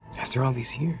After all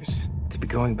these years, to be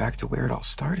going back to where it all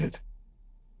started.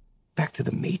 Back to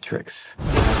the Matrix.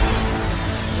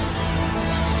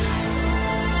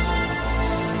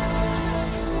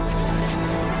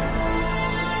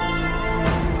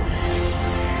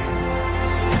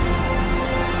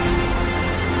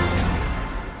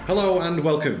 Hello and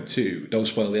welcome to Don't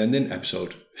Spoil the Ending,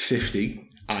 episode 50.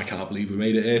 I can't believe we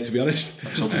made it here, to be honest.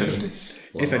 Episode 50.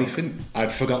 If anything,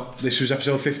 I'd forgot this was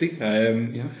episode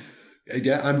 50.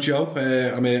 Yeah, I'm Joe.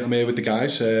 I'm here with the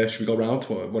guys. Should we go round?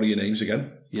 What are your names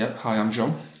again? Yeah, hi, I'm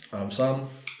John. I'm Sam.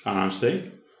 And I'm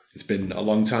Steve. It's been a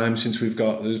long time since we've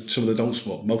got most of the Don't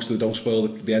Spoil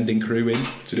the Ending crew in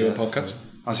to do a podcast.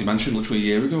 As you mentioned, literally a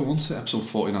year ago, wasn't it? Episode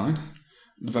 49,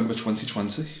 November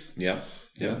 2020. Yeah.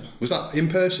 Was that in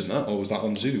person, that, or was that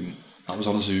on Zoom? That was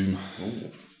on a Zoom. Oh,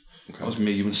 okay. That was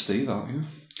me, you and Steve, that, yeah.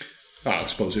 I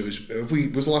suppose it was.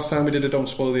 Was the last time we did a Don't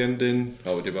Spoil the Ending?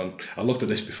 Oh, we did one. I looked at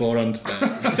this beforehand.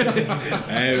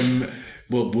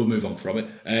 We'll move on from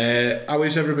it. How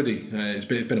is everybody? It's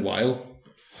been a while.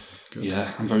 Good. Yeah,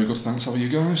 I'm very good, thanks. How are you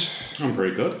guys? I'm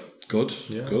pretty good. Good.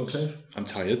 Yeah, good. okay. I'm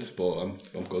tired, but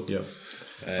I'm good. Yeah.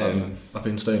 I've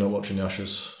been staying up watching the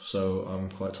Ashes, so I'm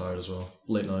quite tired as well.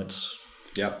 Late nights.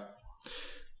 Yep.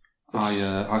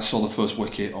 I saw the first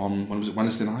wicket on, when was it,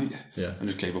 Wednesday night? Yeah. And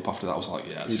just gave up after that. I was like,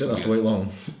 yeah. You didn't have to wait long.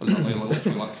 Exactly,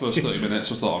 like first 30 minutes,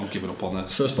 I thought I'm giving up on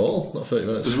this. First ball, not 30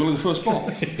 minutes. Was it really the first ball?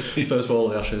 First ball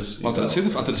of the Ashes. I didn't see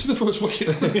the first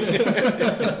wicket.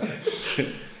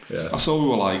 Yeah. I saw we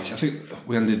were like, I think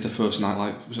we ended the first night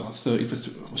like, was it like 30 for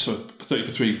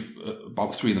 3,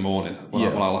 about 3 in the morning when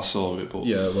I last saw it. But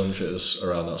yeah, lunch is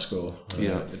around that score.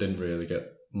 Yeah. It didn't really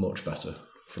get much better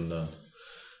from then.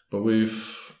 But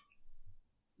we've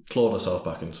clawed ourselves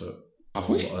back into it. Have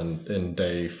we? And in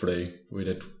day 3, we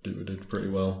did pretty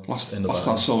well. Last time I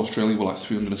saw Australia were like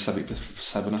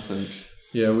 377, I think.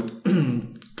 Yeah, we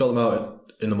got them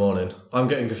out in the morning. I'm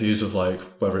getting confused of like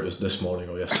whether it was this morning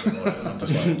or yesterday morning. I'm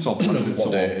just like, It's all I don't know it's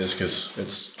what day all- it is because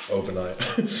it's overnight.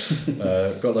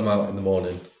 Got them out in the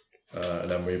morning, and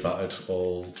then we batted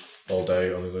all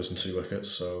day, only losing 2 wickets.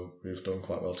 So we've done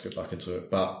quite well to get back into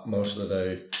it. Bat most of the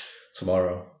day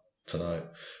tonight,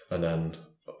 and then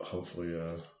hopefully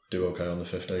do okay on the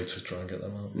 5th day to try and get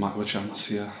them out. Might have a chance,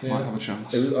 yeah. Might have a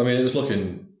chance. It was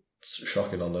looking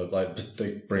shocking on the like.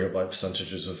 They bring up like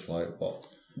percentages of like what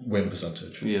win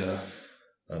percentage. Yeah.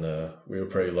 And we were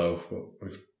pretty low, but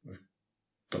we've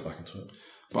got back into it.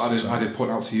 But I did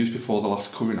point out to you before the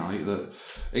last curry night that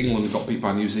England got beat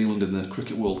by New Zealand in the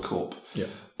Cricket World Cup. Yeah.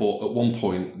 But at one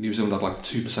point, New Zealand had like a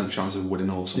 2% chance of winning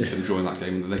or something during that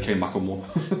game, and they came back and won.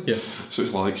 Yeah. So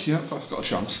it's like, yeah, I've got a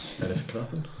chance. Anything can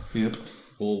happen. Yep.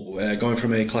 Well, going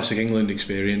from a classic England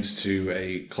experience to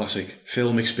a classic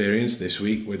film experience this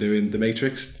week, we're doing The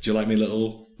Matrix. Do you like me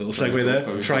little segue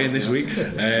there? Trying this week.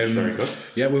 Very good.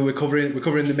 Yeah, we're covering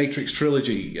the Matrix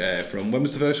trilogy from, when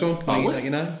was the first one?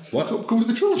 1999. What? Go with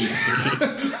the trilogy.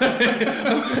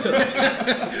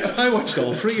 I watched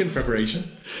all 3 in preparation.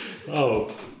 Oh,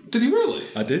 Did you really?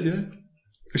 I did, yeah.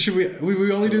 Should we? Were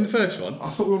we only doing the first one? I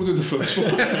thought we were going to do the first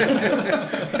one.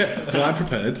 Well, I'm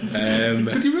prepared.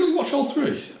 Did you really watch all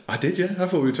 3? I did, yeah. I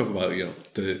thought we were talking about the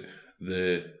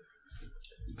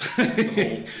I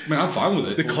mean, I'm fine with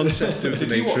it. the concept of the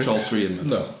Did you Matrix. watch all 3 in?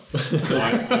 No.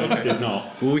 I did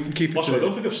not. Well, we can keep it. Also, I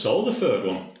don't think I've sold the third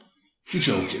one. You're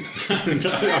joking.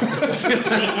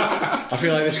 I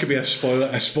feel like this could be a spoiler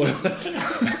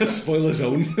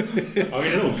zone. I mean,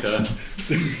 I don't care.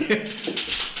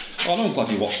 Oh, no, I'm glad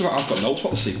you watched it. I've got notes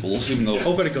about the sequels, even though...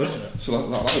 Oh, very good. So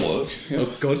that'll work. Yeah. Oh,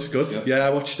 good. Yeah,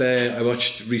 I watched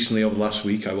recently over the last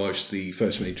week. I watched the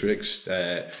first Matrix,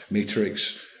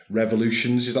 Matrix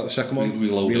Revolutions. Is that the second one?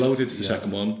 Reloaded. Is the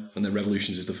second one, and then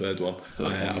Revolutions is the third one.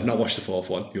 I've not watched the fourth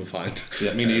one. You'll find.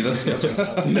 Yeah, me neither.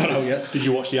 No, yeah. Did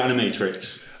you watch the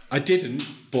Animatrix? I didn't,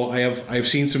 but I have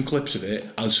seen some clips of it,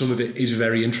 and some of it is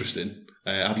very interesting.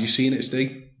 Have you seen it,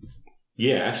 Steve?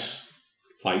 Yes.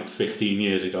 Like 15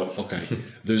 years ago. Okay.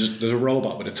 There's a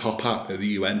robot with a top hat at the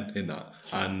UN in that,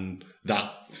 and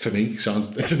that for me it's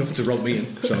enough to rob me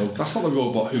in. So That's not the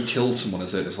robot who killed someone,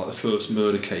 is it? It's like the first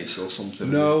murder case or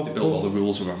something. No, They built all the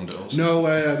rules around it. Or something. no,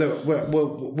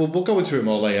 we'll go into it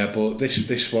more later. But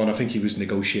this one, I think he was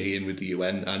negotiating with the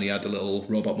UN, and he had a little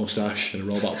robot mustache and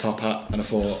a robot top hat, and I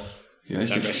thought, Yeah, you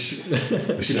can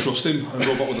trust him. A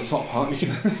robot with a top hat. You can.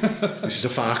 this is a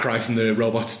far cry from the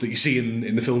robots that you see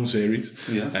in the film series.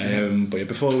 Yeah. But yeah,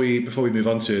 before we move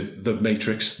on to The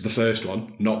Matrix, the first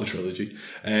one, not the trilogy,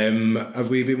 have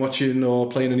we been watching or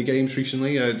playing any games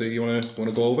recently? Do you want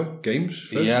to go over games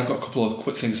first? Yeah, I've got a couple of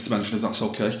quick things to mention, if that's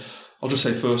okay. I'll just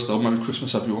say first, though, Merry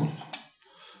Christmas, everyone.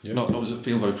 No, does it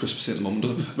feel very Christmassy at the moment?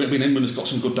 Does it? I mean, England has got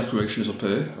some good decorations up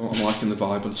here. I'm liking the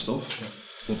vibe and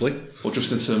stuff. Lovely. But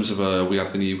just in terms of, we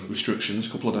had the new restrictions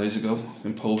a couple of days ago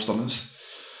imposed on us.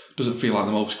 Doesn't feel like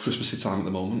the most Christmassy time at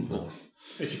the moment. But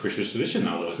It's a Christmas tradition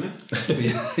now, though, isn't it?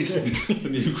 yeah, it's the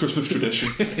new Christmas tradition.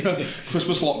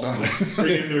 Christmas lockdown.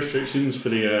 Bring in the restrictions for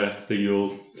the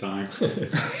Yule time.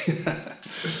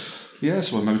 Yeah,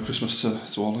 so Merry Christmas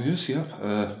to all of you.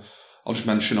 Yeah. I'll just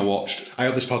mention I watched. I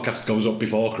hope this podcast goes up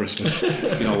before Christmas.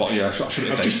 You know what? Yeah, I should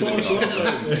have dated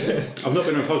it. I've not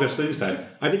been on a podcast since then.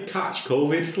 I did catch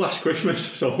COVID last Christmas,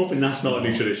 so I'm hoping that's not a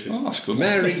new tradition. Oh, that's good.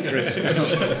 Merry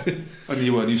Christmas. A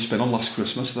new spin on last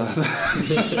Christmas there.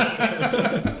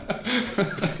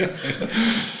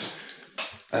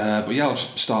 But yeah, I'll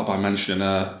just start by mentioning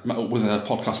met up with a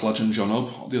podcast legend, John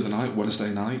Hub, the other night,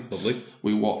 Wednesday night. Lovely.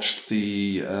 We watched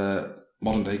the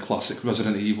modern day classic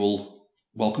Resident Evil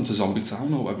Welcome to Zombie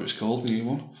Town, or whatever it's called, the new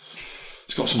one.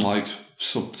 It's got some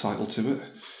subtitle to it.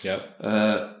 Yeah.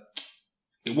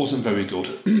 It wasn't very good.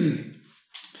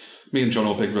 Me and John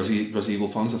are big Resident Evil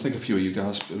fans. I think a few of you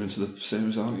guys are into the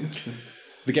series, aren't you?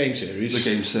 The game series. The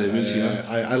game series, yeah.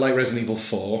 I like Resident Evil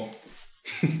 4.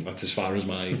 That's as far as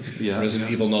my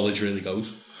Resident Evil knowledge really goes.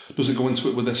 Doesn't go into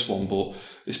it with this one, but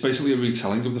it's basically a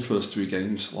retelling of the first 3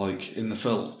 games, in the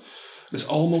film. It's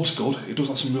almost good. It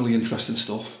does some really interesting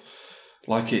stuff.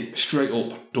 It straight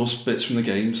up does bits from the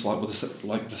games, with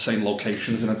the same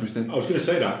locations and everything. I was going to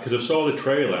say that because I saw the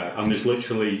trailer and there's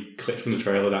literally clips from the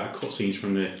trailer that are cutscenes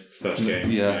from the first game.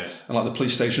 Yeah, and the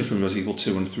police station from Resident Evil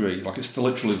 2 and 3, it's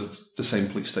literally the same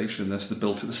police station in this. They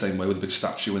built it the same way with a big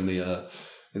statue in the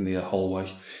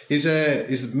hallway. Is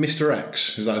Mr.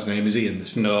 X? Is that his name? Is he in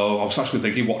this? No, I was actually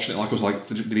thinking watching it. They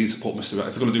need to put Mr. X.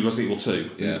 If they're going to do Resident Evil 2,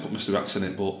 they need to put Mr. X in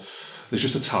it, but. There's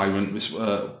just a tyrant,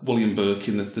 William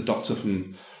Birkin, the doctor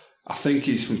from, I think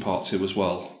he's from part 2 as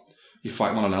well. You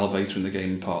fight him on an elevator in the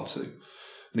game in part 2. And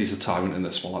he's the tyrant in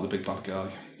this one, the big bad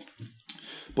guy.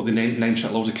 But they name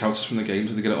check loads of characters from the games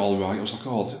and they get it all right. I was like,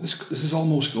 oh, this is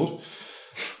almost good.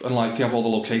 And they have all the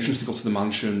locations. They go to the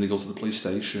mansion, they go to the police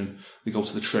station, they go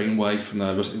to the trainway from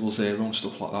the Resident Evil 0 and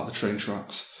stuff like that, the train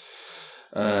tracks.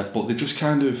 But they just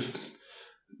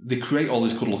they create all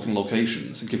these good-looking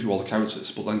locations and give you all the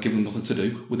characters, but then give them nothing to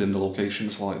do within the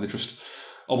locations. They're just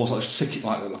almost just tick it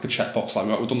like a checkbox.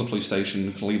 Right, we've done the police station,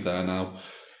 we can leave there now.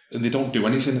 And they don't do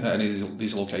anything at any of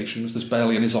these locations. There's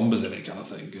barely any zombies in it, kind of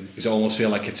thing. And does it almost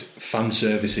feel like it's fan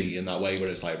servicey in that way, where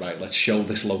it's right, let's show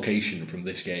this location from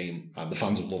this game, and the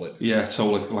fans will love it. Yeah,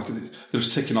 totally. They're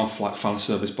just ticking off fan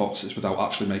service boxes without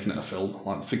actually making it a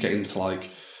film. Forgetting to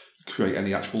create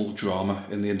any actual drama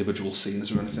in the individual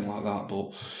scenes or anything like that.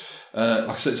 But like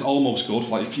I said, it's almost good. A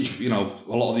lot of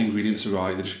the ingredients are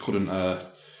right. They just couldn't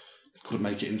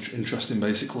make it interesting,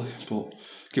 basically. But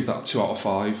give that a 2 out of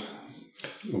 5.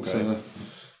 Okay.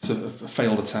 It's a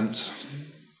failed attempt.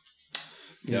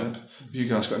 Yeah. Have you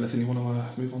guys got anything you want to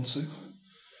move on to?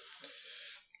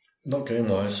 Not game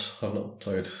wise. I've not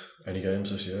played any games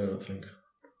this year, I don't think.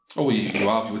 Oh, well, you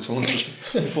have. You were telling us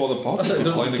just before the pod. It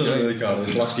doesn't really count.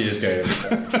 It's last year's game.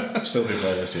 Still been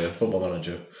playing this year. Football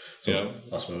Manager. So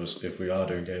I suppose if we are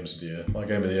doing games of the year, my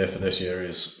game of the year for this year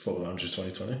is Football Manager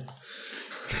 2020.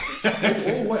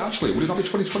 Oh, wait, actually, would it not be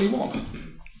 2021?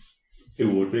 It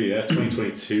would be, yeah.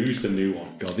 2022 is the new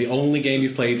one. God, the only game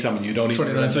you've played, Sam, and you don't even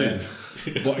remember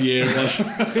what year it was.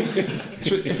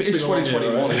 So if it is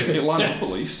 2021, it lines up at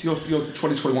least. Your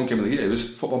 2021 game of the year is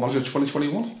Football Manager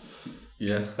 2021.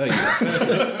 Yeah. There you go.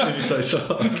 If you say so.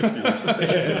 I'm confused.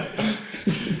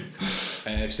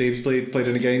 Steve, you played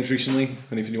any games recently?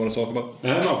 Anything you want to talk about?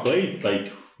 I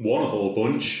played one a whole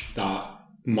bunch that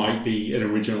might be an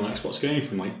original Xbox game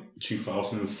from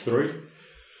 2003,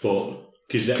 but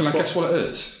can I guess what it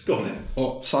is? Go on then.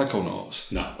 Oh,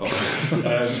 Psychonauts. No.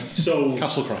 So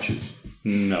Castle Crashers.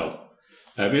 No.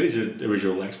 It is an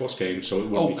original Xbox game, so it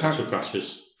wouldn't be Castle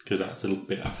Crashers because that's a little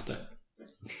bit after.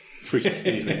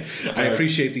 360, isn't it? I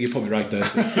appreciate that you put me right there.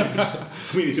 I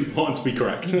mean, it's important to be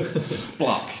correct.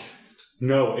 Black.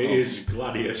 No, it is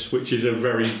Gladius, which is a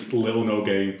very little-known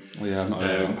game. Oh, yeah, I've not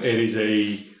heard of that. It is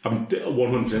I'm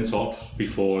 100% talked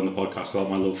before in the podcast about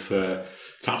my love for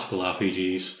tactical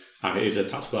RPGs, and it is a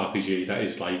tactical RPG that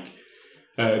is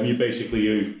you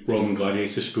basically Roman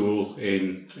gladiator school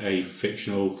in a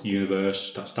fictional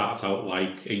universe that starts out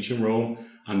like ancient Rome,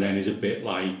 and then is a bit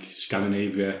like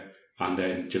Scandinavia, and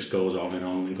then just goes on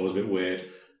and goes a bit weird.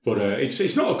 But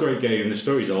it's not a great game. The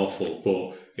story's awful,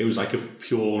 but it was a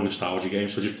pure nostalgia game.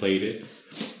 So I just played it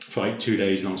for 2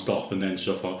 days non-stop, and then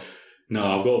thought,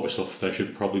 no, I've got other stuff that I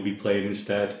should probably be playing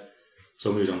instead.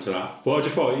 So I moved on to that. But I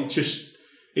just thought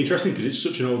interesting because it's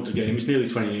such an old game. It's nearly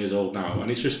 20 years old now,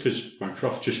 and it's just because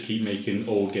Microsoft just keep making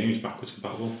old games backwards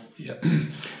compatible. Yeah.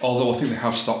 Although I think they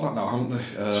have stopped that now, haven't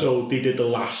they? So they did the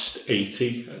last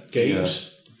 80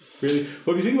 games, really.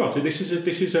 But if you think about it, this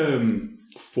is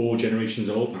 4 generations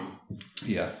old now.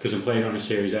 Yeah. Because I'm playing on a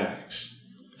Series X.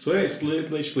 So it's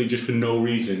literally just for no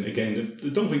reason. Again,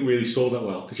 they don't think really sold that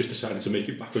well. They just decided to make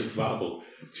it backwards compatible.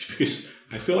 Just because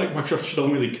I feel like Microsoft just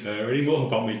don't really care anymore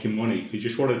about making money. They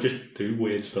just want to just do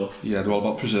weird stuff. Yeah, they're all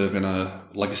about preserving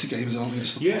legacy games, aren't they? And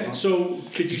stuff like that. So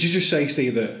Did you just say,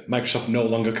 Steve, that Microsoft no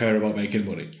longer care about making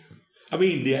money? I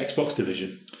mean, the Xbox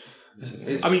division.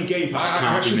 I mean, Game Pass.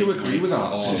 I actually do agree with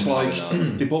that. It's like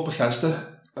they bought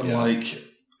Bethesda and like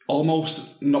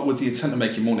almost not with the intent of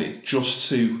making money, just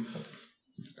to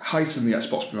heighten the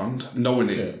Xbox brand, knowing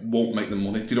it won't make them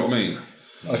money. Do you know what I mean?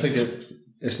 I think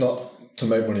it's not to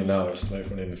make money now, it's to make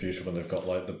money in the future when they've got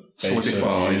like the base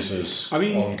of users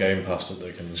on Game Pass that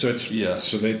they can. So it's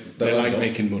so they like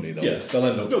making money though. Yeah, they'll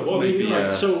end up. No, well, I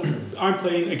mean, so I'm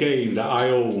playing a game that I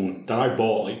own that I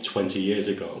bought like 20 years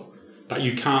ago that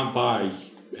you can't buy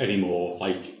anymore,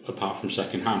 like apart from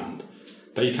second hand,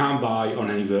 that you can't buy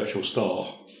on any virtual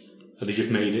store. And they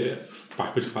just made it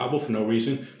backwards compatible for no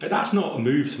reason. Like, that's not a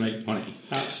move to make money.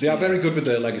 They are very good with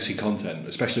their legacy content,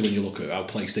 especially when you look at how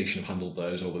PlayStation have handled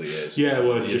theirs over the years. Yeah,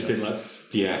 well, they just didn't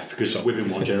because within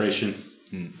one generation.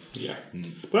 Yeah.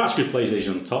 But that's because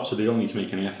PlayStation on top, so they don't need to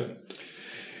make any effort.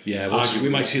 Yeah, we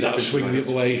might see that swing the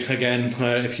other way again.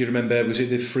 If you remember, was it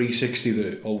the 360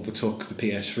 that overtook the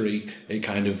PS3? It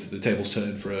kind of, the tables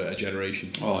turned for a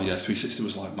generation. Oh yeah, 360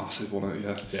 was like massive, wasn't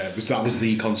it? Yeah, that was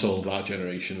the console of that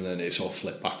generation, and then it sort of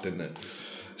flipped back, didn't it?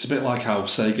 It's a bit like how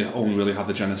Sega only really had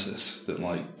the Genesis that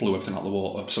like blew everything out the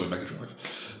water. Sorry, Mega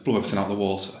Drive blew everything out the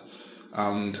water,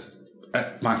 and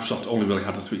Microsoft only really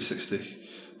had the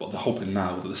 360. But they're hoping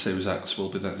now that the Series X will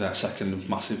be their second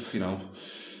massive,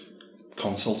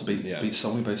 console to beat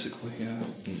Sony, basically. Yeah.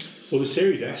 Well, the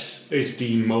Series S is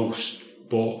the most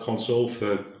bought console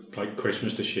for like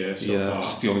Christmas this year so far.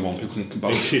 It's the only one people can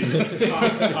buy.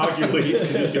 Arguably, it's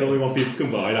because it's the only one people can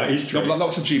buy. That is true. No, but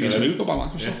that's a genius move by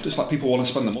Microsoft. Yeah. It's like people want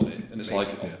to spend the money, and it's like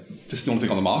this is the only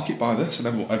thing on the market. Buy this, and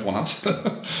everyone has.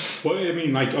 Well, I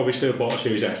mean, like obviously I bought a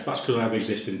Series X. But that's because I have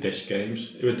existing disc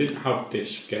games. If I didn't have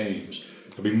disc games,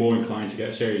 I'd be more inclined to get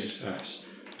a Series S.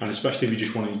 And especially if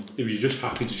you're just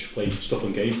happy to just play stuff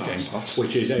on Game Pass,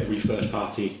 which is every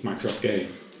first-party Microsoft game.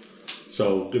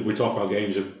 So if we talk about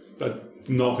games, I'm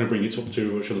not going to bring it up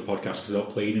too much on the podcast because I've not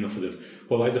played enough of them.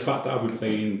 But like the fact that I've been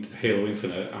playing Halo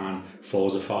Infinite and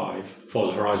Forza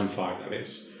Horizon 5, that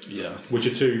is, which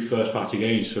are 2 first-party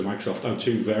games for Microsoft and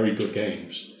 2 very good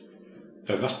games.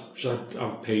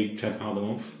 I've paid £10 a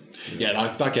month. Yeah,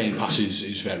 that Game Pass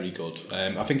is very good.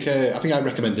 I think I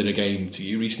recommended a game to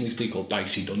you recently, Steve, called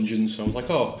Dicey Dungeons. So I was like,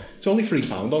 it's only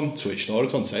 £3 on Twitch Store.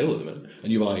 It's on sale at the minute.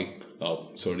 And you were like,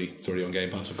 it's already on Game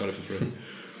Pass. I've got it for free.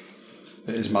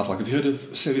 It is mad. Like, have you heard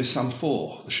of Serious Sam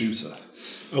 4, the shooter?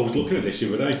 I was looking at this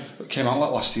the other day. It came out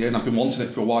like last year, and I've been wanting it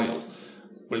for a while.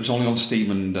 But it was only on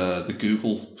Steam and the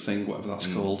Google thing, whatever that's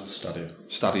called. Stadia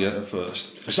at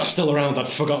first. Is that still around? I'd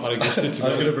forgot that existed. I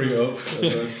was going to bring it up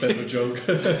as a bit of a joke.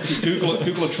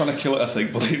 Google are trying to kill it, I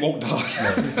think, but it won't die.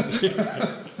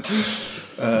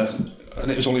 And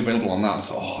it was only available on that. I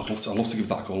thought, I'd love to give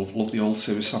that a go. I love the old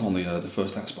Series Sam on the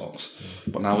first Xbox.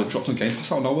 But now it dropped on Game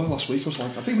Pass out of nowhere last week. I was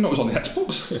like, I didn't even know it was on the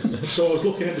Xbox. So I was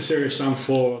looking at the Series Sam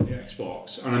 4 on the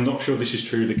Xbox, and I'm not sure this is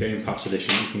true, the Game Pass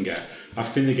edition you can get. I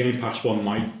think the Game Pass one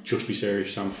might just be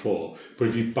Series Sam 4, but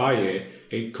if you buy it,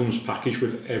 it comes packaged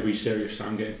with every Series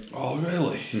Sam game. Oh,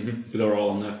 really? Mm-hmm. They're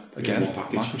all on there. Again,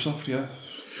 Microsoft, yeah.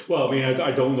 Well, I mean,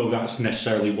 I don't know that's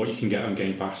necessarily what you can get on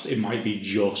Game Pass. It might be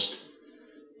just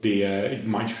it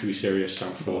might just be Series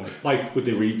Sam 4. Like with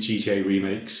the GTA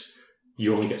remakes,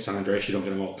 you only get San Andreas, you don't get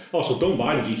them all. Also, don't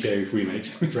buy the GTA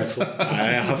remakes. They're dreadful. I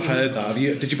have heard that.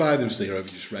 Did you buy them, Steve, or have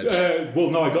you just read? Well,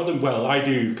 no, I got them. Well, I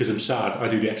do because I'm sad. I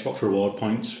do the Xbox reward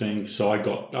points thing, so I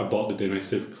bought the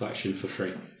Definitive Collection for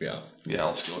free. Yeah,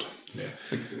 that's good. Yeah.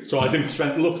 So I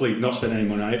didn't luckily not spend any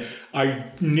money on it.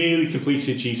 I nearly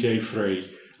completed GTA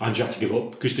 3 and just had to give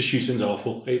up because the shooting's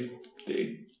awful. It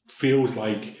feels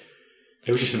like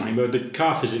it was just a nightmare. The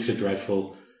car physics are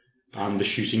dreadful. And the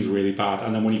shooting's really bad.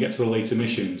 And then when you get to the later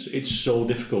missions, it's so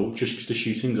difficult just because the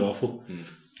shooting's awful.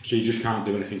 So you just can't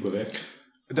do anything with it.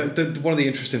 One of the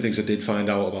interesting things I did find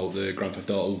out about the Grand Theft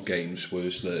Auto games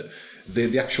was that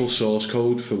the actual source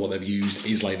code for what they've used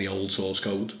is like the old source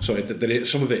code. So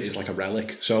some of it is like a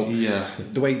relic. So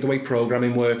the way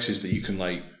programming works is that you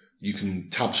can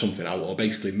tab something out or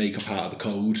basically make a part of the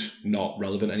code not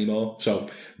relevant anymore. So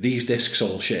these discs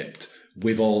all shipped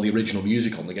with all the original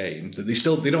music on the game that they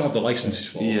don't have the licenses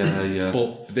for. Yeah.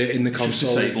 But they're in the console.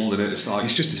 It's disabled, isn't it?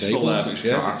 It's just disabled. Still there, but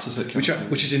you can't access it.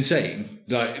 Which is insane.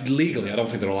 Like, legally, I don't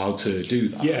think they're allowed to do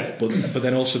that. Yeah. But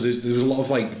then also there was a lot of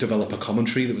like developer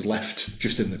commentary that was left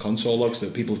just in the console logs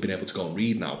that people have been able to go and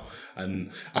read now.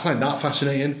 And I find that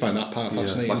fascinating. Find that part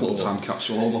fascinating. Like a little time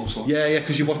capsule almost. Like. Yeah,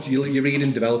 because you're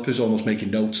reading developers almost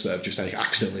making notes that have just like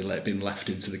accidentally been left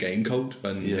into the game code,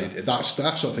 and that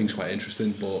sort of thing's quite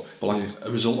interesting. But like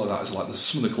a result of that is like there's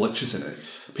some of the glitches in it.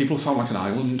 People have found like an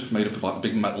island made up of like the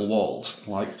big metal walls.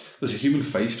 Like there's a human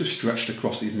face just stretched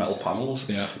across these metal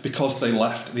panels because they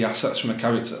left the assets from a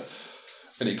character.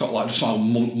 And it got like just like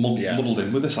muddled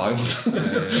in with this island,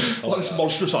 like this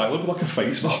monstrous island with like a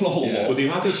face on all the wall. But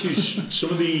they've had issues. Some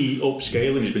of the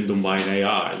upscaling has been done by an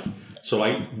AI. So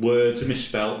like words are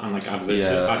misspelled and like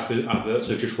adverts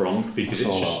are just wrong because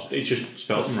it's just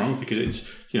spelled them wrong because it's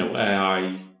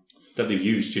AI that they've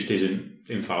used just isn't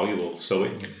infallible. So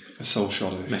it's so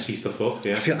shoddy, messy stuff up.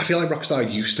 Yeah, I feel like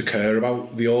Rockstar used to care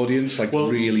about the audience,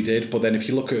 really did. But then if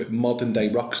you look at modern day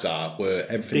Rockstar, where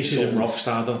everything this isn't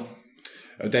Rockstar though.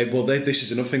 This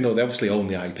is another thing though. They obviously own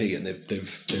the IP and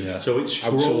they've So it's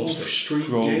Grove Street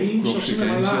Games or something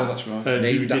like that. Yeah, that's right.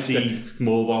 Who did the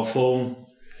mobile phone?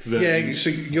 Yeah,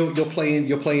 so you're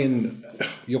playing a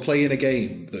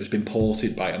game that has been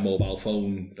ported by a mobile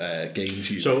phone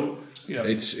games user. So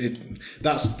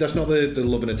that's not the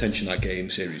love and attention that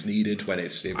game series needed when it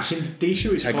was. I think the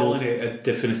issue is calling it a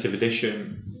definitive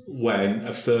edition when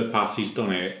a third party's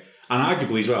done it, and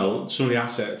arguably as well some of the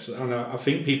assets. And I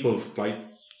think people have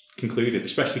concluded,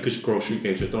 especially because Grove Street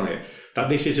Games have done it, that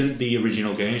this isn't the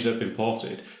original games that have been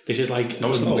ported. This is like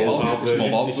it's the mobile version.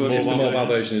 It's the mobile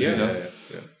version, isn't it?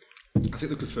 Yeah. I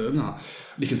think they confirmed that.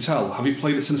 You can tell. Have you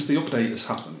played it since the update has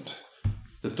happened?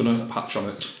 They've done a patch on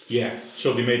it. Yeah.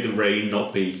 So they made the rain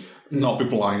not be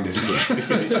blinded.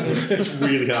 Because it's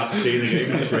really hard to see in the game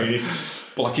when it's raining.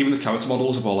 But like even the character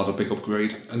models have all had a big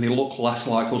upgrade, and they look less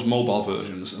like those mobile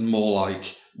versions and more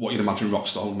like what you'd imagine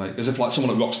Rockstar would make. As if like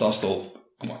someone at Rockstar stuff.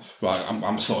 I'm like, right,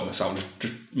 I'm sorting this out,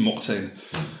 just mucked in,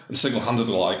 and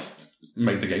single-handedly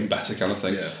made the game better kind of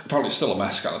thing. Yeah. Apparently it's still a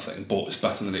mess kind of thing, but it's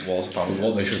better than it was apparently.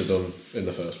 What they should have done in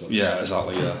the first one. Yeah,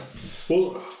 exactly, yeah.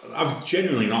 Well, I've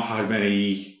genuinely not had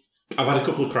many. I've had a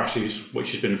couple of crashes,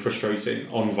 which has been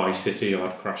frustrating. On Vice City I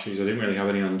had crashes. I didn't really have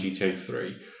any on GTA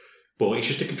 3. But it's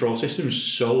just the control system's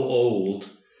so old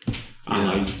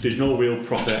and there's no real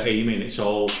proper aiming. It's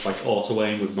all like auto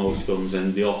aim with most guns,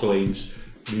 and the auto aim's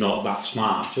not that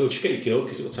smart, so it'll just get you killed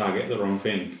because it'll target the wrong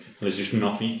thing and there's just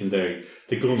nothing you can do.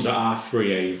 The guns that are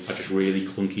free aim are just really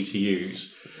clunky to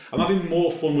use. I'm having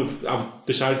more fun with. I've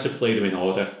decided to play them in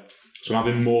order, so I'm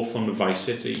having more fun with Vice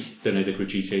City than I did with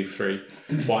GTA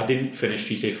 3. But I didn't finish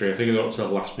GTA 3. I think I got to the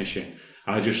last mission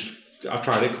and I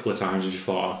tried it a couple of times and just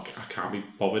thought I can't be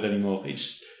bothered anymore.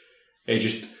 It's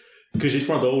just because it's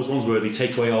one of those ones where they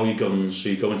take away all your guns, so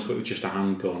you go into it with just a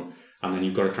handgun. And then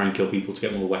you've got to try and kill people to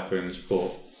get more weapons,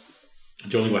 but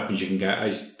the only weapons you can get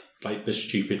is like the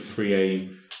stupid free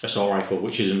aim assault rifle,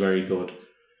 which isn't very good.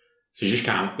 So you just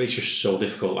can't. It's just so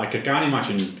difficult. Like I can't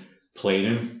imagine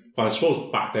playing them. Well, I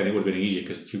suppose back then it would have been easier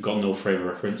because you've got no frame of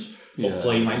reference. But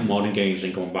playing like modern games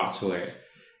and going back to it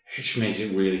just makes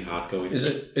it really hard going. Is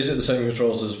it the same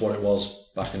controls as what it was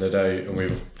back in the day, and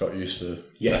we've got used to?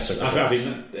 Yes, I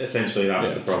think essentially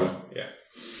that's the problem. Yeah.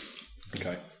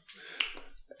 Okay.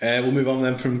 We'll move on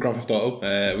then from Grand Theft Auto.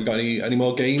 We got any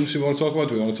more games we want to talk about?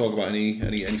 Do we want to talk about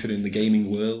anything in the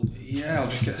gaming world? Yeah, I'll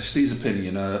just get Steve's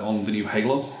opinion on the new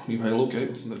Halo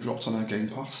game that dropped on our Game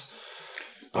Pass.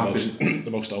 The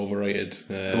most overrated,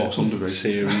 the most underrated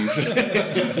series.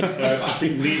 I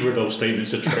think neither of those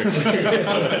statements are true.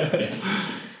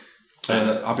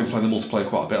 I've been playing the multiplayer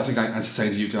quite a bit. I think I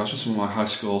entertained you guys with some of my high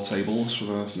score tables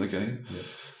from the game. Yeah.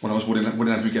 When I was winning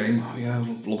every game,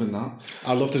 loving that.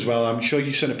 I loved as well. I'm sure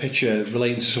you sent a picture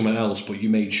relating to someone else, but you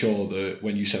made sure that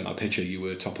when you sent that picture, you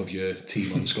were top of your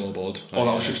team on the scoreboard. That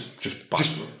was just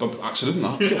accident.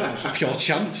 That pure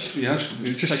chance. Yeah,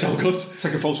 just so good.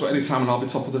 Take a photo at any time, and I'll be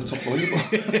top of the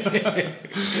leaderboard.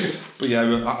 But yeah,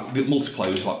 the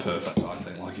multiplayer is like perfect. I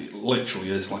think it literally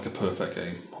is like a perfect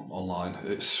game online.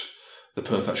 It's the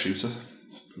perfect shooter.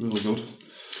 Really good.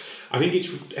 I think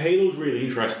Halo's really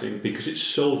interesting because it's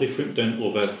so different than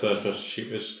other first-person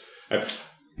shooters.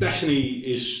 Destiny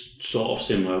is sort of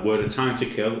similar, where the time to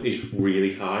kill is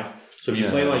really high. So if you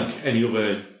play like any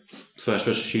other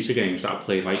first-person shooter games that I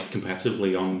play like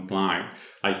competitively online,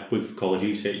 like with Call of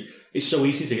Duty, it's so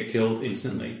easy to get killed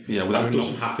instantly. Yeah, that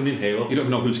doesn't happen in Halo. You don't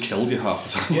know who's killed you half the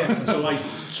time. Yeah, so like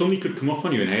somebody could come up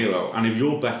on you in Halo, and if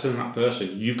you're better than that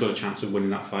person, you've got a chance of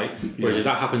winning that fight. Whereas if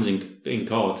that happens in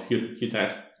COD, you're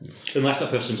dead. Unless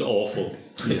that person's awful,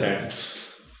 you're dead.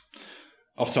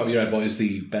 Off the top of your head, what is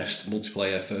the best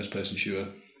multiplayer first-person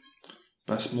shooter?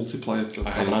 Best multiplayer for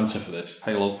I have an answer for this.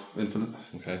 Halo Infinite.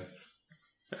 Okay.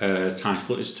 Time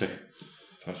Splitters 2.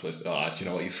 Time Splitters. Oh, do you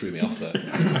know what? You threw me off there.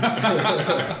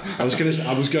 I was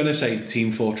gonna say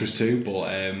Team Fortress 2, but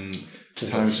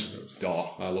Times.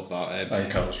 Oh, I love that.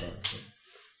 And Counter-Strike.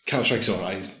 Counter-Strike's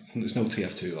alright. There's no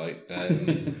TF2 like.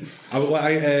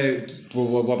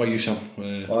 What about you, Sam?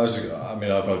 I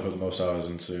probably put the most hours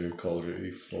into Call of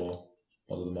Duty 4,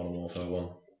 other than Modern Warfare 1,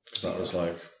 because that was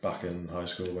like back in high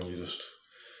school when you just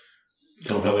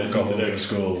go home from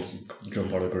school,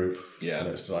 jump on a group, and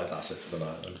it's like that's it for the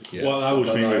night. And, yeah, well,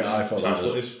 I thought that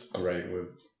was great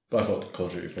I thought Call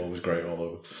of Duty 4 was great all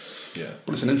over. Yeah,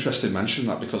 but it's an interesting mention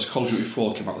that because Call of Duty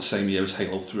 4 came out the same year as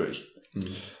Halo 3.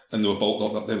 And they were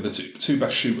the two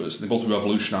best shooters. They both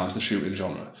revolutionised the shooting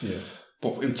genre,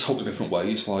 but in totally different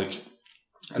ways. Like,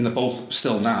 and they're both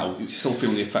still now. You're still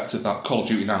feeling the effect of that. Call of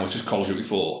Duty now is just Call of Duty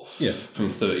 4 from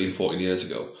 13, 14 years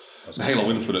ago. And Halo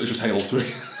Infinite is just Halo 3,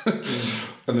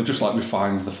 and they've just like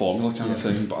refined the formula kind of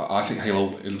thing. But I think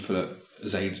Halo Infinite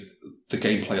is aged. The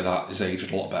gameplay of that is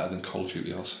aged a lot better than Call of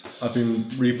Duty has. I've been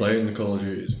replaying the Call of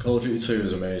Duty. Call of Duty 2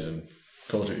 is amazing.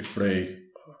 Call of Duty 3,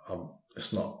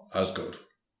 it's not as good.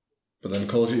 But then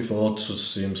Call of Duty 4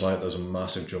 just seems like there's a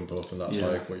massive jump up, and that's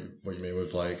like what you mean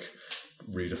with like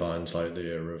redefines like the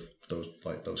era of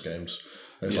those games.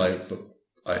 It's like, but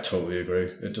I totally agree.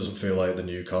 It doesn't feel like the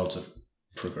new CODs have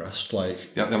progressed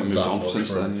like they haven't moved on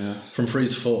since then. Yeah, from 3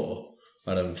 to 4,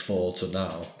 and then 4 to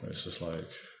now. It's just like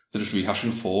they're just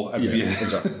rehashing 4 every year.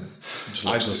 Exactly. Just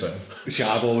looks the same. See,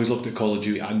 I've always looked at Call of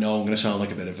Duty. I know I'm going to sound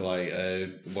like a bit of like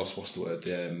what's the word?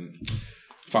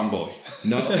 Fanboy.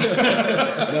 No.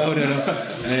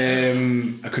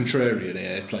 A contrarian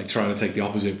here, like trying to take the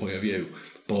opposite point of view.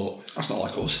 But that's not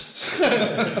like us.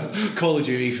 Call of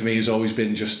Duty for me has always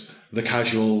been just the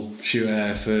casual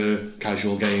shooter for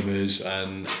casual gamers,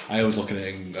 and I always look at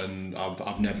it and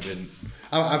I've never been.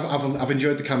 I've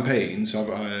enjoyed the campaigns,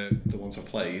 the ones I've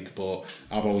played, but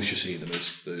I've always just seen them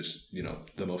as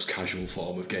the most casual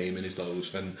form of gaming is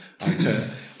those, and I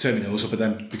turn my nose up at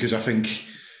them because I think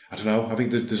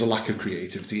there's a lack of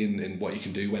creativity in what you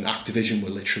can do when Activision were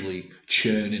literally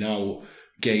churning out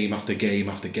game after game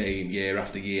after game, year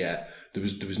after year. There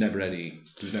was never any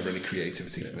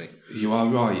creativity for me. You are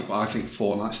right, but I think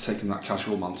Fortnite's taken that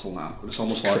casual mantle now. It's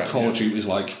almost like Call of Duty is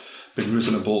like been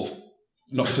risen above.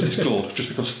 Not because it's good, just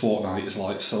because Fortnite is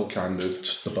like so kind of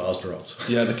just the bar's dropped.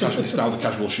 Yeah, it's now the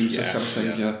casual shooter kind of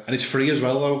thing. Yeah, and it's free as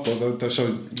well though. But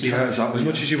exactly. As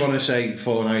much as you want to say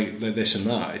Fortnite this and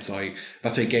that, it's like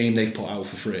that's a game they've put out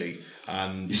for free,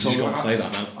 and you just got to play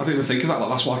that now. I didn't even think of that. Like,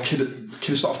 that's why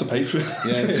kids don't have to pay for it.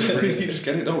 Yeah, it's free. You just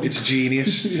get it, don't you? It's a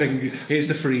genius thing. Here's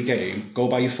the free game. Go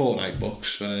buy your Fortnite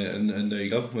books, and there you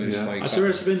go. Has there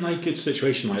ever been like a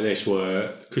situation like this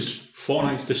where because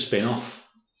Fortnite's the spin-off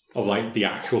of like the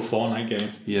actual Fortnite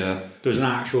game? Yeah, there was an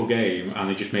actual game and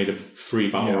they just made a free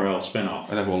battle royale spin-off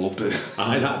and everyone loved it,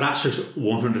 and that's just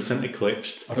 100%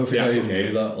 eclipsed. I don't think I even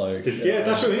knew that. Like,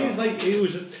 that's what it is. Like, it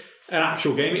was an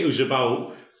actual game. It was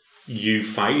about you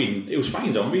fighting. It was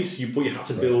fighting zombies. But you had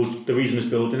to build. The reason was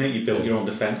building it. You built your own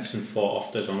defense and fought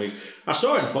off the zombies. I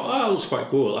saw it and thought, oh, that looks quite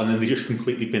cool. And then they just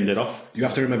completely binned it off. You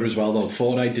have to remember as well, though,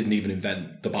 Fortnite didn't even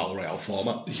invent the battle royale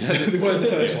format. Yeah, they weren't the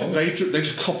first one. They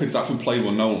just copied that from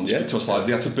PlayerUnknown's because like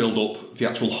they had to build up the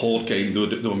actual horde game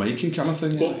they were making, kind of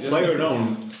thing. But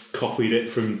PlayerUnknown copied it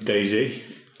from DayZ.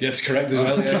 Yeah, that's correct as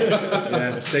well.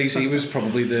 Yeah, DayZ was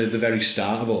probably the very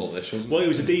start of all this, wasn't it? Well, it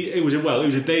was a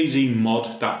DayZ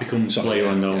mod that becomes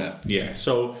PlayerUnknown. Yeah.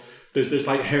 So there's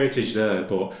like heritage there,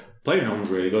 but PlayerUnknown's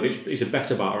really good. It's a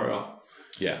better battle royale.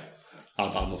 Yeah.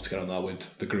 I'd love to get on that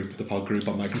with the pod group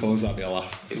on microphones. That'd be a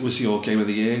laugh. It was your game of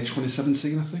the year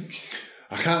 2017, I think.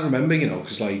 I can't remember,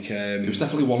 because like it was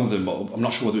definitely one of them, but I'm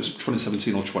not sure whether it was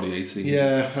 2017 or 2018.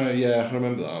 Yeah, I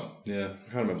remember that. Yeah,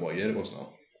 I can't remember what year it was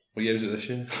now. What year is it this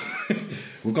year?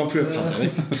 We've gone through a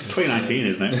pandemic. 2019,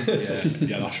 isn't it?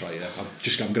 Yeah, that's right. Yeah, I'm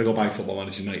going to go buy Football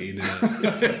Manager 19.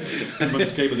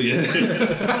 Best game of the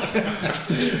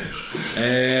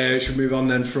year. Should we move on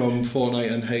then from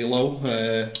Fortnite and Halo?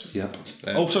 Yep.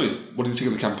 Sorry. What did you think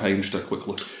of the campaign? Just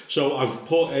quickly. So I've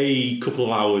put a couple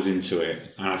of hours into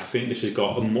it, and I think this has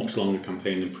got a much longer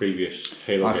campaign than previous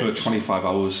Halo games. I've heard 25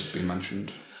 hours being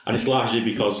mentioned. And it's largely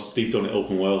because they've done it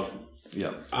open world.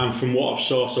 Yeah. And from what I've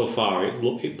saw so far,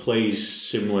 it plays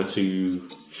similar to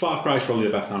Far Cry is probably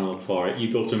the best analog for it.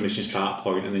 You go to a mission start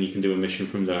point and then you can do a mission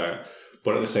from there.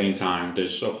 But at the same time,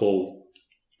 there's the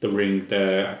ring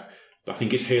there. I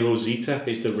think it's Halo Zeta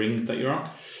is the ring that you're on.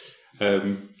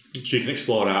 So you can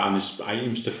explore that, and there's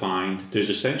items to find. There's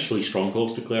essentially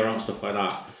strongholds to clear out and stuff like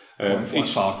that.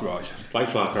 It's Far Cry. Like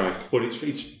Far Cry, but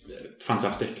it's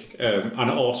fantastic. And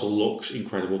it also looks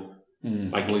incredible.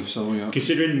 I believe so, yeah.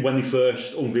 Considering when they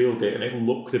first unveiled it and it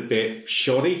looked a bit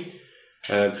shoddy,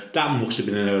 that must have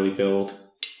been an early build.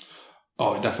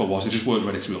 Oh, it definitely was. They just weren't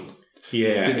ready to build.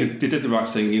 Yeah. They did the right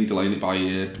thing in delaying it by a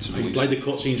year to release. Like the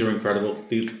cutscenes are incredible.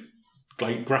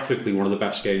 Graphically one of the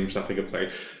best games I think I've played.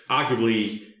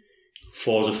 Arguably,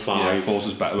 Forza 5. Yeah,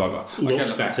 Forza's better.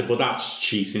 Looks better, but that's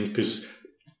cheating because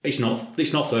it's not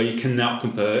fair. You cannot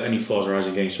compare any Forza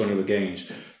Horizon games to any other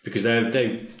games because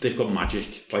they've got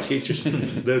magic. Like it just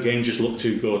their games just look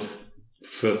too good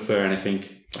for anything.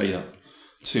 Yeah,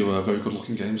 two very good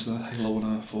looking games there, Halo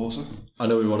and Forza. I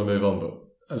know we want to move on, but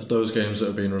of those games that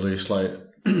have been released, like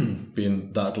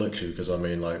being that glitchy, because I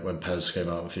mean, like when PES came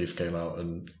out and Thief came out,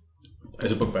 and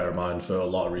it's a bugbear of mine for a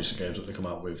lot of recent games that they come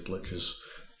out with glitches.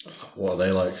 What are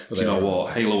they like? You know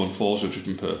what? Halo and Forza have just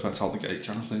been perfect out the gate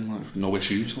kind of thing, like no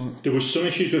issues. Like. There was some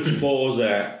issues with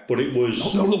Forza, but it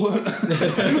was... No, there weren't.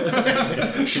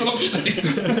 Shut up, Steve.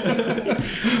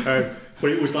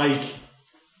 But it was like...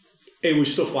 It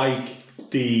was stuff like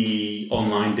the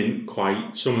online didn't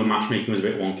quite... Some of the matchmaking was a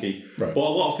bit wonky. Right. But a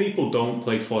lot of people don't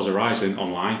play Forza Horizon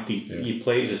online. You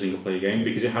play it as a single-player game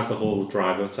because it has the whole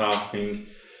driver tar thing,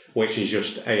 which is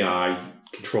just AI...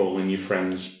 controlling your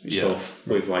friends' stuff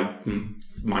with like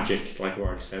magic, like I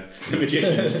already said,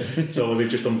 magicians. So they've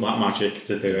just done black magic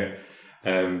to do it.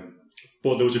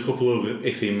 But there was a couple of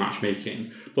iffy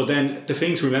matchmaking. But then the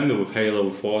thing to remember with Halo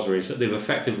and Forza is that they've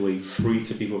effectively free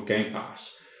to people with Game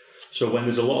Pass. So when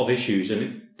there's a lot of issues,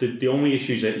 and the only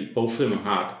issues that both of them have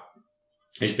had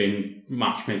has been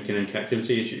matchmaking and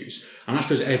connectivity issues, and that's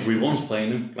because everyone's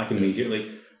playing them like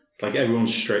immediately. Like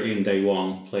everyone's straight in day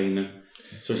one playing them.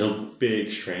 So it's a big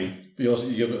strain. You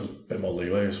give it a bit more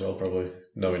leeway as well, probably,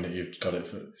 knowing that you've got it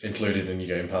included in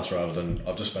your Game Pass rather than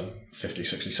I've just spent 50,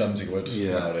 60, 70 quid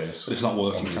nowadays. But it's not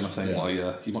working kind of thing. Yeah. Like,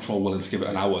 you're much more willing to give it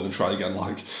an hour than try again.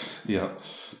 Like, yeah.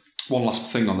 One last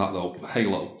thing on that though,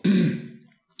 Halo.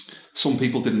 Some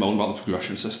people did moan about the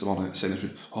progression system on it, saying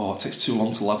it takes too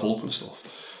long to level up and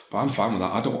stuff. But I'm fine with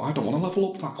that. I don't want to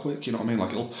level up that quick. You know what I mean?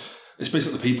 Like it's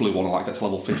basically the people who want to like get to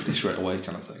level 50 straight away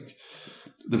kind of thing.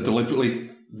 They've deliberately,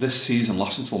 this season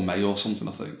lasts until May or something,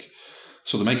 I think.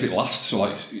 So they're making it last, so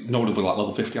like, no one will be like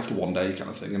level 50 after one day kind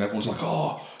of thing, and everyone's like,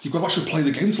 oh, you've got to actually play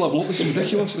the game to level up, this is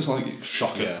ridiculous. It's like,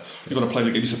 shocking. Yeah. You've got to play the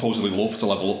game you supposedly love to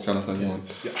level up kind of thing.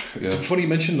 It's funny you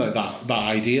mentioned that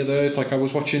idea there. It's like I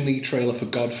was watching the trailer for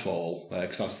Godfall,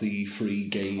 because that's the free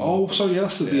game. Oh, so yeah,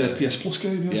 that's the PS Plus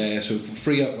game, yeah. Yeah, so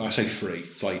free, I say free,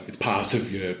 it's like, it's part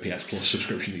of your PS Plus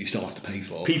subscription that you still have to pay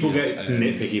for. People get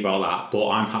nitpicky about that, but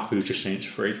I'm happy with just saying it's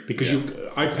free, because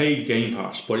I pay Game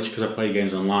Pass, but it's because I play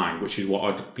games online, which is what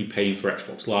I'd be paying for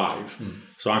Xbox Live.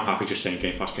 So I'm happy just saying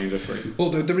Game Pass games are free. Well,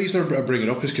 the reason I bring it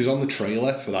up is because on the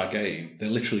trailer for that game, they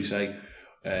literally say,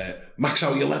 max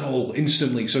out your level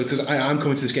instantly. So, because I'm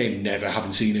coming to this game never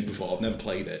having seen it before, I've never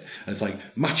played it, and it's like,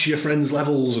 match your friends'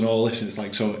 levels and all this, and it's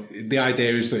like, so the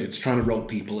idea is that it's trying to rope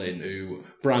people in who,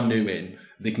 brand new in,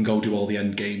 they can go do all the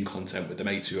end game content with the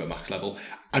mates who are max level.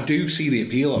 I do see the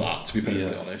appeal of that, to be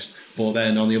perfectly honest, but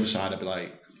then on the other side, I'd be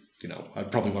like, you know,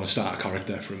 I'd probably want to start a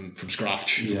character from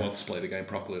scratch if I want to play the game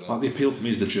properly. Like the appeal for me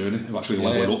is the journey of actually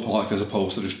leveling up, like as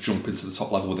opposed to just jumping to the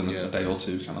top level within a day or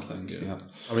two kind of thing. Yeah.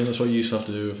 I mean, that's what you used to have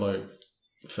to do with like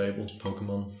Fable,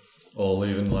 Pokemon, or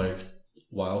even like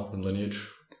WoW and Lineage.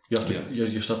 You have to, you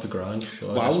used to have to grind.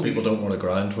 So I guess people don't want to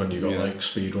grind when you got like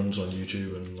speedruns on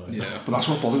YouTube and like. But that's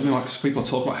what bothers me. Like, people are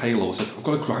talking about Halo. It's like, I've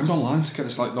got to grind online to get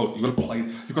this. Like, no, you've got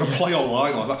to play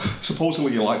online like that.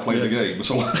 Supposedly, you like playing the game.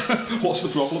 So, like, what's the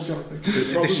problem? Kind of thing?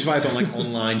 This is why I don't like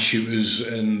online shooters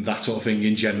and that sort of thing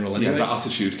in general. Anyway. Yeah, that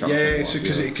attitude. Kind of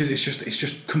thing, because it's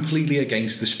just completely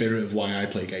against the spirit of why I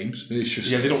play games. It's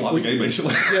just they don't like the game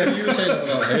basically. Yeah, you were saying that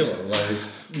about Halo, like.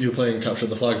 You were playing Capture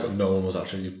the Flag, but no one was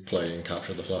actually playing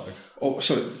Capture the Flag. Oh,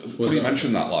 so funny you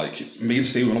mentioned that. Like, me and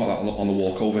Steve were on about that on the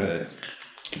walk over here.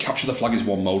 Capture the Flag is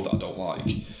one mode that I don't like.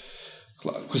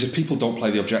 Because if people don't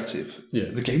play the objective,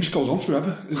 the game just goes on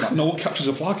forever. It's like no one captures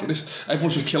a flag.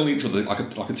 Everyone's just killing each other like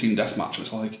a team deathmatch.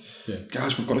 It's like,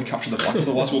 guys, we've got to capture the flag,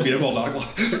 otherwise we'll be here all night.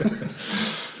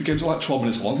 The games are like 12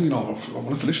 minutes long. You know, I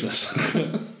want to finish this.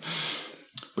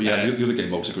 But yeah, the other game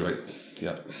modes are great.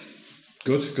 Yeah.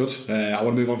 Good. I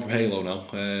want to move on from Halo now.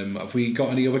 Have we got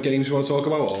any other games you want to talk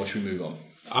about, or should we move on?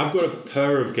 I've got a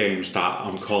pair of games that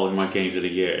I'm calling my games of the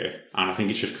year, and I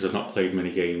think it's just because I've not played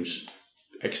many games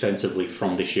extensively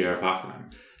from this year of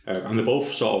happening. And they're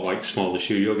both sort of like smaller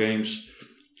studio games.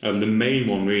 The main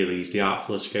one really is The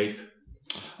Artful Escape.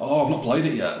 Oh, I've not played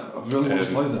it yet. I really want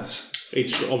to play this.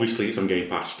 It's on Game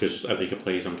Pass because everything can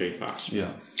play is on Game Pass. Yeah.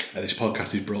 This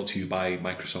podcast is brought to you by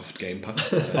Microsoft Game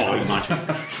Pass. Oh, imagine.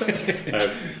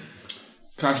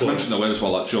 Can I just mention though as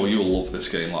well, like Joe, you'll love this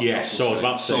game. Like, yes, so I was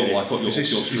about to say so,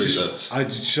 this. like,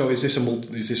 what So is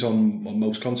this on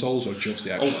most consoles or just the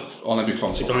Xbox? On every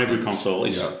console. It's on every console.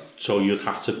 So you'd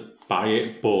have to buy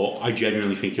it, but I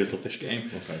genuinely think you'd love this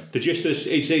game. Okay. The gist is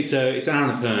it's an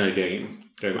Annapurna game.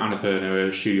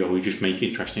 Annapurna studio who just make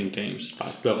interesting games.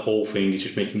 That's the whole thing. It's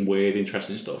just making weird,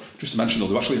 interesting stuff. Just to mention though,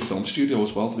 they're actually a film studio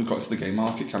as well who got into the game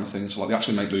market kind of thing. So like they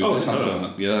actually make movies.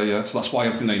 Yeah. So that's why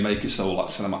everything they make is so like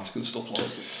cinematic and stuff like.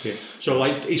 Yeah. So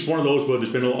like it's one of those where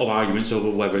there's been a lot of arguments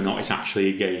over whether or not it's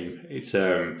actually a game. It's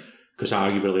because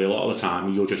arguably a lot of the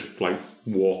time you're just like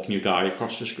walking your guy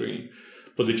across the screen.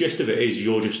 But the gist of it is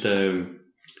you're just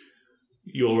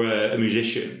you're a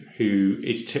musician who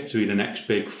is tipped to be the next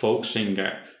big folk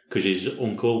singer because his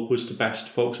uncle was the best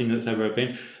folk singer that's ever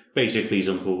been. Basically, his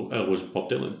uncle was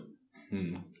Bob Dylan.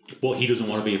 But he doesn't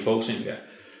want to be a folk singer.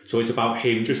 So it's about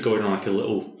him just going on like a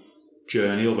little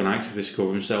journey overnight to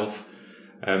discover himself.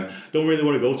 Don't really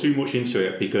want to go too much into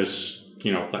it because,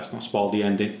 let's not spoil the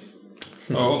ending.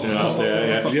 Oh,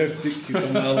 yeah. You've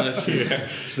done well. That's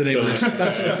the name of this.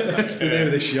 That's the name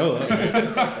of this show.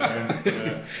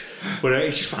 But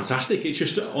it's just fantastic. It's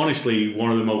just honestly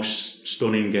one of the most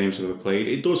stunning games I've ever played.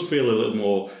 It does feel a little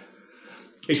more.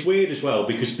 It's weird as well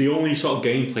because the only sort of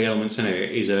gameplay elements in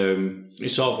it is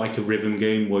it's sort of like a rhythm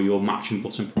game where you're matching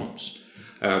button prompts.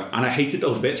 And I hated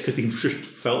those bits because they just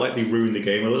felt like they ruined the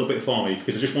game a little bit for me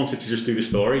because I just wanted to just do the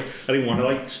story. I didn't want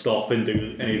to stop and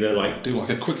do any of the do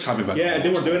like a quick time event. Yeah, I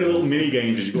didn't want to do any little mini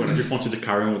games as you go. I just wanted to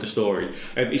carry on with the story.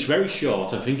 It's very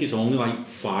short. I think it's only like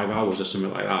 5 hours or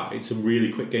something like that. It's a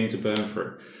really quick game to burn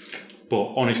through.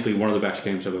 But honestly, one of the best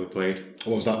games I've ever played.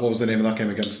 What was that? What was the name of that game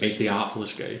again? It's The Artful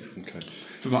Escape. Okay.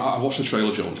 I watched the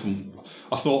trailer, Joe, and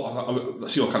I thought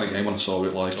that's your kind of game when I saw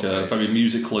it. Like very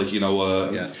musically,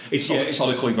 it's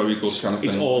sonically very good kind of thing.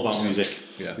 It's all about music.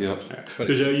 Yeah.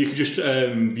 Because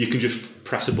you can just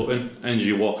press a button and as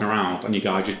you're walking around, and your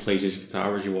guy just plays his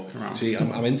guitar as you're walking around. See,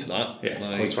 I'm into that.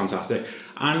 Yeah, it's fantastic.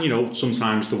 And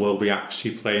sometimes the world reacts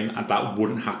to you playing, and that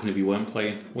wouldn't happen if you weren't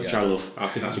playing, which I love. I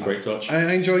think that's a great touch.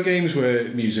 I enjoy games where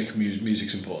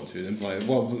music's important to them. Like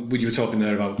when you were talking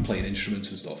there about playing instruments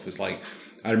and stuff, it's like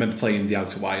I remember playing The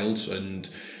Outer Wilds and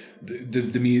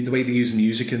the way they use the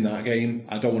music in that game.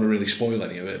 I don't want to really spoil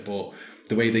any of it, but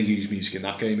the way they use music in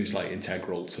that game is like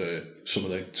integral to some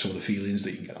of the feelings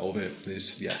that you can get out of it.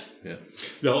 It's, yeah.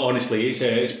 No, honestly,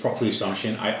 it's properly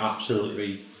astonishing. I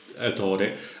absolutely adored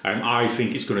it. I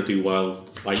think it's going to do well,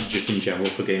 like just in general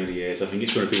for Game of the Years. I think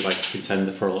it's going to be like a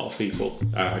contender for a lot of people.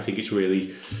 I think it's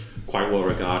really quite well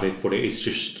regarded, but it is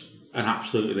just an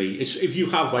absolutely. If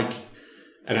you have like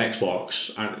an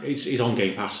Xbox and it's on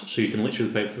Game Pass, so you can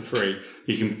literally play it for free.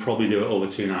 You can probably do it over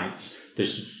 2 nights.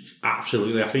 There's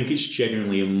absolutely, I think it's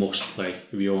genuinely a must play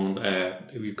if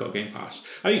you've got Game Pass.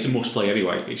 I think it's a must play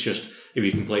anyway. It's just if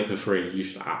you can play it for free, you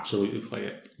should absolutely play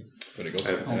it. Very good.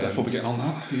 I'll definitely be getting on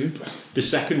that. The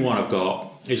second one I've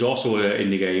got is also an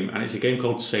indie game, and it's a game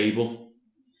called Sable.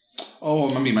 Oh, I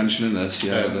remember you mentioning this.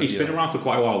 Yeah, it's been around for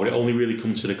quite a while, but it only really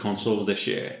comes to the consoles this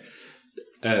year.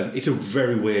 It's a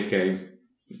very weird game.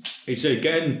 It's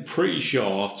again pretty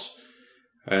short,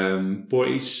 but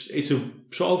it's a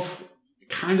sort of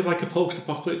kind of like a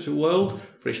post-apocalyptic world,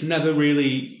 but it's never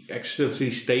really explicitly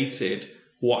stated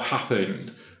what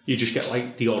happened. You just get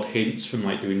like the odd hints from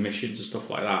like doing missions and stuff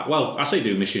like that. Well, I say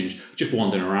do missions, just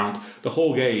wandering around. The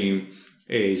whole game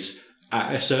is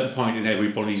at a certain point in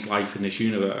everybody's life in this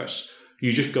universe,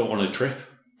 you just go on a trip.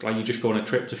 Like you just go on a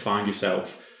trip to find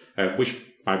yourself, which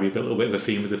might be a little bit of a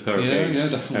theme with the pair of games. Yeah,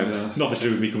 definitely. Nothing to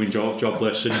do with becoming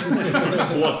jobless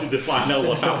and wanting to find out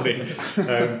what's happening.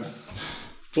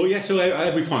 But yeah, so at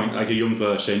every point, like a young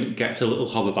person gets a little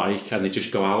hover bike and they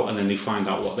just go out and then they find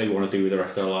out what they want to do with the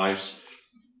rest of their lives.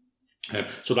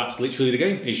 So that's literally the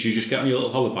game. Is you just get on your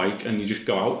little hover bike and you just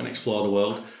go out and explore the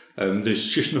world. There's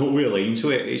just no real aim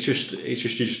to it. It's just you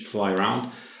just fly around.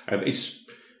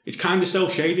 It's kind of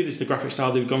cel-shaded. It's the graphic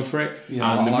style they've gone for it.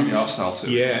 Yeah, and I like the art style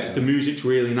too. Yeah, the music's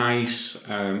really nice.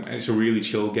 And it's a really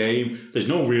chill game. There's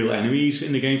no real enemies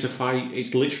in the game to fight.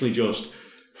 It's literally just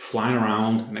flying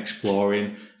around and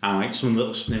exploring, and like some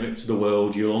little snippets of the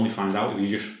world you'll only find out if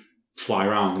you just fly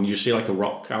around and you see like a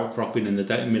rock outcropping in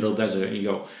the middle desert and you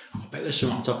go, I bet there's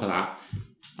something on top of that.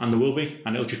 And there will be.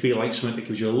 And it'll just be like something that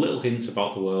gives you a little hint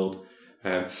about the world.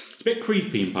 It's a bit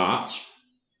creepy in parts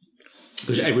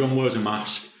because everyone wears a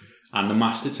mask and the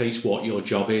mask dictates what your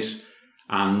job is.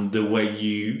 And the way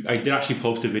I did actually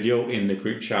post a video in the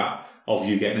group chat of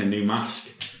you getting a new mask.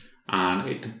 And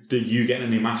you getting a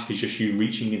new mask is just you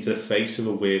reaching into the face of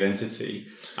a weird entity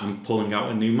and pulling out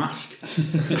a new mask.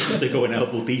 They're going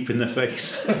elbow deep in the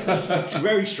face. It's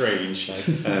very strange.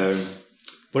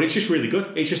 But it's just really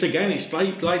good. It's just, again, it's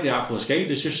like the Artful Escape.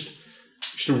 There's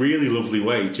just a really lovely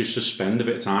way just to spend a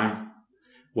bit of time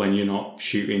when you're not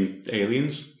shooting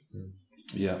aliens.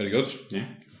 Yeah. Very good. Yeah.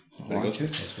 I like it.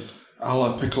 That's good.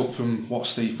 I'll pick up from what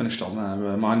Steve finished on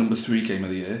there. My number 3 game of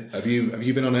the year. Have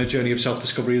you been on a journey of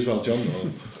self-discovery as well, John?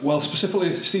 Or? Well, specifically,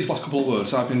 Steve's last couple of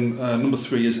words. I've been number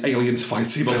 3 is Aliens Fire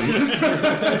Team Elite.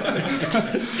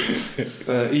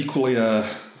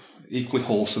 Equally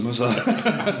wholesome as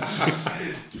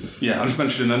yeah, I just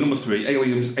mentioned number 3,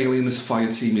 Aliens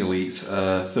Fire Team Elite,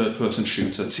 third-person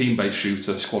shooter, team-based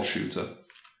shooter, squad shooter,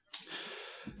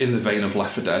 in the vein of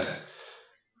Left 4 Dead.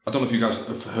 I don't know if you guys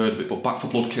have heard of it, but Back 4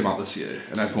 Blood came out this year,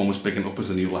 and everyone was bigging it up as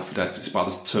the new Left 4 Dead. It's by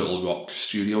the Turtle Rock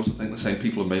Studios, I think, the same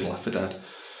people who made Left 4 Dead.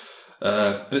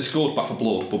 And it scored Back 4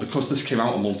 Blood, but because this came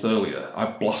out a month earlier, I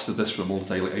blasted this for a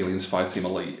month, Aliens Fire Team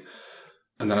Elite.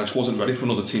 And then I just wasn't ready for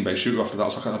another team-based shooter after that. I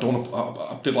was like,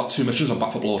 I did like 2 missions on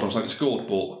Back 4 Blood. I was like, it's good,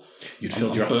 but you'd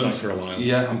filled your appetite for a while.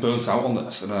 Yeah, I'm burnt out on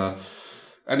this. And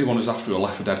anyone who's after a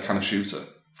Left 4 Dead kind of shooter,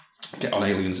 get on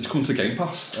Aliens. It's coming to Game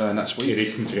Pass next week. It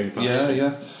is coming to Game Pass.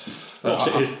 Yeah. Of course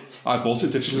it is. I bought it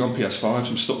digitally on PS5, so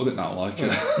I'm stuck with it now. Like,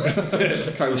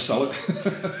 can't even sell it.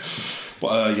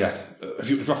 But if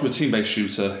you're after a team-based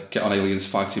shooter, get on Aliens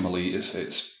Fire Team Elite.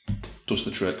 It's does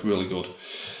the trick. Really good.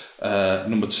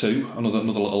 Number 2, another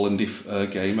little indie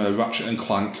game, Ratchet and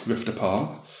Clank Rift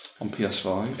Apart on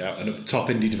PS5. Yeah, and a top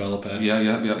indie developer. Yeah.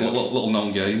 Little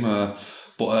known game.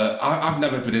 But I've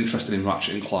never been interested in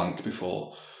Ratchet and Clank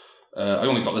before. I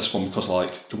only got this one because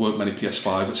there weren't many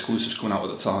PS5 exclusives coming out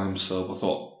at the time, so I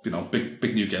thought,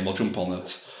 big new game, I'll jump on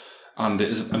this. And it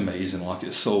is amazing,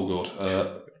 it's so good.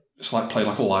 It's like playing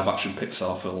a live action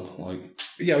Pixar film.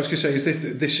 Yeah, I was going to say, is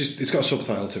this just, it's got a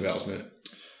subtitle to it, hasn't it?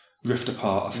 Rift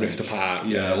Apart, I think. Rift Apart,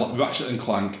 yeah. Ratchet and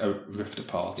Clank Rift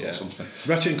Apart or something.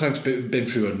 Ratchet and Clank's been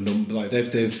through a number,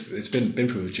 it's been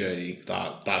through a journey,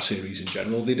 that series in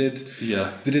general. They did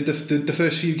the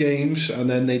first few games, and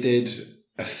then they did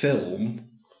a film,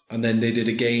 and then they did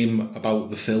a game about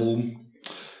the film.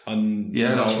 And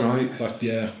that's right. But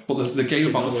the game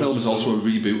about the film is also a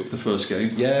reboot of the first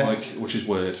game. Yeah. Which is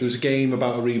weird. There was a game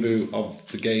about a reboot of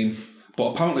the game.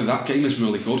 But apparently that game is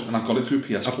really good, and I've got it through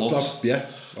PS Plus.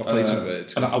 I've played some of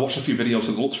it. And I watched a few videos,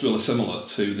 and it looks really similar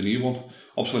to the new one.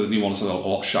 Obviously, the new one's a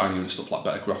lot shinier and stuff,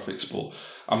 better graphics, but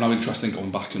I'm now interested in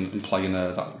going back and playing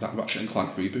that Ratchet and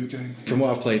Clank reboot game. From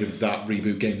what I've played of that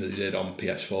reboot game that they did on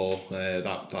PS4,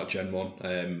 that Gen 1,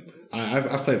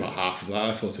 I've played about half of that.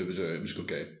 I thought it was a good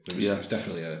game. It was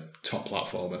definitely a top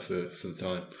platformer for the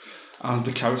time. And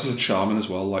the characters are charming as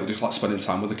well. Just spending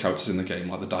time with the characters in the game.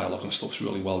 The dialogue and stuff's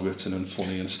really well written and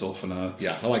funny and stuff. And I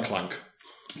like Clank.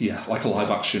 Yeah, like a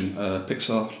live action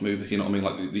Pixar movie. You know what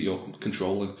I mean? That you're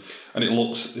controlling, and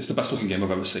it's the best looking game I've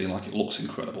ever seen. It looks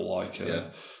incredible.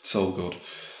 So good.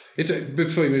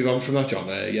 Before you move on from that, John,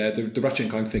 the Ratchet and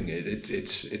Clank thing,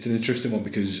 it's an interesting one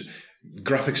because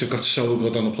graphics have got so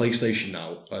good on the PlayStation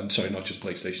now, and sorry, not just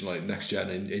PlayStation, next gen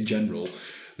in general,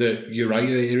 that you're right,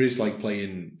 it is like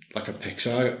playing a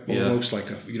Pixar, almost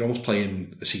you're almost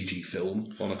playing a CG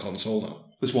film on a console now.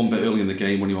 There's one bit early in the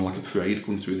game when you're on a parade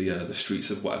going through the streets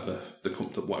of whatever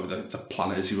the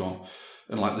planet is you're on,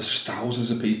 and there's just thousands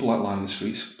of people lining the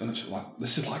streets, and it's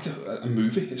this is like a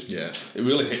movie. It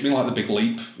really hit me the big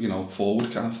leap,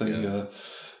 forward kind of thing.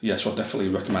 So I definitely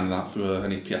recommend that for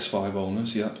any PS5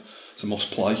 owners. Yep, it's a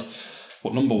must play.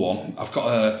 But number 1, I've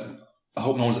got I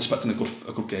hope no one's expecting a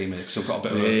good game here because I've got a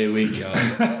bit of Here we go.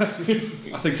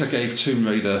 I think I gave Tomb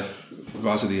Raider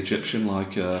Rise of the Egyptian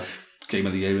Game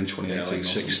of the Year in 2018.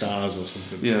 6 stars or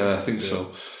something. Yeah, I think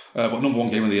so. But number 1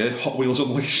 game of the year, Hot Wheels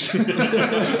Unleashed.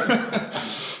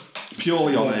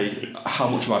 Purely on how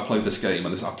much have I played this game,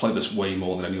 and I played this way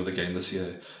more than any other game this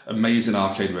year. Amazing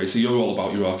arcade racing. You're all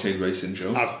about your arcade racing,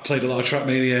 Joe. I've played a lot of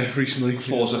Trackmania recently.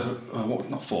 Forza,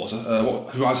 not Forza,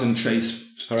 Horizon Chase.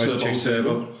 Horizon Chase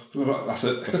Turbo. That's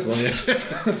it. That's the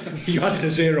one, You added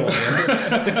a 0 on the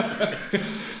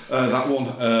end. That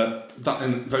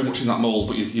one, very much in that mould,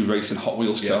 but you're racing Hot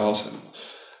Wheels cars.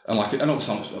 And like, I know it's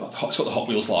got the Hot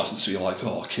Wheels license, so you're like,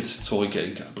 oh, kids' toy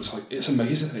game, but it's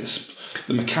amazing.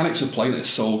 The mechanics of playing it is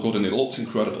so good, and it looks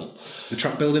incredible. The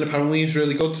track building apparently is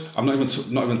really good. I've not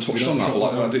even touched on that, but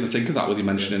like, I didn't even think of that with you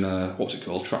mentioning what's it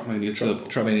called, Trackmania Turbo.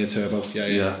 Trackmania Turbo,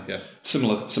 yeah.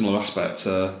 Similar aspect,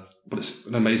 but it's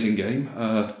an amazing game.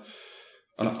 And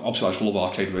obviously, I just love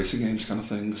arcade racing games, kind of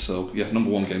thing. So yeah,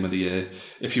 #1 game of the year.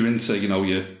 If you're into,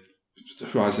 your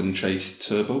Horizon Chase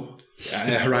Turbo.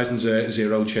 Horizon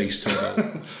Zero Chase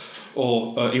Turbo.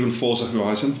 Or even Forza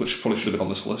Horizon, which probably should have been on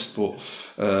this list, but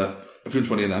if you're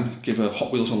into any of them, give a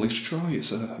Hot Wheels Unleashed a try.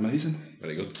 It's amazing.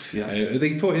 Very good. Yeah.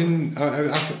 They put in,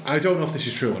 I don't know if this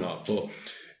is true or not, but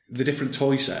the different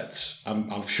toy sets,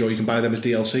 I'm sure you can buy them as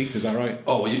DLC, is that right?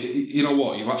 Oh, you know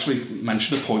what? You've actually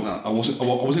mentioned a point that I wasn't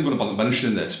going to bother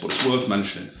mentioning this, but it's worth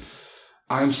mentioning.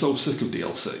 I am so sick of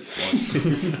DLC,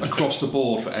 like, across the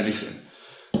board for anything.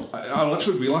 I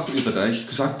literally realised it the other day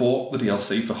because I bought the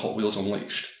DLC for Hot Wheels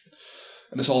Unleashed,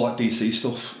 and it's all like DC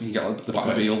stuff. You can get like, the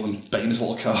Batmobile and Bane's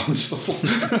little car and stuff.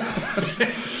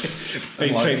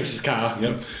 Bane's famous car.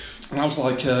 Yep. And I was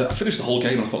like, I finished the whole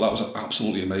game and I thought that was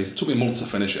absolutely amazing. It took me a month to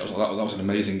finish it. I was like, that was an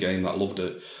amazing game. I loved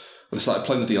it. But I started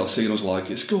playing the DLC and I was like,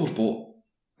 it's good, but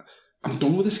I'm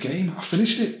done with this game. I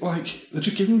finished it. Like, they're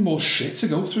just giving me more shit to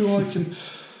go through. Like, and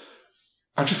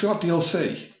I just feel like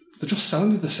DLC. They're just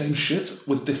selling you the same shit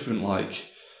with different, like,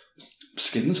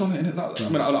 skins on it, innit? I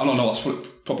mean, I don't know, that's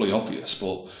probably obvious,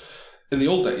 but in the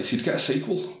old days, you'd get a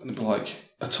sequel and it'd be like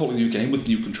a totally new game with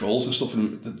new controls and stuff,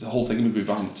 and the whole thing would be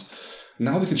revamped.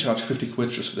 Now they can charge you 50 quid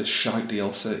just for this shite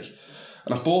DLC.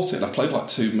 And I bought it and I played like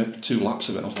two laps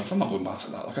of it and I was like, I'm not going back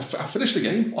to that. Like, I finished the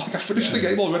game. Like, I finished the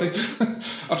game already.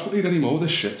 I don't need any more of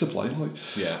this shit to play. Like,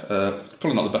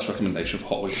 probably not the best recommendation for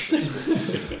Hot Wheels.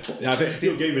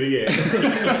 Your game of the year.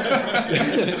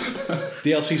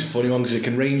 DLC's a funny one because it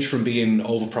can range from being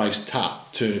overpriced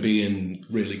tap to being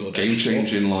really good. Game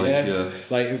changing, Like,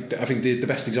 I think the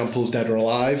best example is Dead or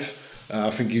Alive. I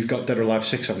think you've got Dead or Alive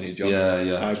 6, haven't you, John?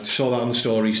 Yeah. I saw that on the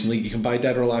store recently. You can buy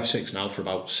Dead or Alive 6 now for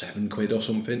about 7 quid or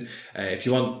something. If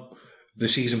you want the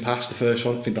season pass, the first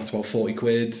one, I think that's about 40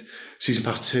 quid. Season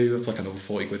pass 2, that's like another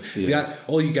 40 quid. Yeah,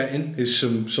 all you're getting is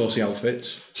some saucy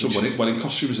outfits. Some wedding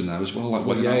costumes in there as well, like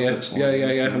wedding outfits. Yeah.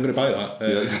 I'm going to buy that.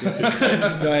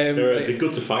 They're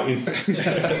good to fighting. But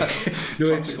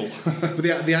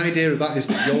the idea of that is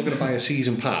that you're going to buy a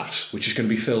season pass, which is going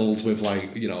to be filled with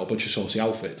like, a bunch of saucy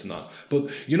outfits and that. But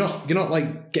you're not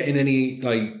like getting any,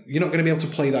 like, you're not going to be able to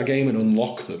play that game and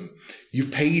unlock them.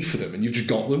 You've paid for them and you've just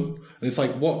got them. And it's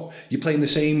like, what? You're playing the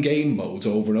same game modes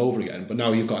over and over again, but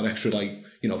now you've got an extra, like,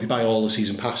 if you buy all the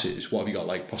season passes, what have you got?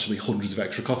 Like, possibly hundreds of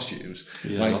extra costumes.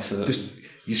 Yeah, like, that's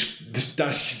it.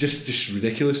 That's just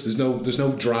ridiculous. There's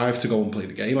no drive to go and play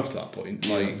the game after that point.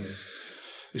 Like,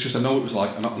 it's just, I know it was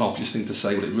like an obvious thing to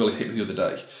say, but it really hit me the other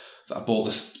day that I bought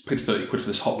this, paid 30 quid for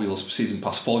this Hot Wheels season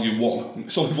pass, Volume 1.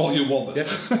 It's only Volume 1. Yeah.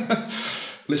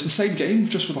 And it's the same game,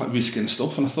 just with like reskin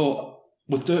stuff. And I thought,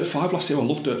 with Dirt 5 last year, I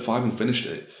loved Dirt 5 and finished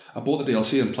it. I bought the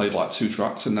DLC and played like 2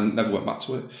 tracks and then never went back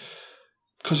to it.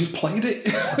 Because you've played it.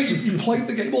 You've played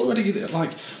the game already.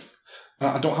 Like,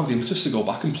 I don't have the impetus to go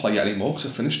back and play it anymore because I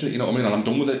finished it, you know what I mean? And I'm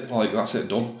done with it. Like, that's it,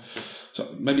 done. So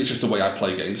maybe it's just the way I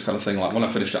play games kind of thing. Like, when I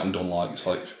finished it, I'm done. Like, it's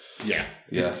like... Yeah.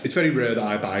 It's very rare that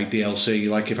I buy DLC,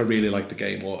 like if I really like the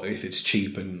game or if it's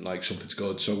cheap and like something's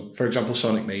good. So, for example,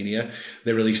 Sonic Mania,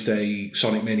 they released a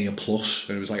Sonic Mania Plus,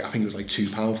 and it was like, I think it was like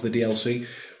 £2 for the DLC.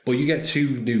 But you get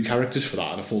 2 new characters for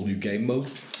that and a full new game mode.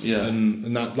 Yeah.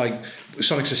 And that, like,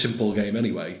 Sonic's a simple game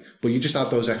anyway, but you just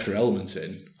add those extra elements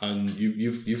in and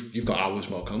you've got hours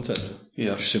more content.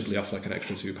 Yeah. Just simply off like an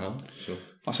extra £2. So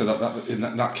I say that in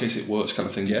that case it works kind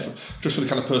of thing. Yeah. Just for the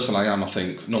kind of person I am, I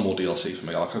think no more DLC for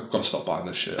me. Like, I've got to stop buying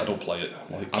this shit. I don't play it.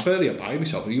 Like, I barely buy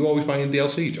myself. Are you always buying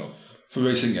DLC, John? For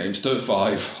racing games, Dirt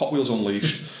 5, Hot Wheels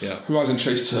Unleashed, Horizon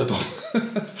Chase Turbo.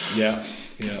 Yeah.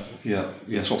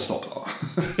 So I'll stop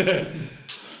that.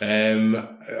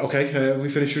 Okay, we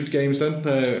finished with games then.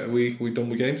 We done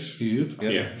with games? Yep.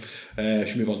 Yeah.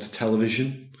 Should we move on to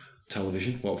television?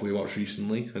 What have we watched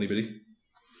recently? Anybody?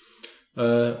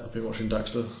 I've been watching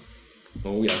Dexter.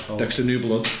 Oh yeah, Dexter New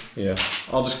Blood. Yeah,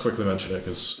 I'll just quickly mention it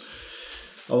because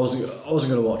I wasn't going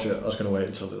to watch it. I was going to wait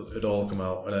until it all come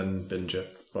out and then binge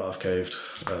it. But I've caved,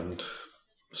 and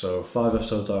so 5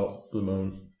 episodes out at the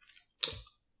moment.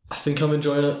 I think I'm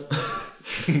enjoying it.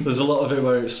 There's a lot of it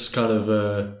where it's kind of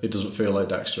it doesn't feel like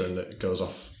Dexter and it goes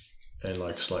off in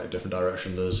like a slightly different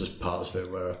direction. There's just parts of it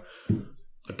where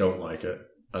I don't like it,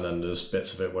 and then there's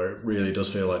bits of it where it really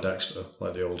does feel like Dexter,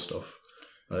 like the old stuff.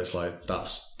 and it's like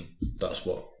that's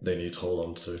what they need to hold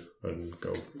on to and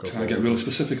go. Can I get really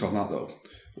specific on that though?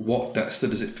 What Dexter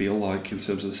does it feel like in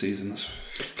terms of the seasons?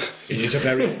 It's a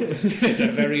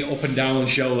very up and down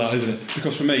show, that, isn't it?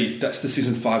 Because for me, Dexter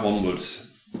season 5 onwards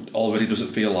already doesn't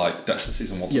feel like Dexter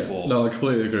season 1 to 4. No, I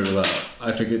completely agree with that.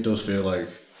 I think it does feel like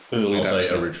early Dexter.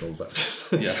 Say original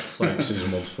Dexter. Yeah, like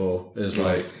season 1 to 4 is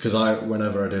like, because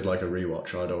whenever I did like a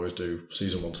rewatch, I'd always do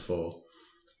season 1 to 4,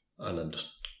 and then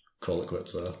just call it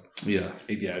quits there. Yeah,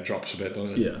 it drops a bit,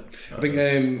 doesn't it? Yeah, I think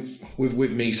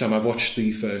with me, Sam, I've watched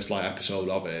the first episode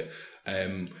of it.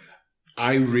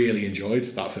 I really enjoyed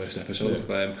that first episode.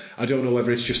 Yeah. I don't know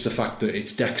whether it's just the fact that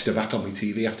it's Dexter back on my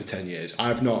TV after 10 years.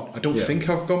 I don't think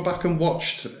I've gone back and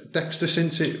watched Dexter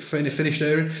since it finished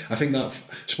airing. I think that,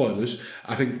 spoilers,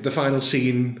 I think the final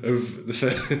scene of the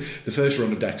first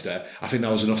run of Dexter, I think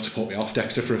that was enough to put me off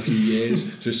Dexter for a few years.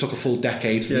 So it took a full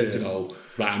decade for me to go,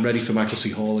 right, I'm ready for Michael C.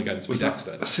 Hall again to be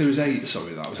Dexter. Series 8,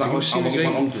 sorry, that was how long it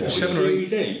went on for? 7 or 8.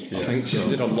 Series 8? I think so.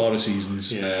 It did a lot of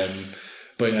seasons. Yeah.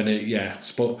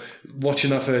 But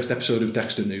watching that first episode of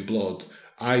Dexter New Blood,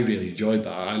 I really enjoyed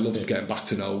that. I loved getting back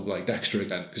to know like Dexter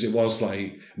again, because it was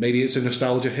like, maybe it's a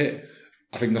nostalgia hit.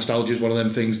 I think nostalgia is one of them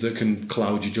things that can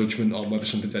cloud your judgment on whether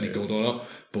something's any good or not.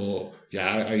 But yeah,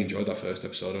 I enjoyed that first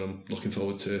episode, and I'm looking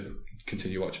forward to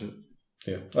continue watching it.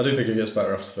 Yeah, I do think it gets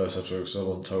better after the first episode, because I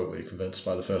wasn't totally convinced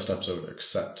by the first episode,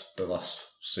 except the last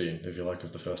scene, if you like,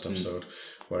 of the first episode,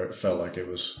 where it felt like it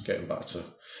was getting back to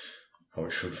how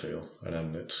it should feel, and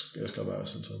then it's got better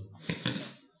since then.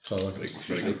 So I like it.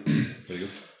 Very good. Very good.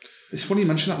 It's funny you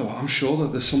mention that though. I'm sure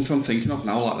that there's something I'm thinking of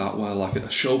now like that, where like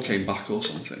a show came back or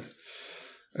something,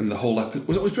 and the whole episode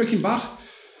was Breaking Bad.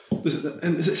 Is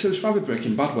it Series 5 with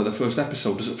Breaking Bad, where the first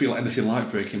episode doesn't feel anything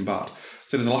like Breaking Bad?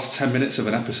 Then in the last 10 minutes of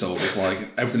an episode, it's like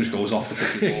everything just goes off the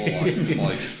fucking wall. Like, it's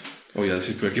like, oh yeah, this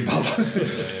is Breaking Bad.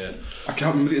 Yeah. I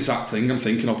can't remember the exact thing I'm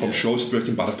thinking of, but I'm sure it's a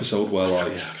Breaking Bad episode where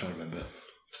like... Yeah, I can't remember.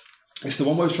 It's the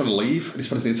one where he's trying to leave, and he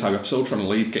spends the entire episode trying to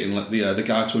leave, getting the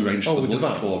guy to arrange the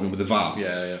lift for him with the van.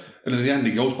 Yeah, yeah. And in the end,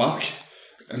 he goes back,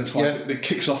 and it's like, it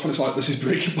kicks off, and it's like, this is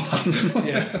Breaking Bad.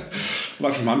 Yeah. Well,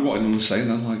 that's reminded me what I was saying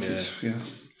then, like, it's, yeah.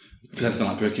 If it's anything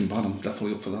like Breaking Bad, I'm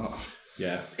definitely up for that.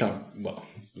 Yeah,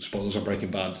 spoilers on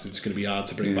Breaking Bad. It's going to be hard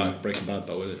to bring back Breaking Bad,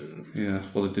 though, isn't it? Yeah,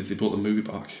 well, they brought the movie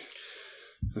back.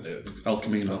 El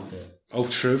Camino. Yeah. Oh,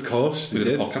 true, of course. We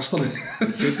did a podcast on it.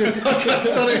 We did a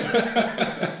podcast on it.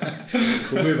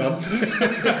 We'll move on.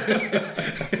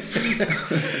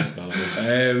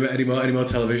 Any more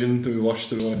television that we watched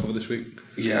that we want to cover this week?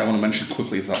 Yeah, I want to mention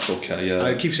quickly, if that's okay. Yeah.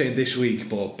 I keep saying this week,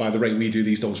 but by the rate we do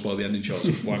these, don't spoil the ending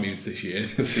shows. Why I mean it's this year.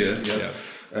 This year, yeah.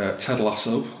 Ted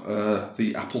Lasso,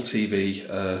 the Apple TV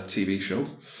TV show.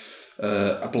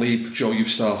 I believe, Joe, you've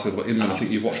started, but I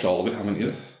think you've watched all of it, haven't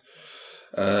you?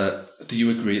 Do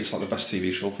you agree it's like the best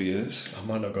TV show for years? I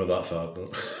might not go that far, but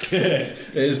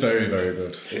it is very, very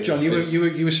good. John,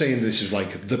 you were saying this is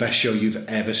like the best show you've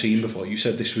ever seen before. You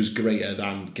said this was greater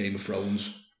than Game of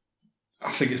Thrones.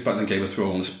 I think it's better than Game of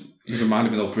Thrones. You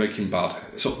reminded me though, Breaking Bad.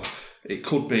 So it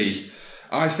could be.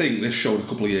 I think this show in a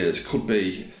couple of years could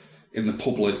be in the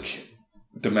public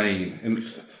domain and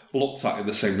looked at in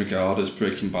the same regard as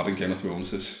Breaking Bad and Game of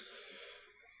Thrones is.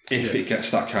 If it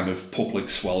gets that kind of public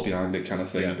swell behind it kind of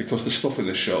thing. Yeah. Because the stuff in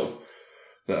this show,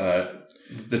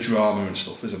 the drama and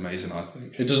stuff is amazing, I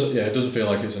think. It doesn't feel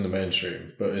like it's in the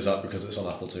mainstream, but is that because it's on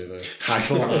Apple TV? I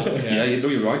thought that. Yeah,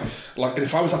 you're right. Like,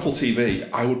 if I was Apple TV,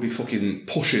 I would be fucking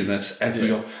pushing this every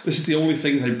day. This is the only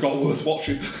thing they've got worth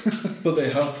watching. But they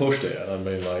have pushed it, and I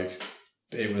mean, like,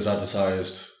 it was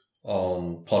advertised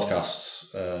on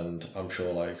podcasts, and I'm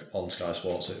sure, like, on Sky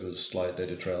Sports, it was like they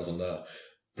did trails on there.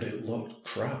 But it looked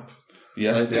crap.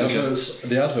 Yeah, like the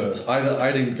adverts.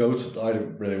 I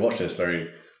didn't really watch this very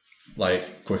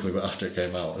like quickly, but after it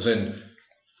came out, as in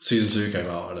season 2 came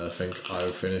out, and I think I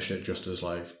finished it just as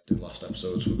like the last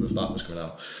episodes of that was coming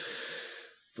out.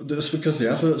 But that's because the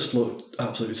adverts looked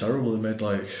absolutely terrible. They made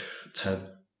like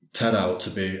Ted out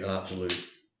to be an absolute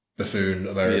buffoon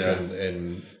American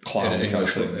in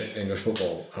English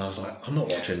football, and I was like, I'm not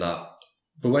watching that.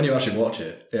 But when you actually watch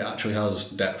it, it actually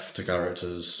has depth to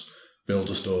characters,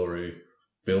 builds a story,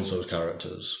 builds those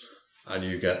characters, and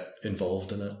you get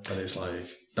involved in it. And it's like,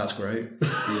 that's great.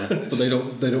 Yeah. But they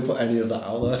don't put any of that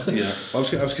out there. Yeah. I was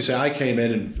going to say, I came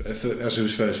in and as I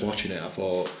was first watching it, I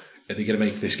thought, are they going to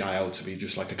make this guy out to be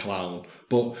just like a clown?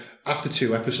 But after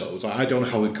 2 episodes, I don't know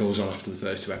how it goes on after the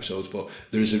first 2 episodes, but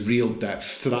there is a real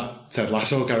depth to that Ted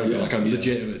Lasso character, like a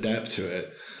legitimate depth to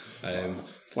it.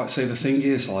 Like, say, the thing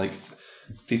is, like,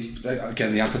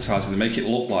 the advertising, they make it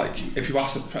look like, if you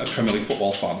ask a Premier League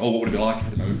football fan, what would it be like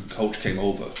if the coach came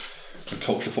over? and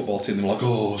coach the football team. They were like,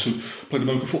 oh, so playing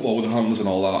American football with the hands and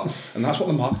all that. And that's what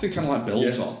the marketing kind of like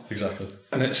builds on. Exactly.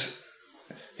 And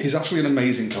he's actually an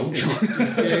amazing coach.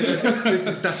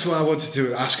 That's what I wanted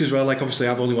to ask as well. Like, obviously,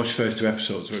 I've only watched the first 2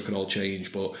 episodes, so it could all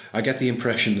change. But I get the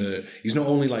impression that he's not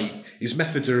only like his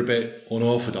methods are a bit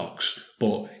unorthodox,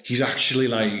 but he's actually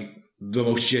like the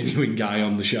most genuine guy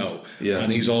on the show. Yeah.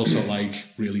 And he's also like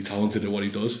really talented at what he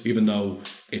does, even though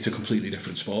it's a completely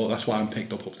different sport. That's why I'm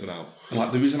picked up to now. And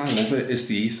like the reason I love it is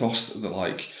the ethos that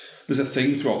like there's a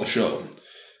thing throughout the show.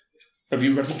 Have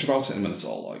you read much about it in a minute at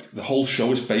all? Like the whole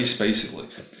show is based basically.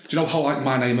 Do you know how like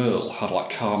My Name Earl had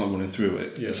like karma running through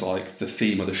it? Yeah. It's like the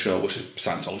theme of the show, which is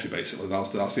Scientology basically.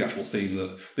 That's the actual theme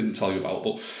that they didn't tell you about.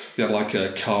 But they had like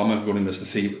a karma running as the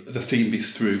theme. The theme be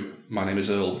through My Name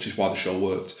Is Earl, which is why the show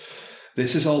worked.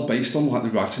 This is all based on like the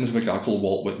writings of a guy called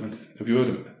Walt Whitman. Have you heard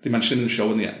of it? They mentioned him in the show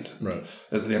in the end, right?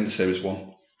 At the end of series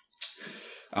 1,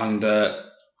 and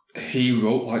he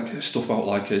wrote like stuff about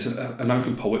like he's an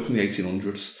American poet from the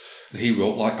 1800s, and he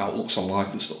wrote like outlooks on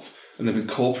life and stuff. And they've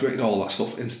incorporated all that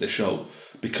stuff into the show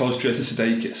because Jason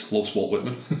Sudeikis loves Walt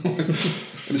Whitman, and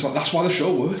it's like that's why the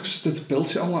show works. They've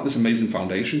built it on like this amazing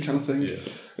foundation kind of thing. Yeah.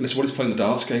 And it's what he's playing the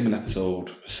darts game in episode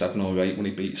 7 or 8 when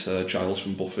he beats Giles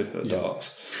from Buffy at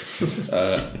darts.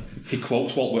 He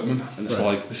quotes Walt Whitman, and it's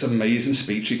like this amazing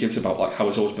speech he gives about like how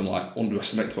he's always been like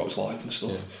underestimated throughout his life and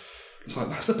stuff. Yeah. It's like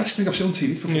that's the best thing I've seen on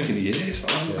TV for fucking years.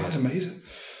 That's amazing.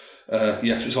 So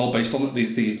it's all based on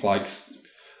the like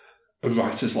a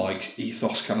writer's like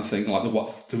ethos kind of thing, like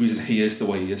the reason he is the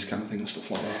way he is kind of thing and stuff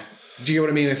like that. Do you get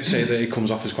what I mean if I say that it comes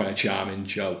off as quite a charming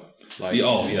show? Like,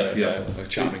 a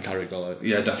charming character. Like.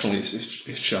 Yeah, definitely.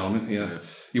 It's charming. Yeah.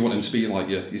 You want him to be like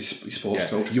your sports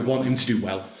coach. You want him to do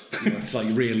well. It's like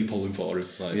really pulling for him.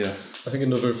 Like. Yeah. I think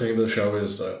another thing of the show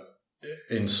is that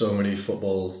in so many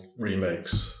football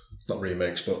not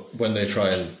remakes, but when they try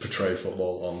and portray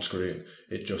football on screen,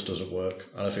 it just doesn't work.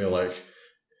 And I feel like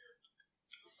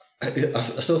I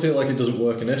still feel like it doesn't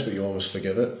work in this, but you almost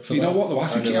forgive it. You know what though? I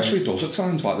think it actually does at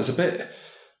times. Like there's a bit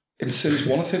in series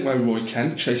 1, I think, where Roy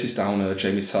Kent chases down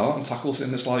Jamie Tartt and tackles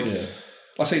him. It's like,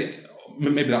 I say,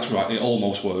 maybe that's right. It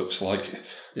almost works. Like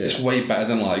it's way better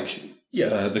than like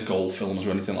the goal films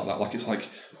or anything like that. Like it's like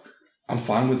I'm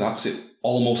fine with that because it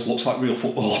almost looks like real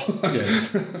football.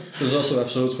 There's also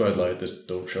episodes where like they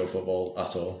don't show football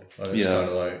at all, and it's kind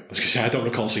of like I was going to say I don't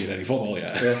recall seeing any football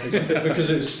yet. Yeah,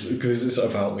 exactly. because it's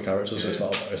about the characters. So it's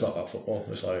not about football.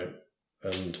 It's like,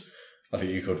 and I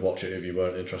think you could watch it if you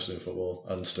weren't interested in football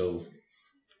and still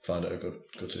find it a good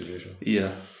TV show.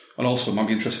 Yeah, and also it might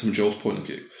be interesting from Joe's point of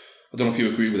view. I don't know if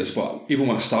you agree with this, but even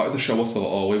when I started the show, I thought,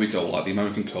 oh, here we go, like the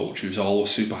American coach who's always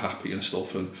super happy and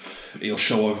stuff, and he'll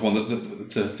show everyone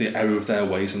the error of their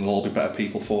ways and they'll all be better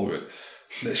people for it.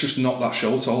 It's just not that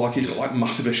show at all. Like, he's got like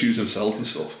massive issues himself and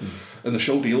stuff. And the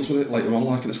show deals with it later on,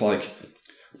 like, and it's like,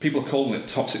 people are calling it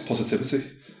toxic positivity.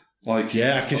 Like,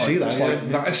 yeah, I can see that. It's like,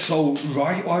 that is so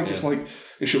right. Like, it's like,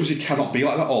 it shows you cannot be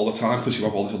like that all the time because you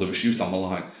have all these other issues down the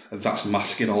line. And that's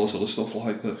masking all this other stuff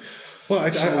like that. Well,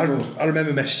 I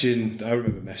remember messaging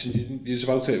you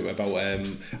about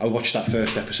it. I watched that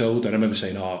first episode and I remember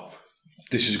saying, "Oh,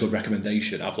 this is a good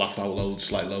recommendation." I've laughed out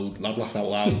loads, I've laughed out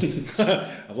loud.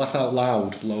 I've laughed out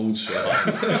loud loads.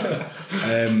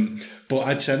 But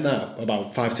I'd sent that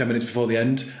about 5-10 minutes before the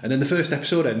end, and then the first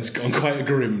episode ends on quite a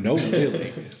grim note,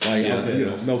 really. Like, you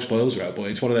know, no spoilers are out, but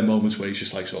it's one of them moments where he's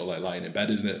just like sort of like lying in bed,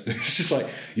 isn't it? It's just like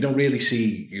you don't really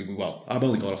see. Well, I've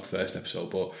only got off the first episode,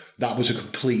 but that was a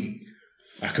complete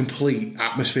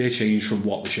atmosphere change from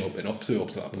what the show had been up to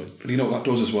that point. And you know what that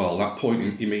does as well? That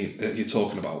point you're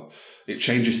talking about, it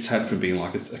changes Ted from being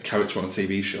like a character on a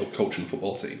TV show coaching a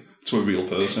football team to a real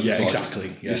person. Yeah, like,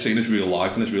 exactly. You're seeing his real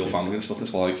life and his real family and stuff.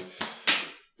 It's like,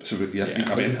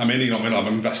 I'm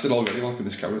invested already like in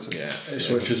this character. Yeah, it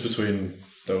switches between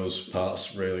those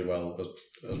parts really well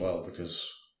as well,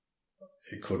 because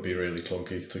it could be really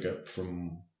clunky to get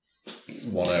from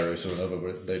one area to another,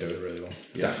 but they do it really well.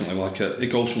 Yeah. Definitely, like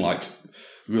it goes from like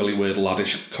really weird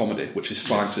laddish comedy, which is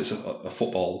fine because it's a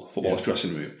footballer's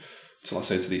dressing room, to let's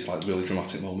say to these like really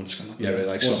dramatic moments, kind of. Yeah, really,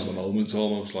 like somber moments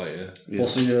almost. Like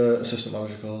What's the assistant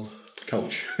manager called?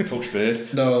 Coach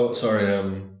Beard. No, sorry,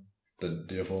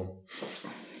 the other one.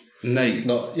 Nate.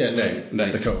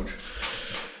 Nate. The coach.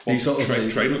 Well, he's sort of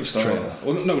trainer at the start.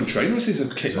 Well, no, in trainers he's a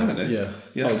kit man, isn't he?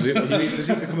 Yeah. Oh, does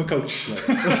he become a coach?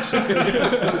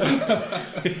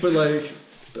 But like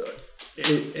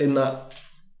in that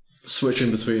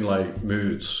switching between like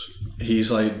moods,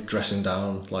 he's like dressing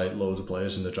down like loads of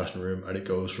players in the dressing room, and it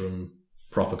goes from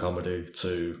proper comedy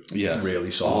to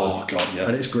really solid. Oh god, yeah.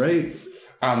 And it's great.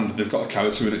 And they've got a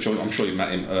character in it, Joe, I'm sure you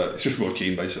met him. It's just Roy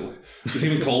Keane, basically. It's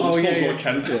even called, Roy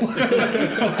Kent.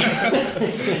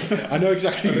 I know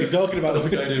exactly what you're talking about. I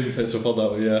didn't even pick up on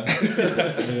that one,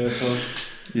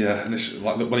 Yeah, and it's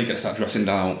like when he gets that dressing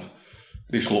down,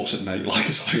 he just looks at Nate like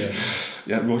it's like,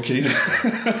 yeah Roy Keane.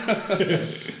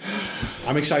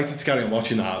 I'm excited to carry on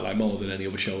watching that, like more than any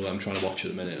other show that I'm trying to watch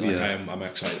at the minute. Like, I'm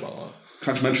excited about that. Can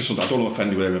I just mention something? I don't want to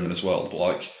offend you, Inman, as well, but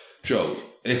like, Joe,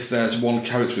 if there's one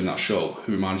character in that show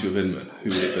who reminds you of Inman, who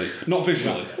would it be? Not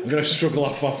visually. I'm going to struggle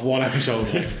off one episode.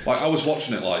 Like, I was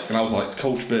watching it, like, and I was like,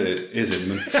 Coach Beard is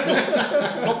Inman.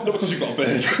 not because you've got a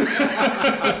beard.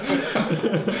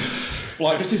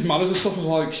 Like, just his manners and stuff was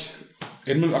like,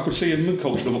 Inman, I could see Inman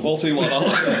coaching a football team like that.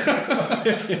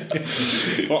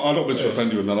 Well, I don't mean to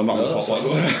offend you, and I'm not going to pop like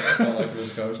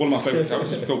that. One of my favourite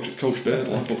characters is Coach Beard.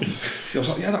 Like, but I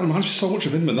was like, that reminds me so much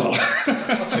of Inman.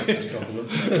 That's a good compliment.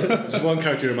 There's one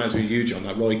character who reminds me of you, John,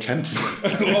 like Roy Kent. I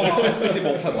was thinking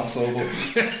more Ted Lasso, but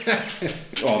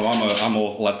no, I'm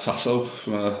more Led Tasso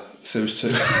from Series 2.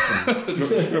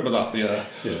 Remember that? Yeah.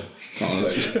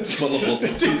 Little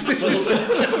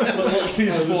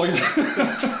teaser for you.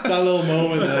 That little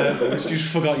moment there, you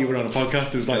just forgot you were on a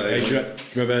podcast. It was like, hey, do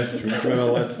you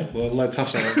remember Led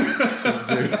Tasso?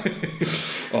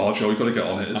 Oh, Joe, you've got to get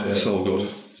on it. It's so good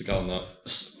to get on that.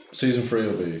 Season 3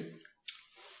 will be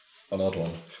an odd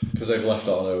one because they've left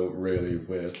it on a really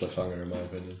weird cliffhanger, in my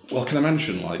opinion. Well, can I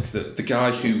mention, like, the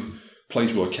guy who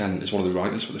plays Roy Kent is one of the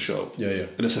writers for the show. Yeah.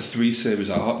 And it's a 3-series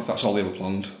arc. That's all they ever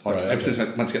planned. Like, everything's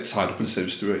meant to get tied up in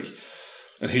Series 3.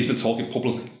 And he's been talking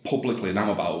publicly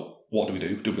now about, what do we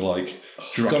do? Do we, like,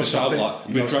 drag it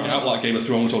out like Game of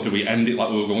Thrones, or do we end it like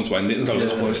we were going to end it in the first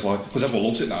place? Because everyone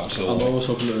loves it now, so... I'm almost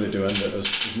hoping that they do end it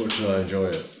as much as I enjoy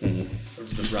it.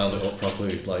 Just round it up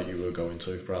properly like you were going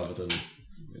to, rather than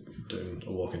doing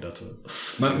a Walking Dead to it.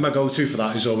 My go-to for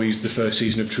that is always the first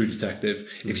season of True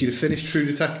Detective. If you'd have finished True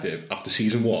Detective after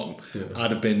season 1,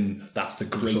 I'd have been, that's the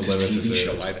greatest TV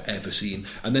show I've ever seen.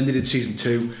 And then they did season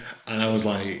 2, and I was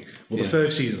like, well, the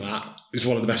first season of that is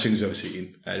one of the best things I've ever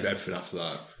seen. Everything after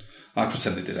that. I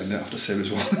pretend they did end it after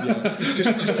series 1.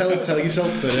 just tell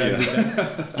yourself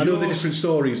that. I know the different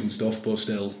stories and stuff, but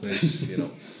still, you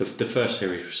know. The first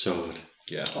series was so good.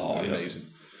 Yeah, amazing.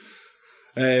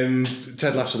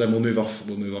 Ted Lasso. Then we'll move off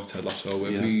Ted Lasso.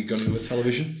 Have we gone into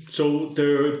television? So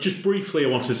just briefly, I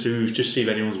wanted to just see if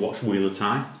anyone's watched Wheel of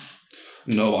Time.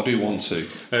 No, I do want to.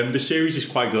 The series is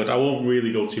quite good. I won't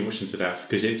really go too much into depth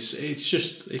because it's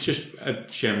just a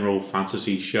general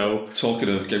fantasy show. Talking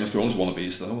of Game of Thrones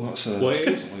wannabes, though, that's well, it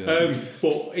is.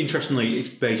 But interestingly, it's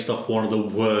based off one of the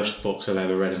worst books I've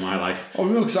ever read in my life. Oh,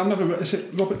 really? Because I've never read. Is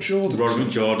it Robert Jordan?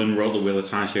 Robert Jordan wrote the Wheel of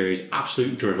Time series.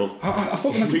 Absolute drivel. I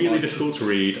thought it's really difficult to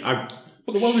read.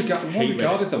 But they're well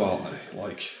regarded, though, aren't they?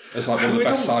 Like, it's like one of the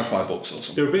best sci-fi books or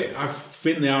something. I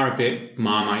think they are a bit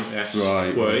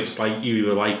Marmite-esque, where it's like you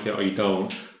either like it or you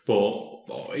don't. But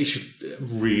it's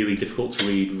really difficult to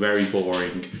read, very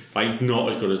boring, like not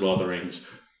as good as Lord of the Rings.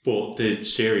 But the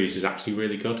series is actually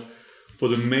really good. But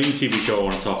the main TV show I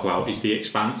want to talk about is The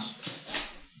Expanse,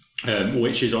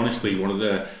 which is honestly one of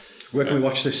the... Where can we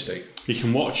watch this, Steve? You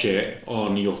can watch it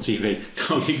on your TV.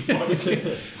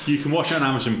 You can watch it on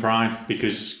Amazon Prime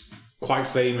because, quite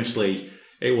famously,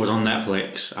 it was on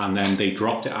Netflix and then they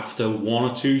dropped it after 1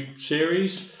 or 2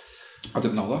 series. I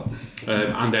didn't know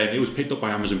that. And then it was picked up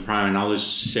by Amazon Prime and now there's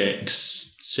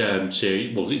 6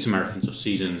 series. Well, it's American, so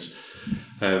seasons.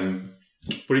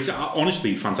 But it's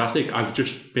honestly fantastic. I've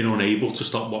just been unable to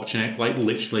stop watching it, like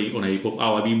literally unable.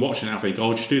 I'll be watching it and I think,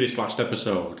 just do this last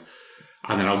episode.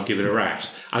 And then I'll give it a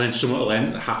rest. And then something will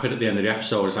happen at the end of the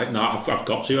episode. It's like, no, I've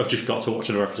just got to watch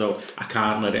another episode. I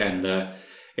can't let it end there.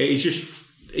 It's just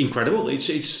incredible. I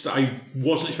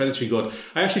wasn't expecting it to be good.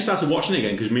 I actually started watching it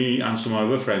again because me and some of my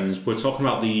other friends were talking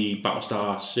about the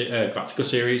Battlestar Galactica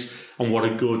series and what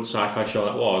a good sci-fi show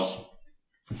that was.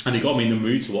 And it got me in the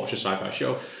mood to watch a sci-fi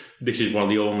show. This is one of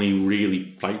the only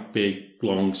really big,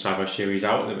 long sci-fi series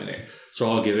out at the minute. So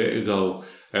I'll give it a go.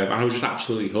 And I was just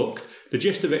absolutely hooked. The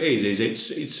gist of it is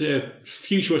it's a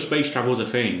future where space travel is a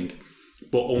thing,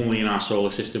 but only in our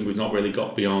solar system. We've not really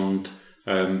got beyond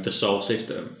the solar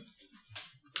system.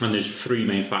 And there's 3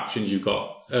 main factions. You've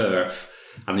got Earth,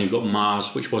 and then you've got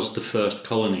Mars, which was the first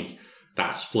colony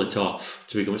that split off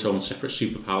to become its own separate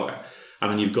superpower.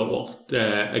 And then you've got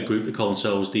a group that call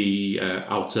themselves the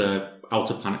Outer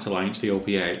Planets Alliance, the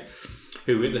OPA,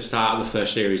 who at the start of the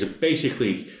first series are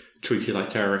basically treated like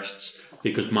terrorists.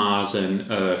 Because Mars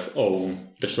and Earth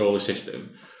own the solar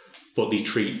system, but they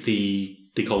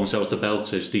call themselves the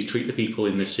Belters. They treat the people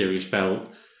in this Sirius Belt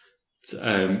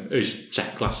as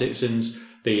second-class citizens.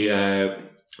 They've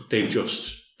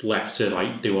just left to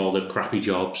like do all the crappy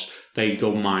jobs. They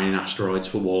go mining asteroids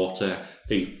for water.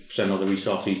 They send all the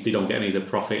resources. They don't get any of the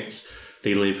profits.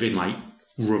 They live in like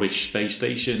rubbish space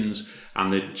stations,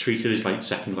 and they're treated as like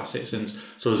second-class citizens.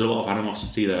 So there's a lot of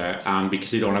animosity there, and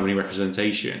because they don't have any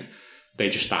representation, they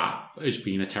just start as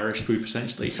being a terrorist group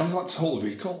essentially. It sounds like Total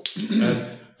Recall.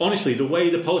 Honestly, the way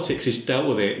the politics is dealt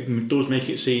with it does make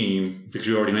it seem, because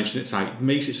we already mentioned it tonight,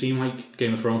 makes it seem like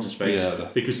Game of Thrones in space. Yeah,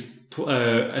 because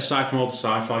aside from all the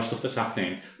sci-fi stuff that's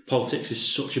happening, politics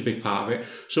is such a big part of it.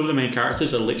 Some of the main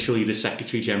characters are literally the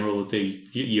Secretary General of the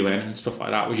UN and stuff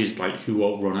like that, which is like who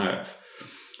won't run Earth.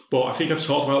 But I think I've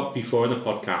talked about before in the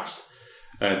podcast,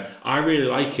 I really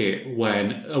like it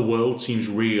when a world seems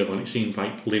real and it seems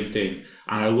like lived in.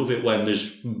 And I love it when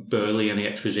there's barely any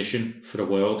exposition for the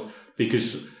world,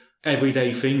 because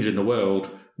everyday things in the world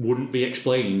wouldn't be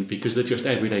explained because they're just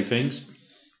everyday things.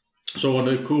 So one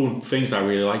of the cool things I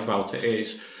really like about it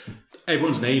is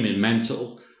everyone's name is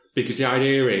mental, because the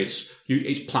idea is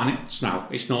it's planets now.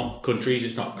 It's not countries,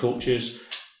 it's not cultures,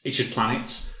 it's just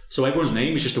planets. So everyone's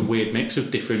name is just a weird mix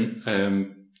of different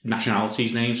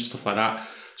nationalities' names and stuff like that.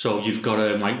 So you've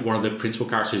got like one of the principal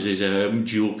characters is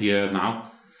Jules Pierre Mao,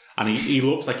 and he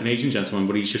looks like an Asian gentleman,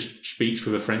 but he just speaks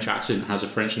with a French accent and has a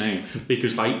French name,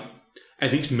 because like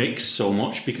everything's mixed so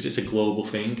much because it's a global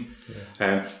thing.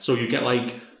 Yeah. So you get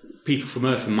like people from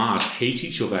Earth and Mars hate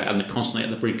each other and they're constantly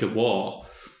at the brink of war,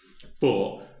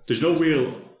 but there's no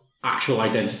real actual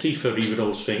identity for either of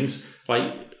those things.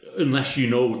 Like, unless you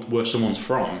know where someone's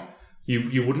from,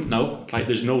 you wouldn't know. Like,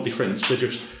 there's no difference.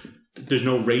 There's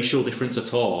no racial difference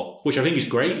at all, which I think is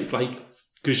great. Like,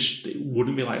 because it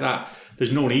wouldn't be like that.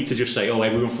 There's no need to just say, oh,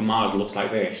 everyone from Mars looks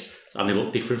like this and they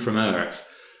look different from Earth,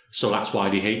 so that's why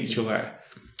they hate each other.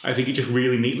 I think it just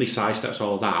really neatly sidesteps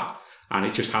all that, and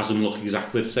it just has them look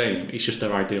exactly the same. It's just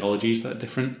their ideologies that are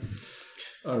different.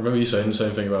 I remember you saying the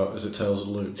same thing about, is it Tales of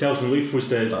the Loop? Tales of the Loop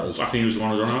was I think it was the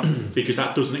one I was on, because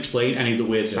that doesn't explain any of the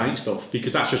weird science stuff,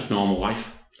 because that's just normal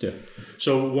life. Yeah.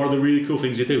 So one of the really cool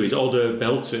things they do is all the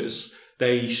Belters,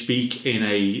 they speak in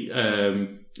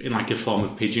in like a form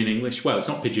of Pidgin English. Well, it's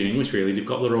not Pidgin English really, they've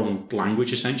got their own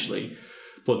language essentially.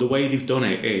 But the way they've done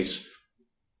it is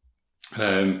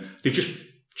they've just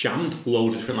jammed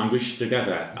loads of different languages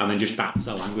together, and then just that's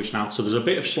their language now. So there's a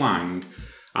bit of slang,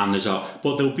 and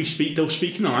but they'll speak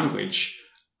in the language,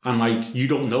 and like you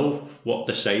don't know what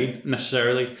they're saying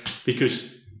necessarily,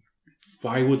 because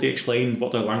why would they explain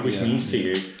what their language means to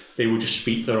you? They would just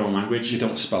speak their own language. You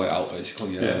don't spell it out,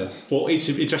 basically. Yeah. But it's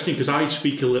interesting because I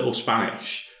speak a little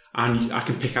Spanish, and I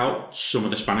can pick out some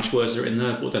of the Spanish words that are in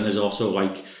there. But then there's also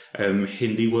like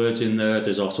Hindi words in there.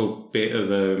 There's also a bit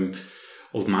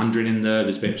of Mandarin in there.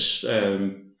 There's bits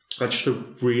just a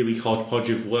really hodgepodge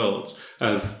of words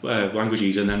of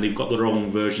languages, and then they've got their own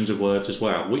versions of words as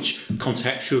well, which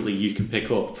contextually you can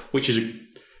pick up, which is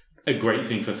a great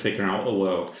thing for figuring out a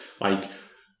world. Like,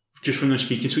 just from them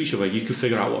speaking to each other, you can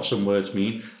figure out what some words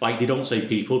mean. Like, they don't say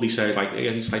people, they say like,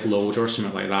 it's like loader or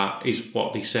something like that is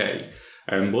what they say.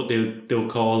 But they'll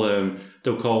call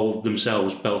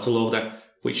themselves Belter-loader,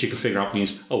 which you can figure out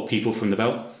means, people from the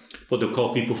belt. But they'll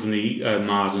call people from the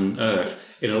Mars and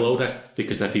Earth inner loader,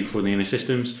 because they're people from the inner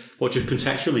systems. But just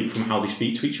contextually, from how they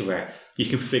speak to each other, you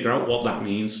can figure out what that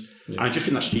means. Yeah. And I just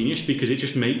think that's genius, because it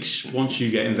just makes, once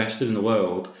you get invested in the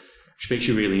world, it just makes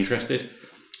you really interested.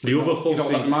 The other whole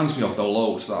thing, that reminds me of the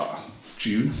loads that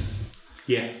Dune.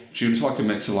 Yeah, Dune's like a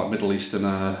mix of like Middle Eastern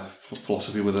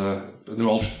philosophy with they're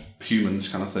all just humans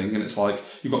kind of thing, and it's like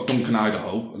you've got Duncan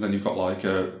Idaho, and then you've got like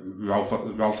Ralph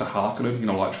Harkonnen,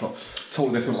 like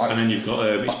totally different. Like, and then you've got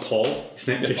it's Paul,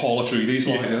 isn't it? Yeah, Paul Atreides,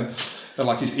 and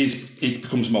like he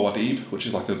becomes Muad'Dib, which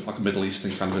is like a Middle Eastern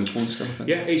kind of influence kind of thing.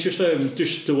 Yeah, it's just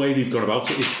the way they've gone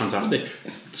about it is fantastic.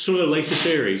 Some of the later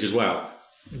series as well,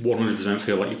 100%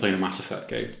 feel like you're playing a Mass Effect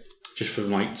game, just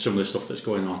from like some of the stuff that's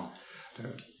going on.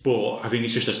 But I think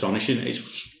it's just astonishing.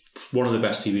 It's one of the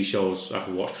best TV shows I've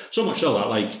ever watched. So much so that,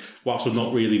 like, whilst I've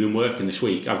not really been working this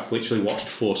week, I've literally watched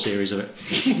 4 series of it.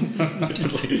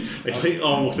 like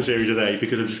almost a series a day,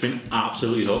 because I've just been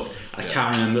absolutely hooked. I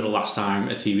can't remember the last time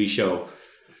a TV show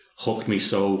hooked me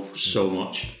so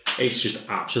much. It's just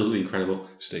absolutely incredible.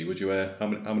 Steve, would you how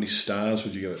many stars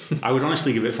would you give it? I would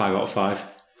honestly give it 5 out of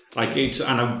 5. Like,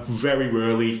 and I very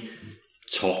rarely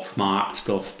top mark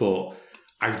stuff, but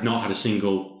I've not had a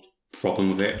single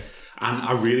problem with it. And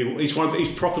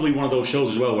it's probably one of those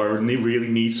shows as well where they really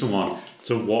need someone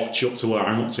to watch up to where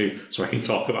I'm up to so I can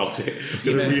talk about it.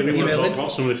 Because I really want to talk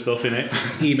about some of the stuff in it.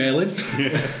 Emailing.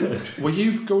 Were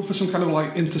you going for some kind of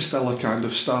like interstellar kind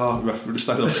of star reference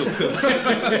then or something?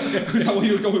 Is that what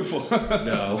you were going for?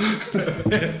 No.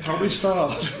 How many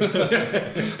stars?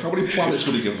 How many planets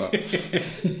would you give that?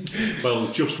 Well,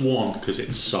 just one, because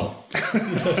it's so.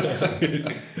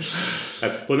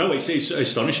 Well, no, it's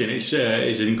astonishing. It's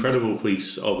an incredible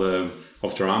piece of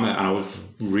drama, and I was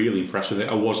really impressed with it.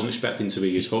 I wasn't expecting to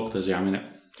be as hooked as I am in it.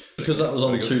 Because that was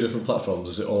on 2 different platforms,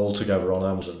 is it all together on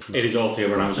Amazon? It is all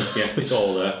together on Amazon, yeah, it's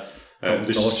all there.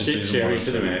 There's 6 series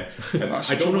at the minute.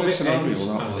 I don't know if it ends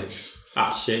at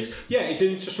 6. Yeah, it's an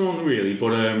interesting one, really,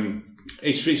 but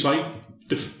it's like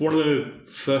one of the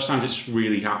first times it's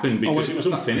really happened because it was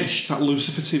unfinished. That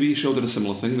Lucifer TV show did a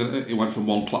similar thing, didn't it? It went from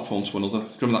one platform to another. Do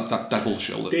you remember that Devil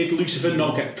show? Did Lucifer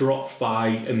not get dropped by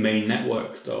a main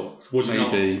network, though? Maybe I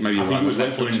think it was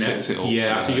went from a picked it up.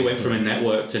 Yeah, I think it went from a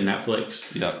network to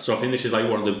Netflix. Yeah. So I think this is like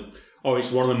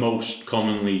it's one of the most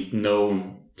commonly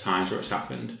known times where it's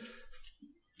happened.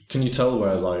 Can you tell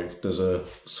where like there's a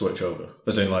switch over?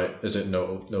 As in, like, is it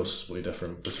noticeably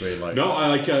different between like? No,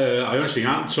 I honestly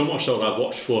can't. So much so that I've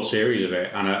watched 4 series of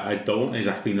it, and I don't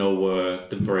exactly know where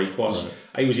the break was.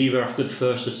 Right. It was either after the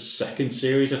first or second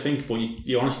series, I think, but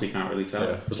you honestly can't really tell.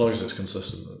 Yeah, as long as it's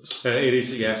consistent. It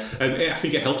is, yeah. I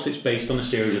think it helps. It's based on a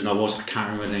series of novels. I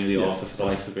can't remember the name of the author for the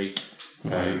life of me.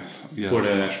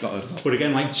 But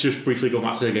again, like just briefly going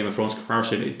back to the Game of Thrones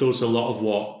comparison, it does a lot of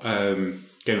what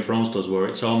Game of Thrones does, where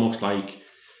it's almost like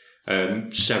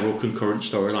several concurrent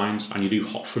storylines, and you do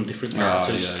hop from different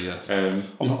characters.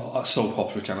 That soap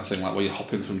opera kind of thing, like where you're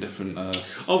hopping from different.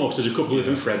 Almost, there's a couple of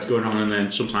different threads going on, and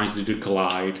then sometimes they do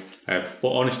collide. But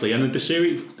honestly, and the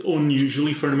series,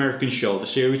 unusually for an American show, the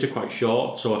series are quite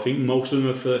short. So I think most of them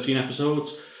are 13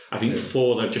 episodes. I think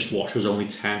 4 that I just watched was only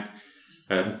 10.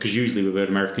 Because usually with an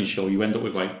American show, you end up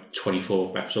with like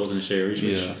 24 episodes in a series,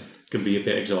 which can be a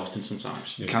bit exhausting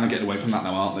sometimes. You're kind of getting away from that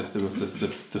now, aren't they?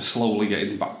 They're slowly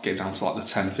getting down to like the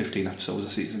 10, 15 episodes a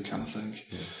season kind of thing.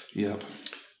 Yeah. Yep.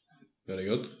 Very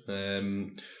good. We're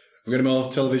going to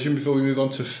more television before we move on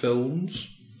to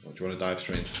films. Or do you want to dive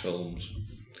straight into films?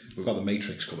 We've got The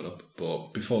Matrix coming up,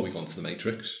 but before we go on to The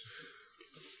Matrix...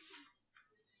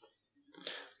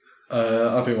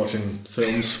 I've been watching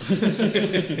films.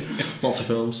 Lots of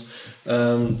films.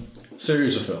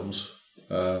 Series of films.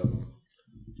 Don't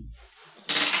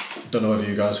know whether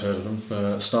you guys heard of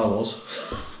them. Star Wars.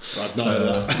 I've not heard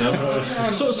of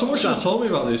that. Someone should have told me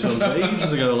about these films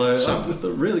ages ago. Like,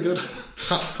 they're really good.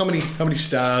 How many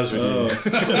stars would you...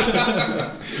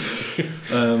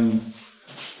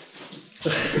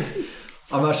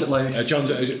 I'm actually like... John's,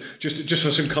 just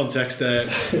for some context,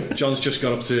 John's just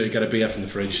got up to get a beer from the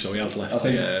fridge, so he has left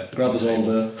the... grab us all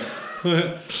there.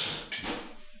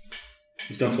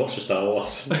 He's gone to watch the Star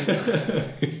Wars.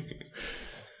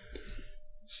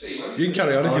 You can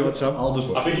carry on if you want, Sam. I'll just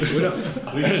watch. I think it's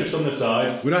just on the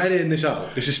side. We're not editing this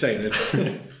out. This is staying in.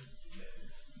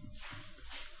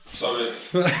 Sorry.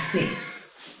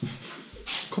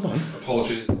 Come on.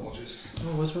 Apologies. Oh,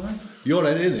 where's my name? You're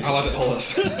editing this. I'll edit all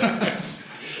this.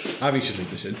 I think you should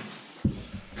leave this in.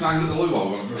 Can I get the loo while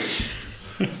we're on a break?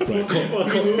 Right,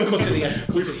 cut it here.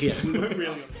 Cut it here.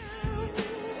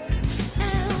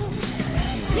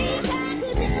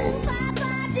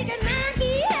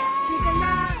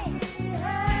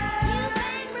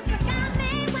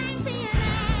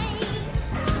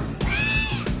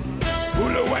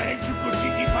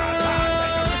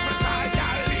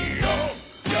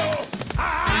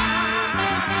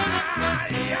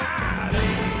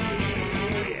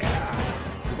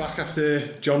 After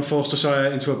John forced us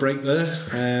into a break there.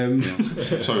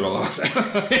 Sorry about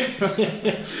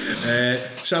that.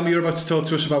 Sam, you're about to talk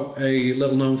to us about a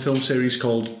little-known film series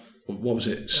called, what was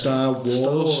it? Star Wars?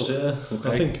 Star Wars, yeah. Okay.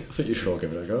 I think you should all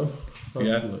give it a go.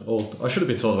 Yeah. I should have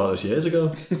been told about this years ago.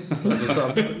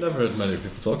 I've never heard many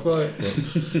people talk about it.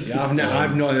 But. Yeah,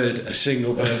 I've not heard a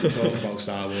single person talk about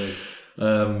Star Wars.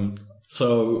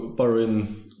 So,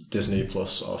 borrowing Disney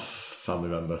Plus off family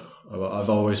member, I've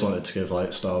always wanted to give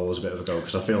like Star Wars a bit of a go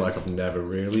because I feel like I've never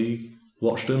really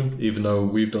watched them, even though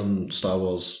we've done Star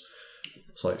Wars.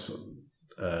 It's like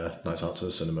nights out to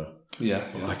the cinema. Yeah,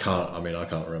 I can't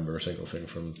remember a single thing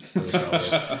from Star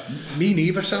Wars. Me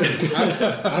neither, Sam.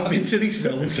 I've been to these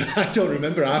films. I don't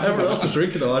remember. Everyone else was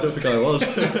drinking though. I don't think I was.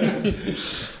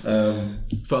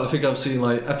 But I think I've seen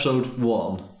like episode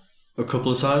 1 a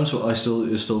couple of times, but it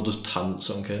still just hadn't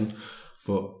sunk in.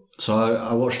 But so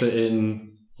I watched it in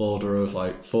order of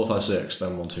like 4, 5, 6,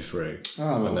 then 1, 2, 3,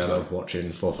 and then I'm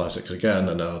watching 4, 5, 6 again,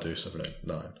 and now I'll do 7, 8,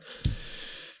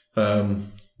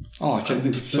 9. I like it.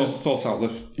 They thought out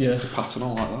the pattern,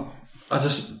 all like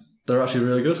that. They're actually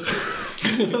really good.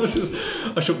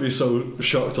 I shouldn't be so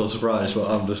shocked or surprised, but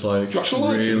I'm just like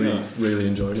really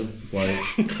enjoying them. Like,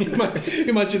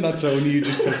 imagine that tone you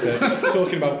just took there,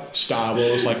 talking about Star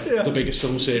Wars, like the biggest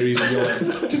film series, and you're like,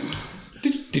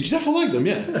 did you never like them?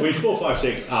 Yeah. I mean, 4, 5,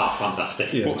 6 are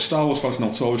fantastic. Yeah. But Star Wars fans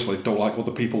notoriously don't like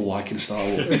other people liking Star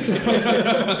Wars.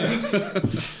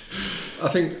 I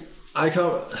think I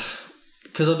can't,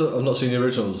 because I've not seen the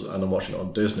originals and I'm watching it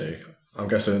on Disney. I'm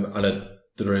guessing, and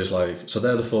there is like, so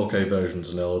they're the 4K versions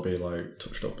and they'll be like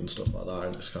touched up and stuff like that,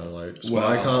 and it's kind of like, so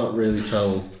I can't really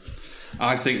tell.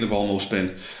 I think they've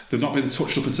not been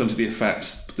touched up in terms of the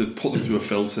effects, but they've put them through a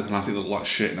filter, and I think they look like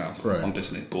shit now on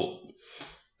Disney, but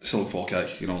they're still in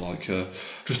 4K, you know, like,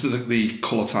 just the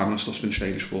colour timing and stuff's been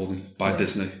changed for them by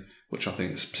Disney, which I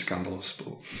think is scandalous,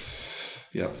 but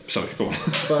yeah, sorry, go on.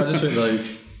 But I just think like,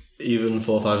 even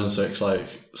 4, 5 and 6 like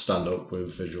stand up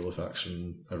with visual effects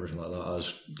and everything like that. I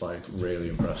was like really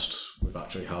impressed with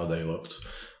actually how they looked,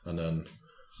 and then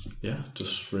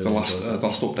just really the last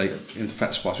update in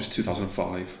effects wise was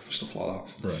 2005 for stuff like that.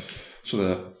 Right.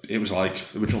 So it was like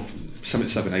the original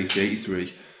 77, 80,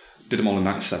 83. Did them all in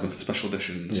 97 for the special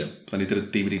editions. Yeah. Then he did a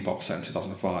DVD box set in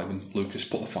 2005, and Lucas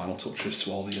put the final touches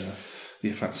to all the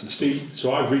effects and stuff.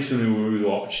 So I've recently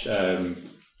rewatched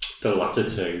the latter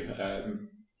two.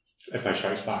 Empire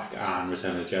Strikes Back and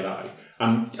Return of the Jedi,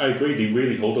 and I agree they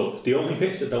really hold up. The only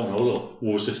bits that don't hold up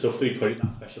was the stuff that he put in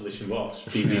that special edition box,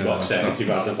 DVD box set in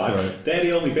 2005. Right. They're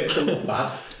the only bits that look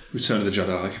bad. Return of the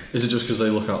Jedi. Is it just because they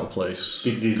look out of place?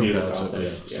 They do look out of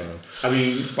place. Yeah. So. I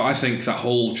mean, but I think that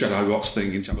whole Jedi Rocks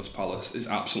thing in Jabba's Palace is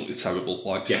absolutely terrible.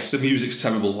 Like, the music's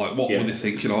terrible. Like, what were they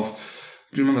thinking of?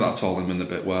 Do you remember that at all? In the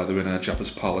bit where they're in a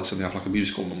Jabba's Palace and they have like a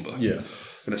musical number? Yeah.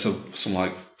 And it's some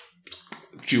like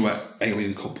duet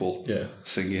alien couple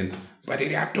singing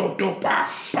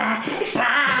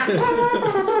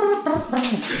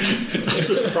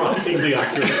surprisingly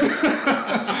accurate.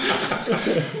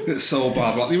 It's so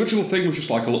bad. Like the original thing was just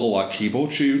like a little like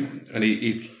keyboard tune, and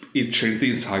he changed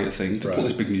the entire thing to put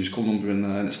this big musical number in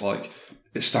there, and it's like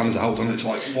it stands out, and it's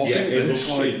like what's this?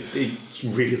 It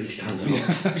really stands out.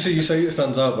 You say it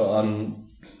stands out, but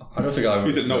I don't think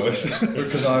you didn't notice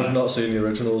because I've not seen the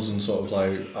originals, and sort of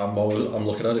like I'm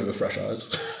looking at it with fresh eyes.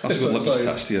 That's a good litmus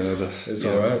test, It's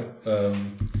all right.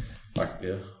 I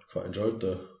quite enjoyed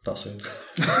that scene.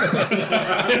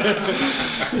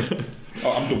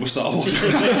 I'm done with Star Wars.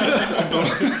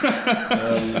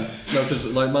 No, because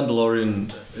like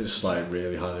Mandalorian is like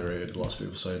really highly rated. Lots of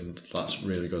people saying that's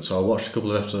really good. So I watched a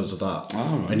couple of episodes of that,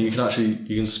 and you can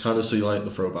kind of see like the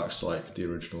throwbacks to like the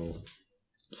original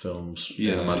films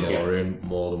in The Mandalorian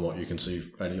more than what you can see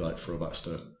any like throwbacks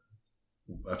to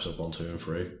episode 1, 2 and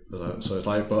 3. So it's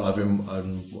like, but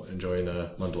I'm enjoying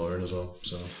Mandalorian as well.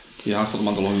 So I thought The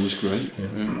Mandalorian was great.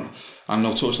 Yeah. I'm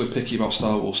notoriously picky about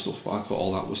Star Wars stuff, but I thought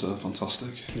all that was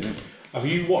fantastic. Yeah. Have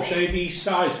you watched any of these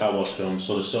side Star Wars films,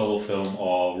 so the Solo film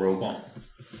or Rogue One?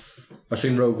 I've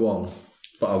seen Rogue One,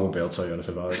 but I won't be able to tell you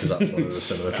anything about it because that's one of the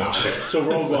cinema trips. So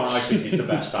Rogue One, I think, is the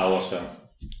best Star Wars film.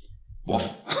 What?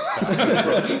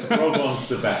 Rogue One's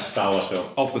the best Star Wars film.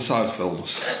 Of the side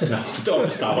films? No, not of the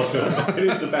Star Wars films. It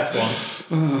is the best one.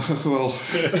 Well...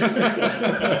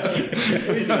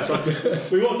 It is the best one.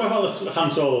 We won't talk about the Han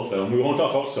Solo film. We won't talk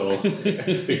about Solo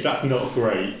because that's not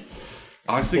great.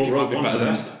 I think it might be better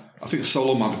than... I think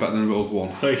Solo might be better than Rogue One.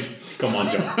 Please, come on,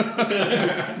 John.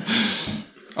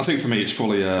 I think for me it's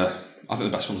probably... I think the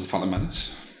best one's The Phantom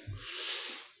Menace.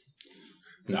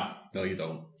 No, you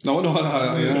don't. No,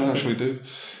 I actually do.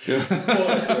 Yeah.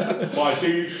 But I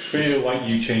do feel like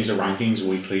you change the rankings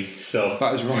weekly, so...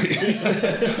 That is right.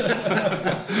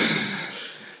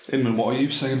 Inman, what are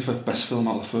you saying for best film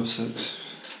out of the first 6?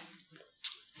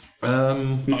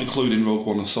 Not including Rogue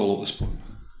One and Solo at this point.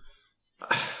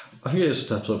 I think it is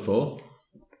episode 4.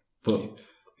 But...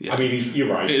 Yeah. I mean,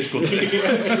 you're right. It is good.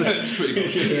 It's pretty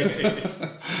good.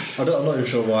 I'm not even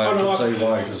sure why I could say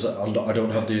why, because I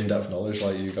don't have the in-depth knowledge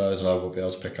like you guys, and I won't be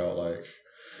able to pick out like...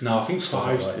 No, I think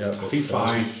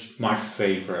 5's my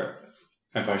favourite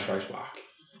Empire Strikes Back.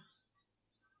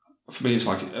 For me, it's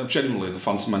like, genuinely, The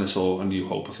Phantom Menace or A New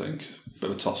Hope, I think. Bit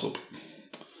of a toss-up.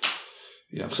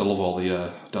 Yeah, because I love all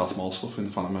the Darth Maul stuff in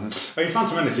The Phantom Menace. I mean,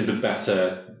 Phantom Menace is the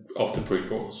better of the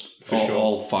prequels, for sure.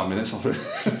 All 5 minutes of it.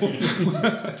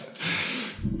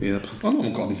 Yeah,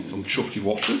 I'm chuffed you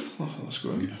watched it. That's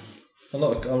great. I'm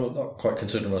not quite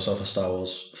considering myself a Star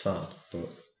Wars fan,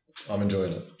 but I'm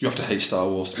enjoying it. You have to hate Star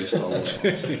Wars to be a Star Wars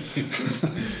fan.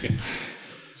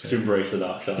 To embrace the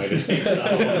dark side and hate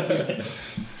Star Wars.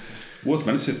 Worth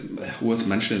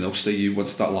mentioning though, Steve, you went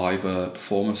to that live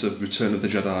performance of Return of the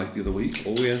Jedi the other week.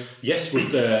 Oh yeah. Yes,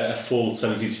 with a full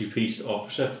 72-piece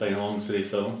orchestra playing along to the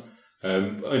film.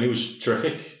 And it was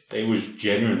terrific. It was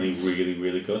genuinely really,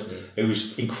 really good. Yeah. It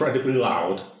was incredibly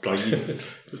loud.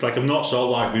 Like I've not saw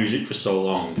live music for so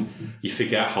long, you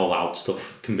forget how loud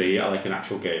stuff can be at like an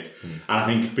actual gig. And I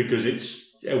think because it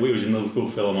was in Liverpool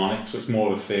Philharmonic, so it's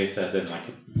more of a theatre than like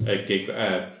a gig,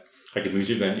 like a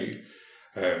music venue.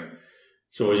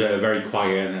 So it was very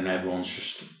quiet, and then everyone's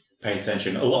just paying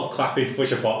attention. A lot of clapping,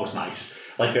 which I thought was nice.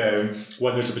 Like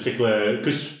when there's a particular,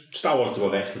 because Star Wars do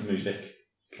have excellent music.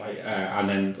 And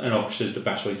then an orchestra is the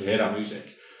best way to hear that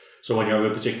music. So when you have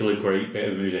a particular great bit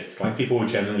of music, like people were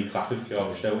generally clapping for the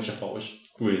orchestra, which I thought was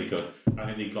really good. I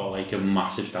think they got like a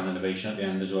massive standing ovation at the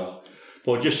end as well.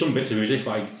 But just some bits of music,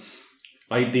 like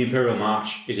the Imperial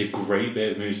March is a great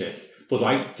bit of music. But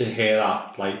like to hear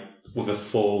that, like with a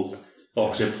full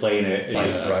orchestra playing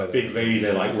it, Big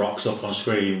Vader like rocks up on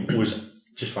screen was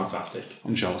just fantastic.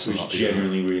 I'm jealous of that. It was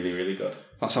genuinely really, really good.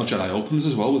 That's how Jedi opens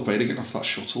as well, with Vader getting off that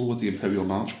shuttle with the Imperial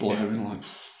March blaring.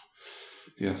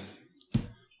 Yeah.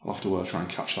 I'll have to try and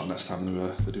catch that next time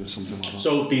they're doing something like that.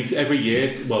 So every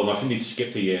year, well, I think they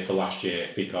skipped a year for last year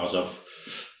because of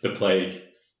the plague.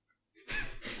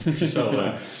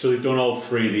 So they've done all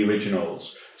three of the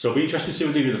originals. So it'll be interesting to see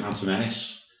what they do with the Phantom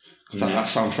Menace. That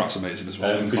soundtrack's amazing as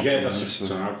well.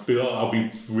 I'll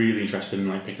be really interested in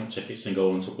like picking up tickets and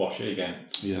going to watch it again.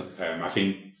 Yeah. I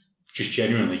think just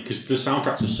genuinely, because the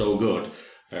soundtracks are so good.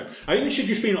 I think there should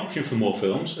just be an option for more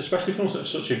films, especially films that have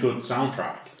such a good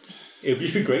soundtrack. It would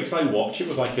just be great to like watch it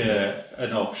with like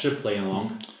an orchestra playing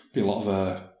along. Be a lot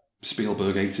of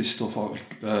Spielberg 80s stuff, like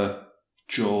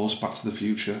Jaws, Back to the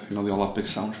Future. You know, they all have big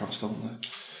soundtracks, don't they?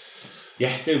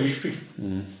 Yeah, it would just be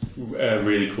a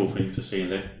really cool thing to see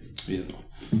and do. Yeah,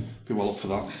 be well up for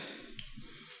that.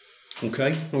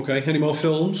 Okay. Any more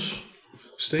films?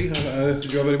 Steve,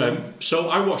 did you have any more? So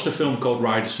I watched a film called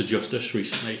Riders for Justice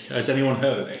recently. Has anyone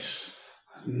heard of this?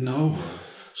 No.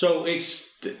 So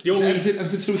it's the only... anything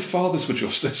to do with Fathers for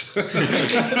Justice? So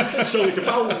it's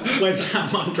about when that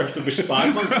man dressed up as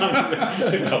Spider-Man.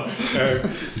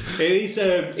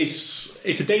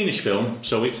 It's a Danish film,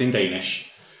 so it's in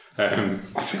Danish. I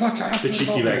feel like I have the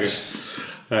cheeky beggars.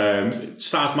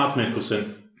 Stars Mads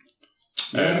Mikkelsen,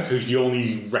 who's the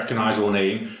only recognisable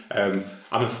name. I'm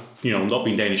not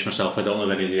being Danish myself. I don't know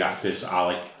if any of the actors are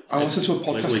like. I listened to a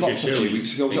podcast about this a few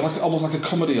weeks ago. Was it like almost like a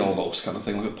comedy almost kind of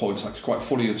thing? Like at points, like quite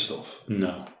funny and stuff.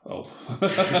 No. Oh.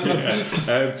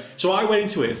 So I went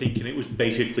into it thinking it was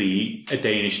basically a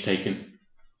Danish Taken.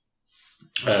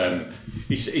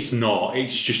 It's not.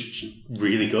 It's just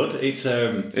really good.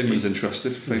 Inman's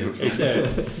interested. Favourite film.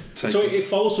 So it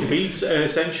follows some beats.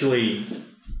 Essentially,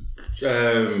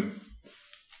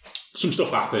 some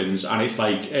stuff happens, and it's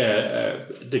like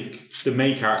the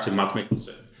main character, Mads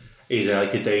Mikkelsen, is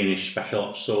like a Danish special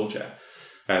ops soldier,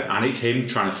 and it's him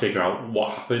trying to figure out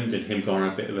what happened and him going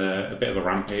on a bit of a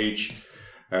rampage.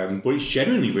 But it's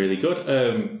genuinely really good.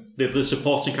 The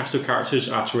supporting cast of characters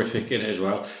are terrific in it as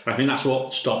well. And I think that's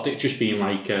what stopped it just being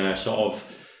like a sort of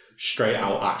straight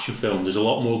out action film. There's a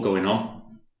lot more going on.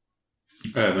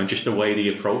 And just the way they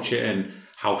approach it and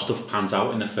how stuff pans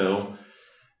out in the film.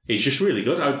 It's just really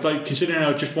good. Considering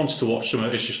I just wanted to watch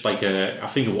something, it's just like I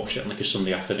think I watched it on like a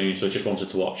Sunday afternoon, so I just wanted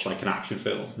to watch like an action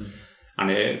film.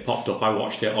 And it popped up. I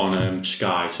watched it on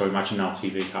Sky, so Imagine Now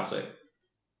TV has it.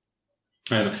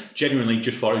 Genuinely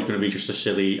just thought it was going to be just a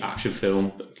silly action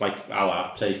film, like a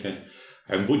la Taken.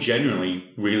 But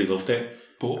genuinely really loved it.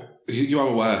 But you are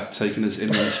aware Taken is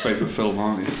Inman's favourite film,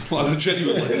 aren't you? Like,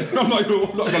 genuinely. I'm not going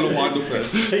to wind up there.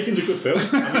 Taken's a good film.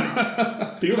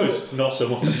 The others, not so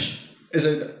much. Is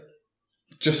it...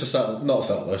 Just to settle, not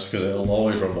settle this because it'll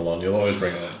always rumble on. You'll always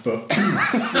bring it up. But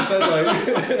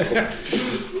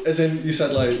you said you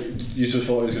said you just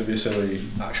thought it was going to be a silly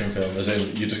action film. As in,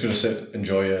 you're just going to sit,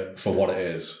 enjoy it for what it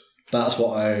is. That's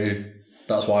why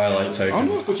I like Taken. I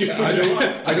don't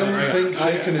think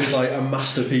Taken is like a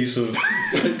masterpiece of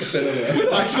like, cinema.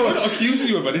 I'm not accusing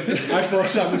you of anything. I thought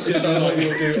Sam was just sounds like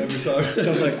you'll do it every time. So I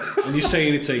was like, and you're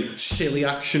saying it's a silly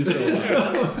action film.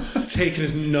 Taken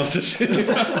is not a silly.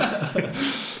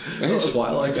 That's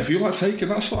quite like it. If you like Taken,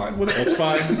 that's fine. That's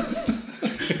fine.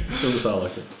 Doesn't sound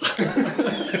like it.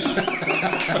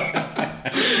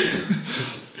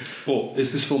 But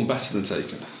is this film better than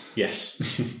Taken? Yes.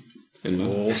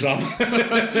 Oh, Sam.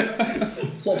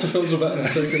 Lots of films are better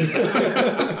than Taken.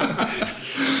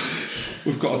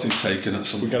 We've got to do Taken at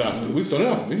some point. We've done it,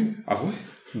 haven't we? Have we?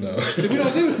 No. Did we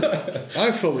not do that?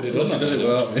 I thought we did. Unless you did it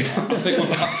without me. I think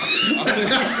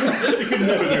You can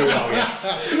never do it out yet.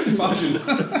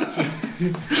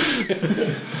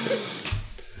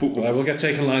 Right, we'll get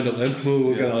taken lined up then.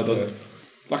 We'll get that done.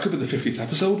 that could be the 50th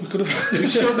episode. We could have. We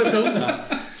should have done that.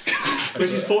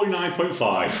 This is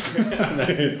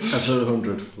 49.5. Episode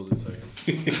 100 will be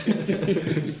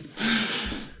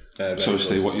taken. So,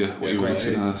 Steve, what you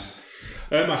rating?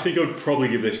 I think I'd probably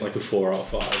give this like a 4 out of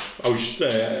 5. I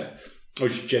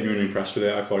was genuinely impressed with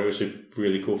it. I thought it was a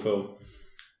really cool film.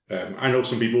 I know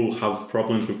some people have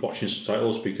problems with watching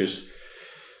subtitles because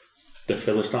the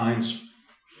Philistines.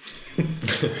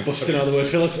 Busting out the word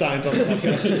Philistines on the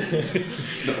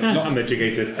podcast. Not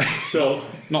uneducated. So,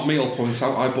 Not me, I'll point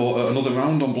out, I bought another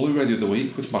round on Blu-ray the other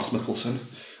week with Mads Mikkelsen.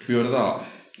 Have you heard of that?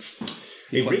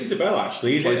 it rings a bell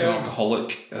actually. He plays an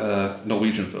alcoholic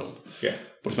Norwegian film. Yeah.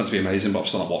 But it's meant to be amazing, but I've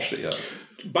still not watched it yet.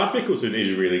 Bad Mikkelsen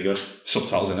is really good.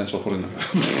 Subtitles in it, so I'll put in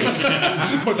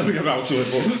put nothing about to it.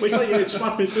 But Well, it's like it's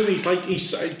Matt Mikkelsen.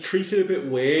 He's treated a bit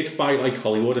weird by like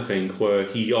Hollywood, I think, where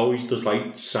he always does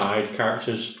like side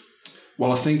characters.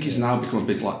 well, I think he's now become a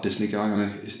big like Disney guy,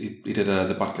 and he did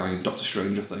the bad guy in Doctor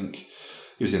Strange. I think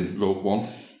he was in Rogue One.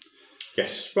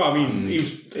 Yes, but I mean, he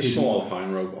was a small part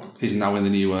in Rogue One. He's now in the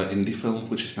new indie film,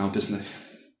 which is now Disney.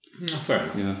 Oh, fair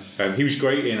enough. Yeah, He was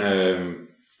great in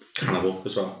Cannibal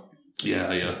as well.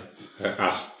 yeah.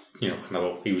 As you know,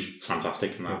 Cannibal, he was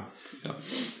fantastic in that. Yeah.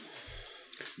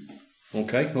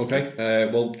 Okay.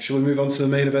 Well, shall we move on to the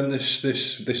main event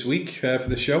this week for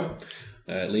the show?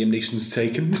 Liam Neeson's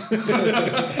Taken.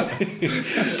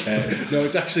 No,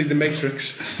 it's actually The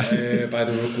Matrix by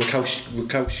the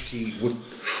Wachowski.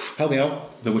 Help me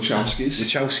out. The Wachowskis.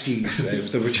 It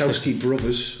was the Wachowski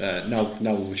brothers. Now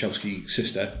Wachowski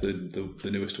sister,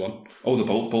 the newest one. Oh, they're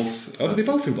both. Oh, are they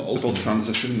both involved? They're both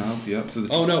transition now. Yeah.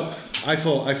 Oh no, I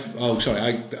thought. Oh,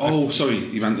 sorry. Sorry.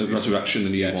 You meant the Resurrection, the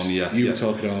new one. Yeah. You were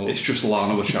talking about. It's just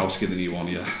Lana Wachowski, the new one.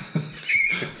 Yeah.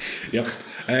 Yep.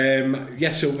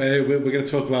 So we're going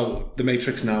to talk about The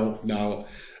Matrix now. Now,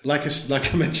 like I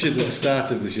mentioned at the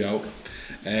start of the show,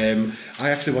 I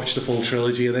actually watched the full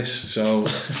trilogy of this, so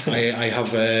I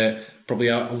have probably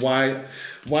a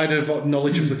wider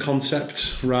knowledge of the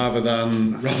concept rather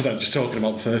than just talking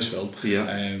about the first film. Yeah.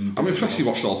 I'm impressed you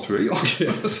watched all three. Yeah, I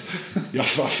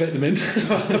fit them in.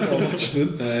 I watched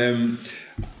them.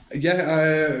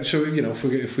 So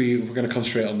if we're going to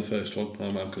concentrate on the first one,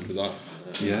 I'm good with that.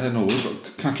 Yeah, no worries.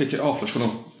 Can I kick it off? I just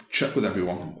want to check with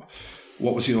everyone.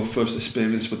 What was your first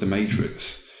experience with The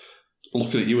Matrix?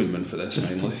 Looking at you, Inman, for this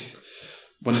mainly.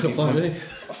 Why me?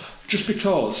 Just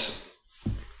because.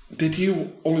 Did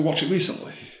you only watch it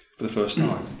recently for the first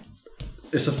time?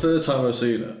 It's the third time I've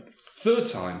seen it. Third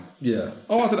time? Yeah.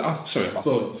 Oh, I thought you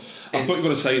were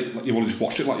going to say you only just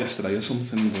watched it like yesterday or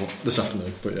something. But... This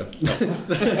afternoon, but yeah.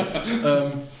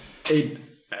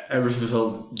 Everything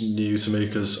felt new to me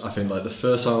because I think like the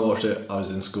first time I watched it, I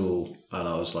was in school and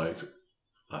I was like,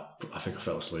 I think I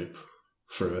fell asleep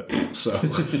through it. So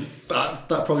that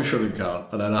probably shouldn't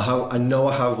count. And then I know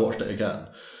I have watched it again,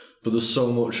 but there's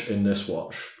so much in this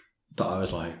watch that I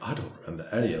was like, I don't remember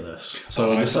any of this.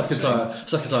 So the second time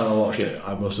I watched it,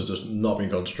 I must have just not been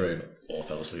concentrating or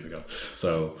fell asleep again.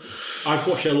 So I've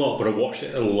watched it a lot, but I watched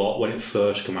it a lot when it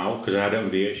first came out because I had it on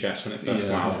VHS when it first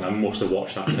came out, and I must have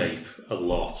watched that tape a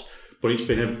lot. But it's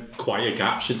been quite a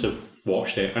gap since I've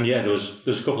watched it, and yeah, there's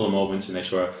a couple of moments in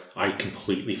this where I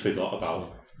completely forgot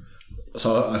about.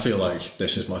 So I feel like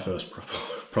this is my first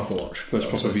proper watch. First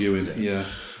proper viewing, yeah.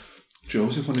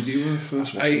 Joseph, when did you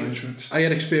first watch The Matrix? I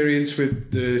had experience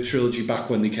with the trilogy back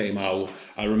when they came out.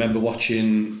 I remember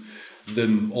watching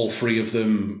them, all three of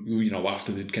them,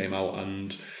 after they came out,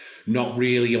 and not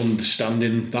really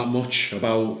understanding that much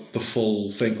about the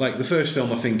full thing. Like the first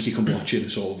film, I think you can watch in a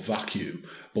sort of vacuum,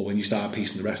 but when you start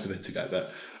piecing the rest of it together,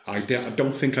 I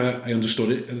don't think I understood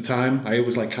it at the time. I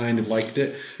always kind of liked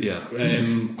it. Yeah.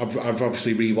 I've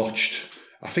obviously rewatched.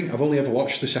 I think I've only ever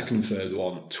watched the second and third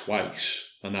one twice,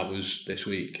 and that was this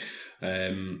week.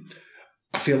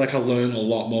 I feel like I learned a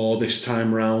lot more this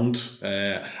time round.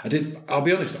 I'll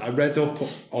be honest, I read up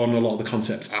on a lot of the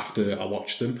concepts after I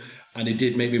watched them, and it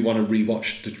did make me want to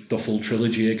rewatch the full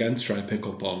trilogy again to try and pick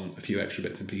up on a few extra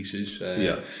bits and pieces.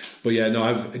 But yeah, no,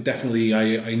 I've definitely I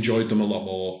enjoyed them a lot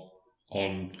more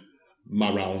on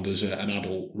my round as an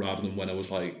adult rather than when I was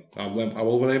how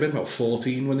old would I have been? About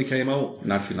 14 when they came out?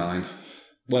 99.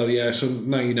 Well, yeah, so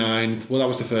 99. Well, that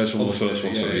was the first one. Oh, the first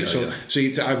one, sorry. So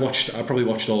I probably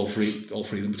watched all three of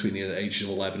them between the ages of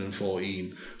 11 and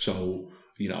 14. So,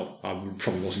 I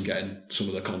probably wasn't getting some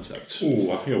of the concepts.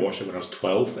 Oh, I think I watched it when I was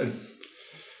 12 then.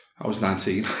 I was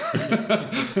 19.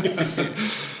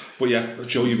 But yeah,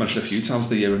 Joe, you mentioned a few times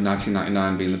the year of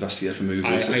 1999 being the best year for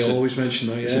movies. I always mention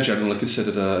that, It's a generally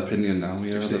considered opinion now,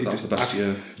 that was the best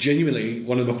year. Genuinely,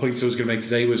 one of the points I was going to make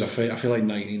today was I feel like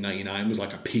 1999 was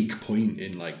like a peak point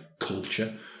in like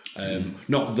culture.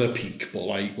 Not the peak, but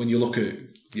like when you look at,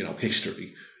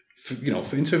 history,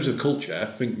 in terms of culture, I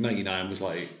think 99 was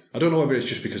like, I don't know whether it's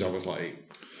just because I was like,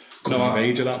 coming of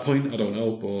age at that point, I don't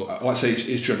know, but like I say,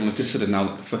 it's generally considered now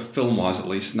that for film-wise at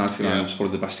least, 99 was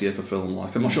probably the best year for film.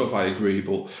 Like, I'm not sure if I agree,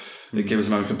 but it gave us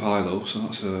American Pie though, so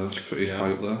that's pretty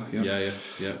high up there.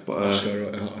 Yeah. But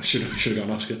Oscar, I should have got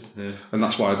an Oscar. Yeah. And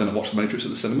that's why I didn't watch The Matrix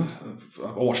at the cinema.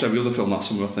 I watched every other film that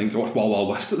summer. I think I watched Wild Wild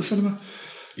West at the cinema.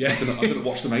 Yeah, I didn't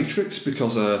watch The Matrix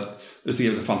because it was the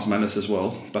year of The Phantom Menace as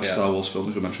well, best Star Wars film,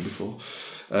 as we mentioned before.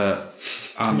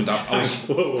 And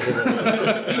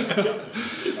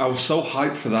I was so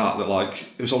hyped for that like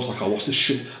it was almost like, what's this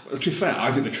shit? To be fair,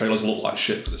 I think the trailers look like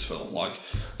shit for this film. Like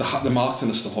the marketing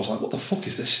and stuff, I was like, what the fuck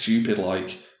is this stupid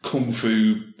like kung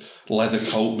fu leather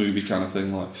coat movie kind of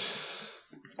thing? Like,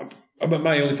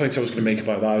 my only point I was going to make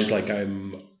about that is like I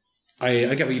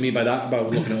get what you mean by that about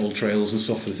looking at old trailers and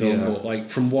stuff for the film, but like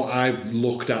from what I've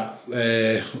looked at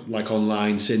like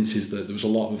online since is that there was a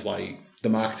lot of like the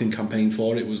marketing campaign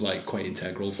for it was like quite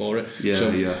integral for it.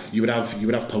 You would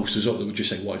have posters up that would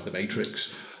just say, "What is the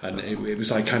Matrix?" And it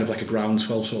was like kind of like a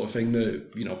groundswell sort of thing that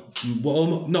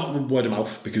well, not word of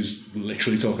mouth because we're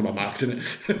literally talking about marketing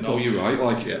it. No, you're right.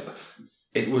 Like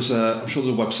it was. I'm sure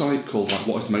there's a website called like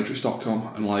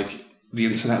whatisthematrix.com, and like the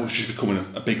internet was just becoming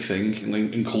a big thing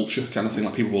in culture kind of thing.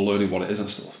 Like people were learning what it is and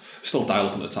stuff. Still dial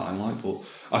up at the time, like, but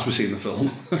as we see in the film.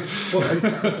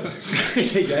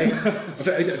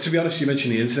 To be honest, you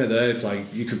mentioned the internet there. It's like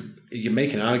you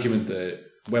make an argument that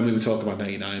when we were talking about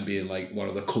 99 being like one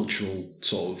of the cultural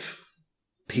sort of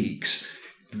peaks,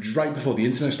 right before the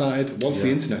internet started. Once the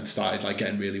internet started like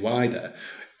getting really wider,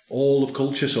 all of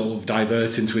culture sort of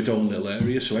diverts into its own little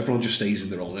area. So everyone just stays in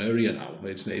their own area now.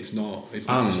 It's not the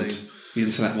same. The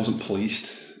internet wasn't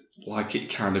policed like it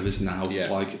kind of is now.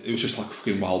 Like it was just like a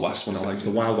fucking Wild West when it was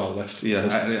the Wild West. Yeah,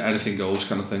 anything goes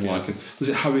kind of thing. Like, was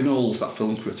it Harry Knowles, that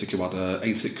film critic who had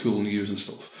Ain't It Cool News and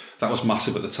stuff? That was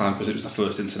massive at the time because it was the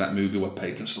first internet movie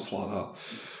webpage and stuff like that.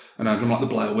 And I remember like the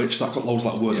Blair Witch, that got loads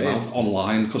of like word of mouth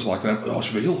online because like,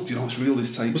 it's real. It's real.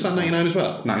 These tapes. Was that 99 as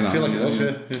well? 99. I feel like it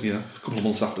was. Yeah, a couple of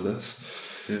months after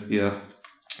this. Yeah.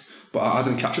 But I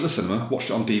didn't catch it at the cinema.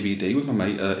 Watched it on DVD with my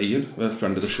mate Ian, a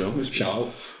friend of the show. Shout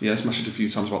out. Yeah, he's messaged a few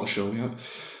times about the show.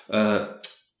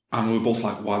 And we were both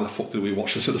like, "Why the fuck did we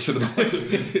watch this at the cinema?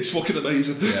 It's fucking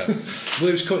amazing." Yeah. Well,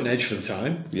 it was cutting edge for the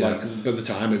time. Yeah. Like by the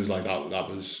time it was like that. That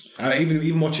was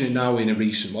even watching it now in a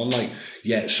recent one. Like,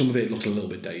 some of it looked a little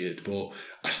bit dated, but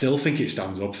I still think it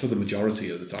stands up for the majority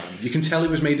of the time. You can tell it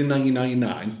was made in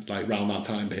 1999, like around that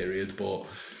time period, but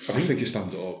I think it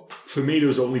stands up. For me, there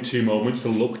was only two moments that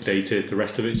looked dated. The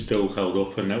rest of it still held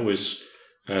up, and that was.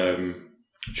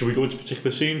 Should we go into particular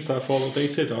scenes that I thought looked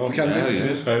dated? We can.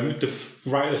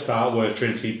 Right at the start, where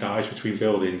Trinity dies between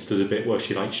buildings, there's a bit where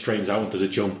she like straightens out and does a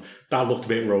jump. That looked a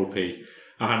bit ropey,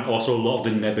 and also a lot of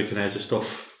the Nebuchadnezzar stuff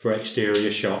for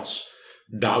exterior shots.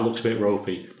 That looks a bit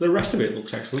ropey. The rest of it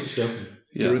looks excellent still.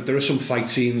 Yeah. There are some fight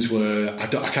scenes where I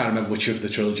can't remember which of the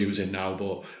trilogy was in now,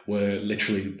 but where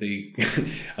literally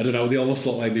I don't know, they almost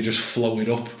look like they just floated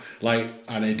up, like,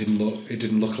 and it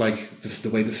didn't look like the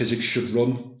way the physics should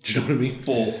run. Do you know what I mean?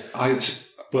 But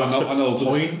I know the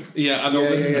point. Yeah, I know.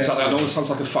 Exactly. I know it sounds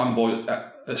like a fanboy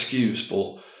excuse,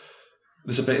 but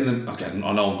there's a bit in the again.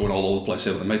 I know I'm going all over the place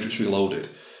here, but the Matrix Reloaded.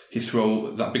 He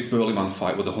throw that big burly man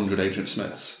fight with 100 Agent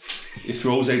Smiths. He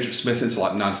throws Agent Smith into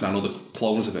like 99 other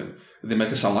clones of him. They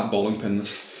make it sound like bowling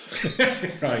pins.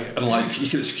 Right. And like you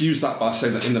can excuse that by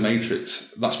saying that in the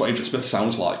Matrix, that's what Agent Smith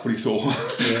sounds like when you throw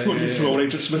throw an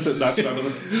Agent Smith at 99 of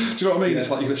them. Do you know what I mean?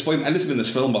 It's like you can explain anything in this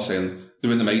film by saying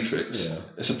they're in the Matrix. Yeah.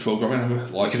 It's a programming error.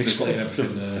 Like you can explain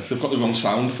everything. They've got the wrong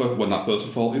sound for when that person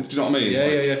falls. Do you know what I mean?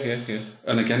 Yeah.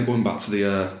 And again, going back to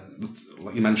the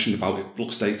like you mentioned about it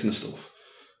looks dating and stuff.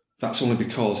 That's only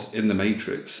because in the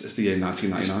Matrix it's the year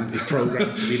 1999. It's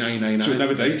programmed to be 1999. So it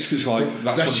never dates because like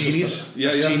that's genius.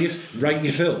 That's genius. Write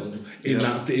your film in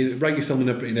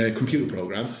a computer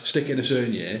program, stick it in a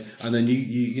certain year, and then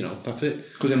you know that's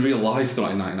it. Because in real life they're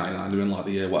not in 1999. They're in like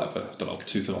the year whatever, I don't know,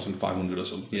 2500 or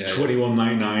something. Yeah.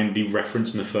 2199. The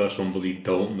reference in the first one, but they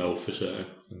don't know for certain.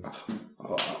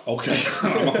 Okay,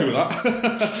 I'm happy with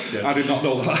that. I did not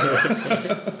know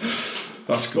that.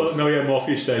 That's good. Well, no, yeah,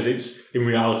 Morpheus says in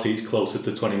reality it's closer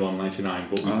to 2199,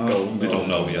 but we don't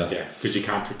know. Yeah, because you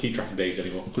can't keep track of days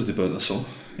anymore. Because they burnt the sun.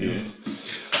 Yeah.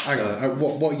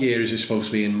 What year is it supposed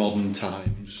to be in modern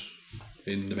times?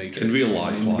 In the Matrix? In real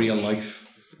life. In real life.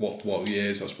 what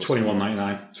years? I suppose.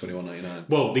 21.99. 21.99.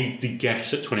 Well, the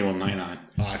guess at 21.99.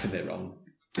 I think they're wrong.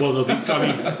 Well, no, I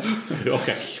mean,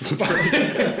 okay.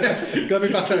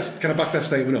 Can I back that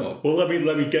statement up? Well, let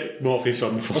me get Morpheus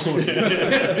on the phone.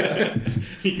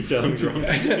 You can tell him he's wrong.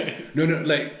 No,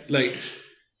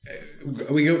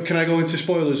 can I go into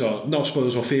spoilers or not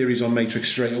spoilers or theories on Matrix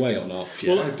straight away or not?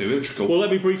 Yeah, well, do it. Well, let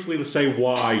me briefly say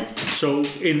why. So,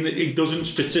 it doesn't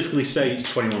specifically say it's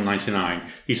 21.99.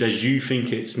 He says you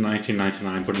think it's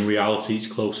 19.99, but in reality, it's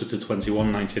closer to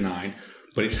 21.99.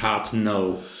 But it's hard to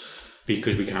know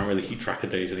because we can't really keep track of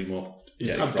days anymore.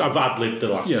 Yeah, I've ad-libbed the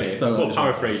last bit. Well,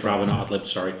 paraphrased rather, not ad-libbed.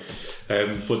 Sorry,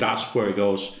 but that's where it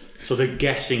goes. So they're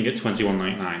guessing at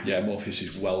 21.99. Yeah, Morpheus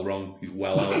is well wrong. He's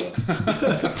well out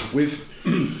there.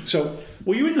 So,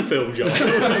 were you in the film, John?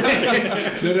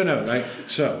 No. Right.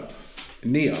 So,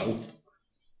 Neo.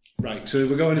 Right. So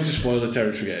we're going into spoiler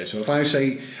territory here. So if I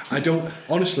say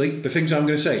honestly, the things I'm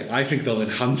going to say, I think they'll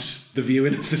enhance the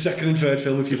viewing of the second and third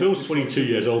film. If you film's 22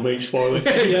 years old, mate. Spoiler.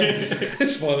 Yeah.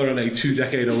 Spoiler on a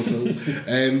 2-decade-old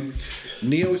film.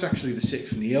 Neo is actually the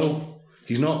 6th Neo.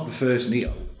 He's not the first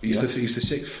Neo. He's the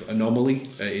 6th anomaly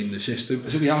in the system.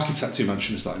 Is it the architect who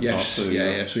mentions that? Yes.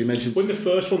 Yeah. So he mentions. When the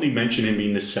first one, he mentioned him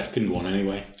being the second one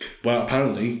anyway. Well,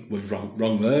 apparently was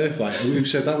wrong there. Like, who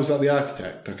said that? Was that the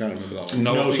architect? I can't remember that one.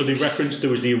 No. So they referenced there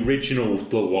was the original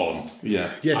the one. Yeah.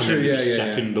 And True. Then the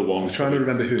second the one. I was trying to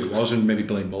remember who it was and maybe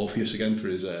blame Morpheus again for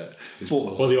his.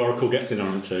 Well, the Oracle gets in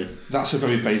on it too. That's a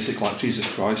very basic, like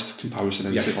Jesus Christ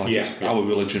comparison, isn't it? Like it's our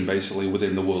religion basically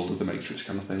within the world of the Matrix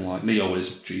kind of thing. Like Neo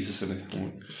is Jesus, isn't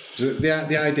it? So the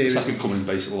idea is second coming,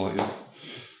 basically, like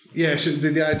yeah. So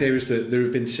the idea is that there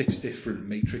have been 6 different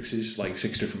matrices, like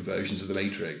 6 different versions of the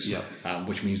Matrix. Yeah.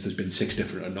 Which means there's been 6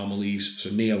 different anomalies. So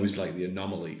Neo is like the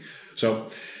anomaly. So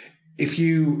if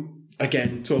you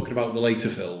again talking about the later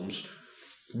films,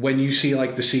 when you see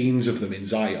like the scenes of them in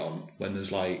Zion, when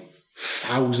there's like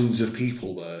thousands of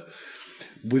people there,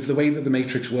 with the way that the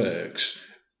Matrix works,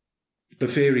 the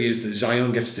theory is that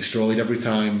Zion gets destroyed every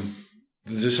time.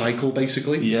 There's a cycle,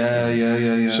 basically.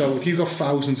 Yeah. So if you've got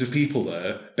thousands of people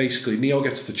there, basically Neo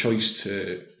gets the choice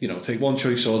to, take one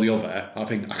choice or the other. I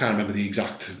can't remember the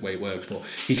exact way it works, but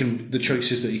the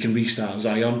choice is that he can restart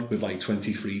Zion with like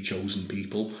 23 chosen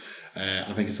people.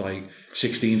 I think it's like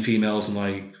 16 females and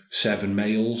like 7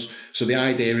 males. So the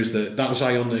idea is that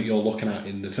Zion that you're looking at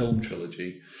in the film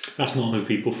trilogy. That's not enough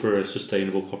people for a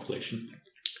sustainable population.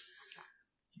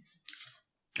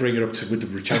 Bring it up with the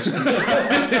Wachowskis.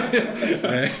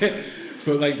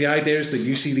 But like the idea is that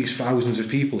you see these thousands of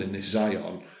people in this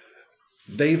Zion.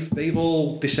 They've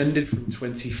all descended from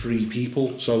 23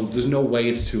 people, so there's no way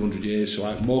it's 200 years.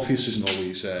 So Morpheus isn't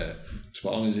always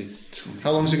spot on, is he?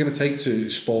 How long is it going to take to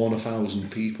spawn 1,000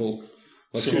 people?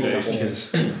 2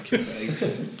 days.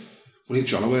 We need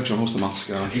John away. John was the maths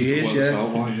guy. He is,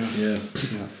 yeah.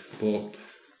 But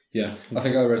yeah, I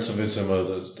think I read something similar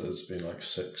that there's been like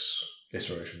 6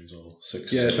 iterations or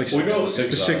 6. Yeah, it's like the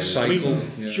 6th cycle.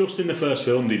 Just in the first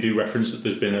film, they do reference that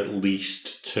there's been at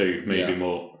least 2, maybe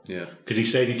more. Yeah, because he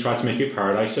said he tried to make it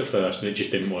paradise at first, and it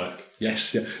just didn't work.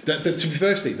 Yes, yeah. To be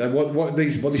firstly, what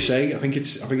they say, I think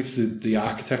it's the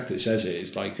architect that says it.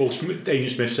 It's like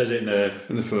Agent Smith says it in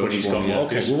the first one. Yeah.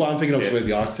 Okay, well, what I'm thinking of is where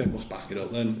the architect must back it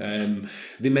up. Then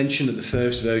they mentioned that the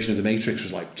first version of the Matrix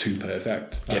was like too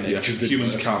perfect.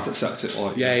 Humans can't accept it.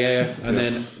 Like And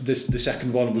then the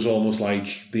second one was almost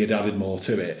like they had added more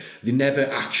to it. They never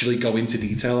actually go into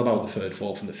detail about the 3rd,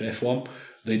 4th, and the 5th one.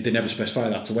 They never specify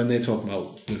that. So when they're talking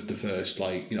about the first,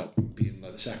 being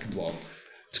like the second one,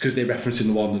 it's because they're referencing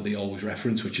the one that they always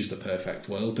reference, which is the perfect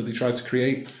world that they tried to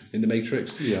create in the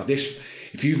Matrix. Yeah.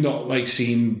 If you've not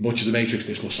seen much of the Matrix,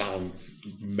 this must sound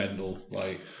mental.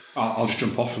 I'll just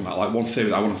jump off from that. Like one theory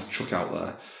that I wanted to chuck out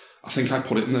there. I think I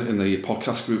put it in the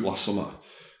podcast group last summer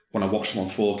when I watched them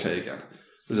on 4K again.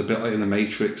 There's a bit like in the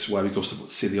Matrix where he goes to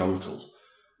see the Oracle,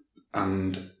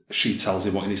 and she tells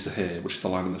him what he needs to hear, which is the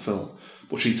line in the film.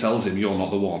 But she tells him, "You're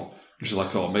not the one." And she's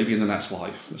like, "Oh, maybe in the next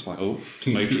life." And it's like, "Oh,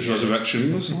 Matrix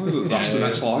Resurrection. That's the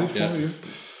next life." Yeah.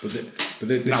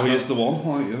 But now he is the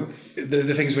one.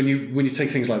 The things when you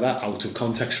take things like that out of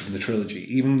context from the trilogy,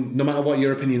 even no matter what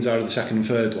your opinions are of the second and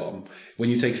third one, when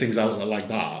you take things out like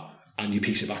that and you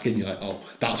piece it back in, you're like, "Oh,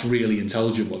 that's really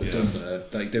intelligent what they've done there."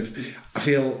 I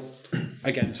feel,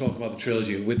 again, talking about the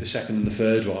trilogy with the second and the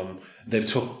third one, they've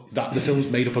took that the film's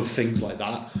made up of things like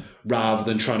that rather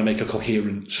than trying to make a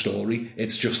coherent story.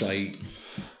 It's just like,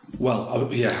 well, I'm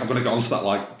going to get onto that.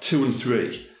 Like 2 and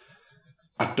 3,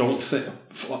 I don't think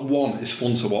 1 is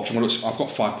fun to watch. I've got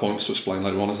 5 points to explain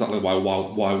later on exactly why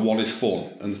 1 is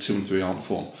fun and the 2 and 3 aren't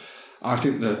fun. I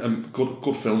think that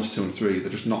good films 2 and 3, they're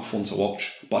just not fun to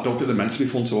watch. But I don't think they're meant to be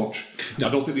fun to watch. No. I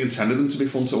don't think they intended them to be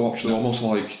fun to watch. They're almost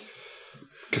like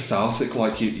cathartic,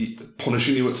 like you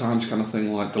punishing you at times, kind of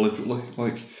thing, like deliberately,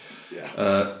 like.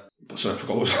 Yeah. But sorry, I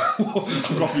forgot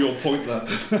I've got your point there.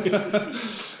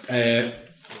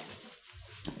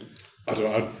 I don't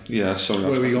know. Yeah, sorry.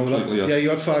 Where were we going with that? Yeah,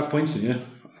 you had 5 points, didn't you?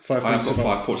 I have got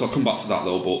 5 points. I'll come back to that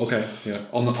though. But okay, yeah.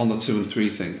 On the 2 and 3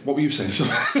 thing, what were you saying?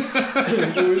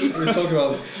 we were talking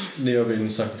about Neo being the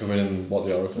second coming and what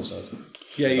the Oracle said.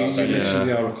 Yeah, you mentioned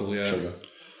the Oracle. Yeah. Trigger.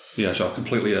 Yeah, so I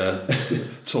completely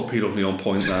torpedoed me on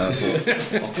point there, but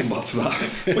I'll come back to that.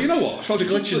 But you know what? It's a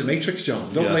glitch in the Matrix, John.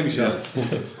 Don't blame yourself. Yeah.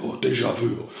 Oh, déjà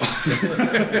vu.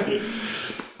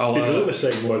 They look the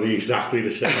same, or are they exactly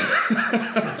the same?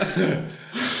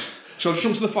 Shall I just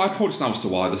jump to the 5 points now as to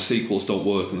why the sequels don't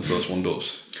work and the first one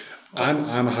does?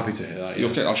 I'm happy to hear that. Yeah.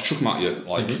 Okay, I'll just chuck them at you,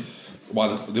 like why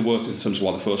they work in terms of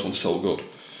why the first one's so good.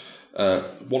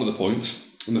 One of the points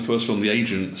in the first film, the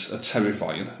agents are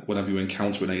terrifying. Whenever you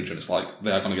encounter an agent, it's like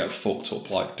they are going to get fucked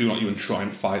up. Like, do not even try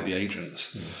and fight the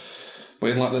agents.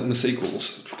 But in the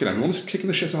sequels, fucking everyone's kicking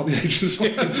the shit out of the agents.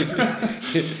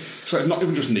 So it's not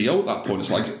even just Neo at that point.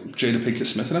 It's like Jada Pinkett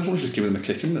Smith and everyone's just giving them a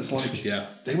kicking. It's like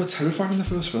they were terrifying in the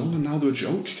first film and now they're a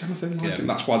joke kind of thing. Like, and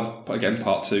that's why, again,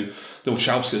 part 2, the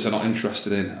Wachowskis are not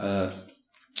interested in at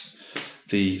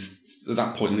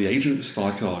that point in the agents. They're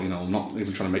like, I'm not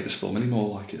even trying to make this film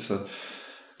anymore. Like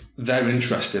they're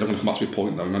interested. I'm going to come back to your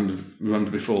point though.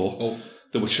 Remember before,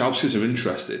 the Wachowskis are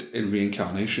interested in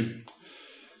reincarnation.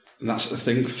 And that's the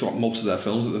thing throughout most of their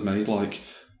films that they've made. Like,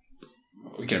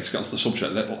 again, to get onto the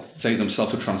subject, they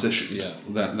themselves have transitioned. Yeah.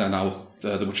 They're now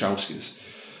the Wachowskis.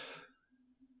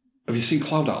 Have you seen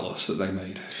Cloud Atlas that they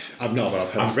made? I've not,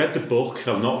 but I've read the book.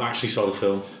 I've not actually saw the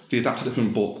film. They adapted it from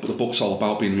a book, but the book's all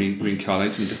about being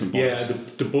reincarnated in different bodies. Yeah,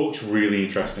 the book's really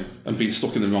interesting. And being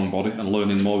stuck in the wrong body and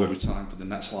learning more every time for the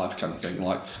next life kind of thing.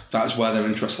 Like, that is where their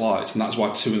interest lies, and that's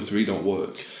why 2 and 3 don't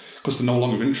work. Because they're no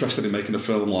longer interested in making a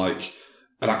film like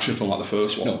an action film like the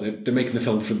first one. No, they're making the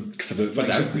film for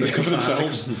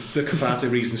themselves. The cathartic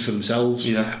reasons for themselves.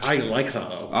 Yeah. I like that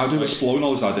though. I do exploring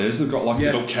all these ideas. They've got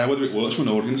they don't care whether it works for an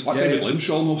audience. Like David Lynch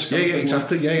almost. Yeah,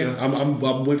 exactly. Yeah.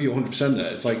 I'm with you 100%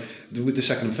 there. It's like with the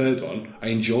second and third one, I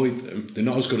enjoyed them. They're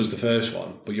not as good as the first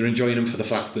one, but you're enjoying them for the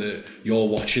fact that you're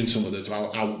watching something that's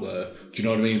out there. Do you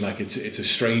know what I mean? Like it's a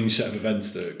strange set of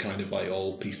events that kind of like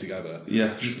all piece together. Yeah,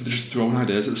 they're just throwing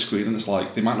ideas at the screen, and it's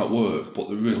like they might not work, but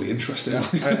they're really interesting. Yeah.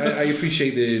 I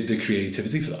appreciate the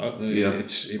creativity for that.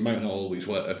 It might not always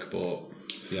work, but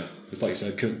yeah, it's like you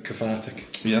said, cathartic.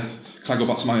 Yeah. Can I go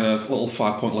back to my little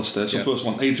 5-point list there? So first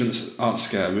one, agents aren't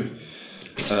scary.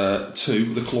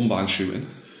 2, the Columbine shooting.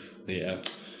 Yeah.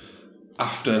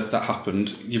 After that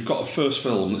happened, you've got a first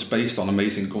film that's based on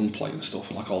amazing gunplay and stuff,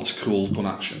 and like all this cool gun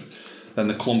action. Then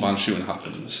the Columbine shooting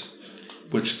happens,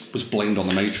 which was blamed on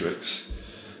the Matrix.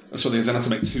 And so they then had to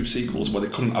make 2 sequels where they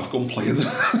couldn't have gunplay in them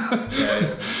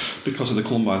because of the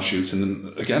Columbine shooting.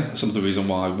 And again, that's another reason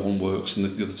why one works and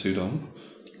the other 2 don't.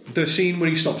 The scene where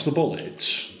he stops the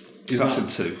bullets. That's in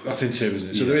 2. That's in 2,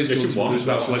 isn't it? So there is one.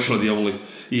 That's literally the only.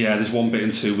 Yeah, there's one bit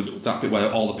in 2 with that bit where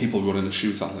all the people run in and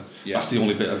shoot at them. Yeah. That's the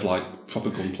only bit of like proper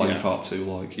gunplay in part 2.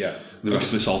 Like, the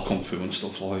rest of it's all kung fu and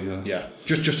stuff. Like, yeah.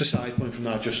 Just a side point from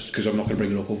that, just because I'm not going to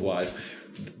bring it up otherwise.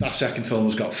 That second film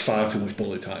has got far too much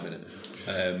bullet time in it.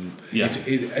 In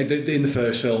the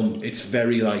first film, it's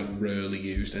very like rarely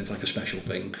used, and it's like a special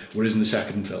thing. Whereas in the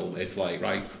second film, it's like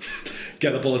right,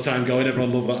 get the bullet time going.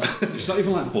 Everyone love that. It's not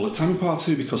even like bullet time in part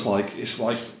 2 because like it's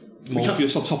like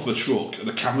Morpheus on top of a truck, and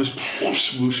the camera's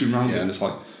swooshing around, and it's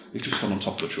like he's just on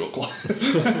top of the truck.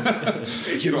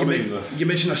 You know what I mean? You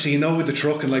mentioned that scene though with the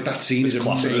truck, and like that scene is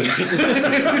classic.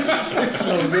 It's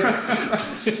so good.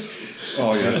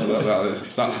 Oh yeah,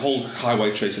 that whole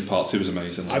highway chase in part 2 is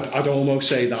amazing. I'd almost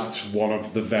say that's one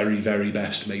of the very, very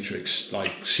best Matrix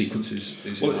like sequences.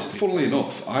 Funnily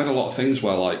enough, I had a lot of things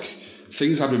where like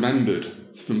things I remembered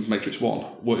from Matrix 1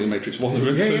 weren't in Matrix 1. They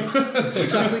were in 2.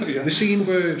 Exactly. The scene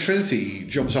where Trinity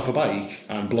jumps off a bike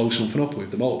and blows something up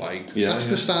with the motorbike. That's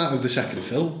the start of the second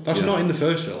film. That's not in the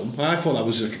first film. I thought that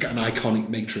was an iconic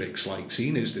Matrix like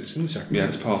scene. It's in the second. Yeah,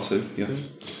 film. It's part 2. Yeah.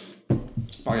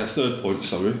 By a third point,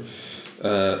 sorry.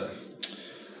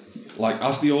 Like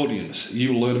as the audience,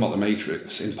 you learn about the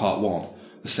Matrix in part 1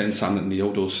 the same time that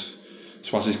Neo does.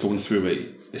 So as he's going through it,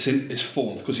 it's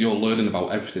fun because you're learning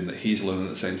about everything that he's learning at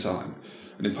the same time.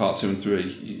 And in part 2 and 3,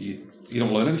 you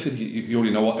don't learn anything. You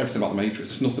already know everything about the Matrix.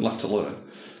 There's nothing left to learn.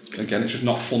 Again, it's just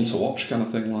not fun to watch, kind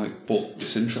of thing. Like, but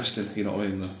it's interesting. You know what I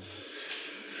mean?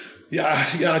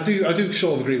 Yeah, I do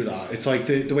sort of agree with that. It's like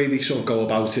the way they sort of go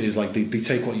about it is like they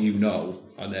take what you know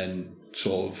and then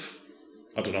sort of,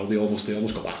 I don't know, they almost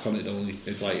got back on it, don't they?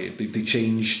 It's like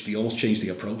they almost changed the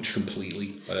approach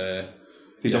completely.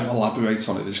 They don't elaborate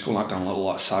on it. They just go like down little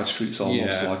like side streets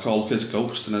almost, like, oh look, there's a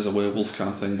ghost and there's a werewolf kind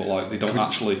of thing. But like they don't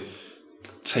actually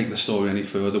take the story any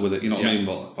further with it. You know what I mean?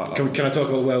 But like can I talk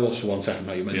about the werewolves for 1 second,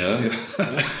 mate? You mentioned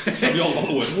Tell me all about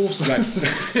the werewolves. Right.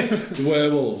 The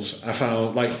werewolves, I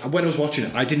found, like, when I was watching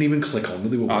it, I didn't even click on that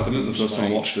they were werewolves. I didn't the first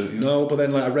time I watched it. No, but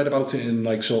then like I read about it and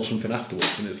like saw something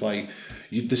afterwards, and it's like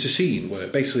there's a scene where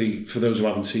basically, for those who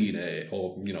haven't seen it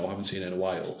or haven't seen it in a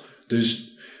while, there's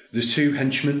 2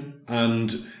 henchmen,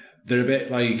 and they're a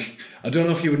bit like, I don't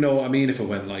know if you would know what I mean if I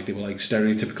went like they were like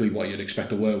stereotypically what you'd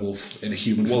expect a werewolf in a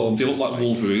human form. They look like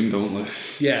Wolverine, don't they?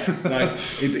 Yeah, like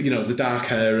the dark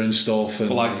hair and stuff. And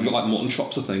but like you got like mutton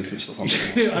chops, I think, and stuff. I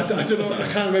don't know. I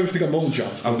can't remember if they got mutton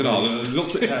chops. I don't know. They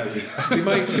look a bit hairy. They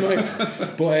might.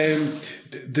 But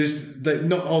there's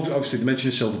not obviously they mention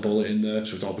a silver bullet in there,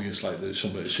 so it's obvious like there's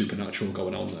something supernatural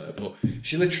going on there. But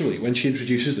she literally, when she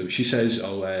introduces them, she says,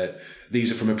 these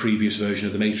are from a previous version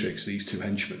of the Matrix, these 2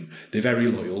 henchmen. They're very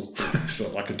loyal, so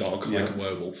like a dog, like a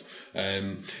werewolf.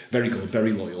 Very good,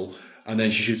 very loyal. And then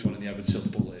she shoots one in the head with a silver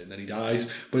bullet, and then he dies.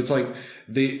 But it's like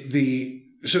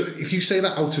so if you say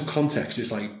that out of context,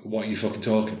 it's like, what are you fucking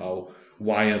talking about?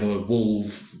 Why are the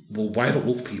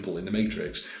wolf people in the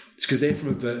Matrix? It's because they're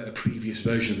from a previous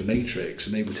version of the Matrix,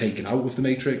 and they were taken out of the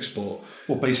Matrix. But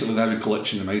basically they're a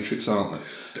glitch in the Matrix, aren't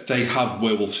they? They have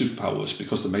werewolf superpowers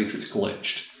because the Matrix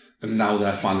glitched, and now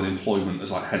they're finding employment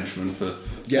as like henchmen for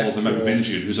the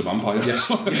Merovingian, who's a vampire. Yes,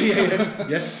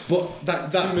 yeah. But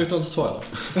that moved on to Twilight.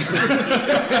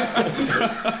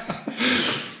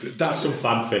 That's some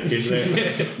fanfic, isn't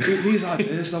it? These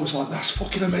ideas, though, it's like, that's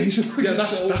fucking amazing. Yeah,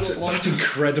 that's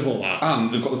incredible. That. And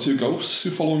they've got the 2 ghosts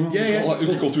who follow them. Who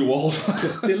can go through walls.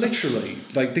 They literally,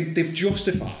 like, they've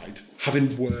justified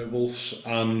having werewolves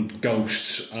and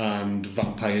ghosts and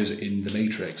vampires in the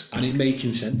Matrix, and it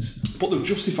making sense. But they've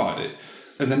justified it,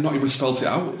 and then not even spelt it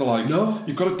out. They're like, no,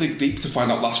 you've got to dig deep to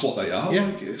find out that's what they are. Yeah,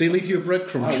 like, they leave you a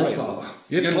breadcrumb trail. I love that.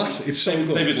 Yeah, it's classic. It's so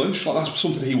good. David Lynch, like that's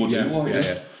something he would do.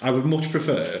 Yeah. I would much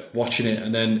prefer watching it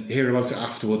and then hearing about it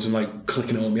afterwards and like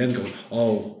clicking it on the end, going,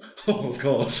 oh, of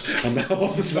course. And I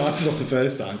wasn't smart enough the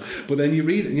first time. But then you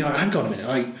read it and you're like, hang on a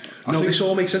minute, this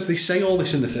all makes sense. They say all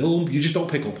this in the film. You just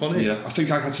don't pick up on it. Yeah, I think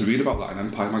I had to read about that in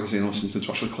Empire magazine or something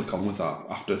to actually click on with that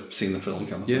after seeing the film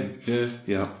kind of thing.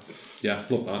 Yeah,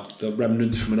 love that. The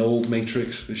remnants from an old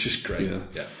Matrix. It's just great.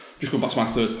 Yeah. Just going back to my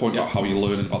third point about how you're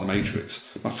learning about the Matrix,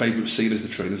 my favourite scene is the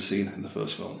training scene in the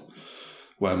first film,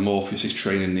 where Morpheus is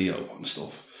training Neo and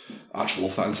stuff. I actually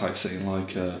love that entire scene,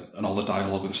 like, and all the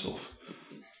dialogue and stuff.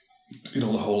 The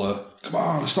whole, come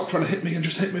on, stop trying to hit me and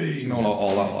just hit me,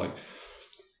 all that, like.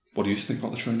 What do you think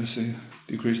about the trainer scene?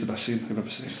 Do you agree it's the best scene you've ever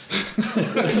seen?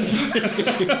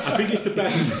 I think it's the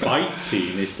best fight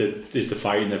scene, is the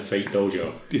fight in the fake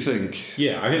dojo. Do you think?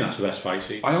 Yeah, I think that's the best fight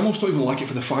scene. I almost don't even like it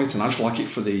for the fight, and I just like it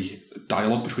for the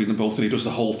dialogue between them both, and he does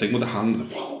the whole thing with the hand.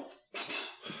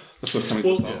 The first time he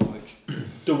does that.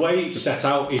 The way it's set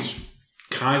out is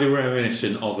kind of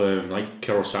reminiscent of like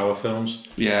Kurosawa films.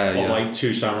 Yeah. Like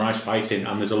 2 samurais fighting,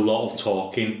 and there's a lot of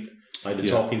talking. Like the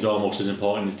talking's almost as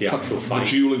important as the actual fight.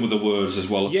 The dueling with the words as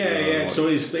well. Yeah. So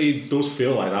it does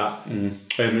feel like that.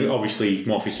 And obviously,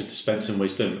 Morpheus of dispensing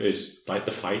wisdom is like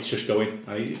the fight's just going.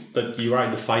 You're right.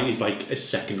 The fight is like a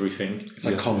secondary thing. It's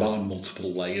like combat on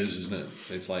multiple layers, isn't it?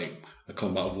 It's like a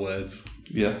combat of words.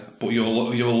 Yeah, but you're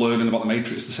learning about the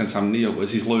Matrix at the same time Neo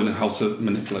is. He's learning how to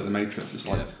manipulate the Matrix. It's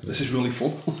like, this is really fun.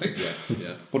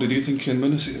 What did you think in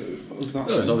Menace of that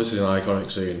scene? It's obviously an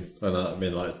iconic scene, and I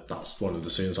mean, like, that's one of the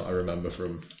scenes that I remember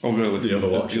from the other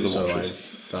watches. So, like,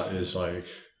 that is like,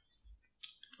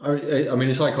 I mean,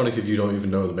 it's iconic if you don't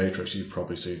even know the Matrix. You've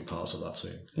probably seen parts of that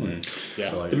scene.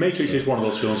 The Matrix is one of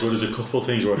those films where there's a couple of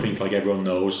things where I think like everyone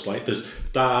knows. Like there's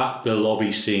the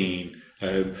lobby scene.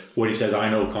 When he says,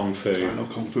 I know Kung Fu.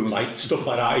 Like, stuff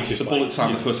like that. It's just the bullet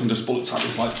time, the first time there's bullet time,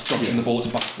 is like dodging the bullets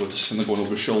backwards and they're going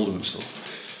over his shoulder and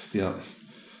stuff. Yeah,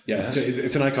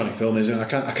 it's an iconic film, isn't it?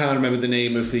 I can't remember the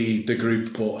name of the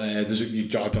group, but I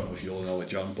don't know if you all know it,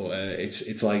 John, but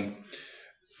it's like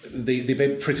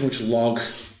they pretty much log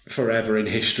forever in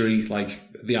history, like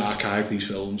they archive these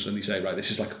films and they say, right,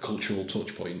 this is like a cultural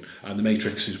touch point, and The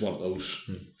Matrix is one of those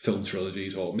film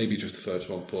trilogies, or maybe just the first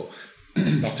one, but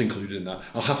that's included in that.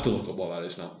 I'll have to look up what that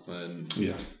is now.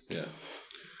 Yeah.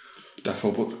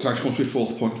 Defo, but can I just come to my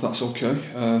fourth point, if that's okay?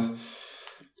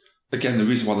 Again, the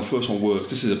reason why the first one works,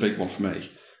 this is a big one for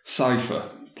me. Cypher,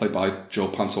 played by Joe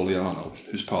Pantoliano,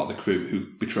 who's part of the crew who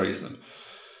betrays them.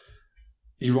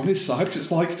 You're on his side, because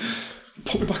it's like,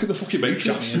 put me back in the fucking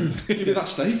Matrix. Give me that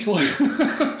steak. Like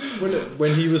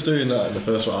when he was doing that in the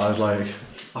first one, I was like,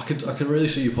 I can really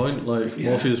see your point. Like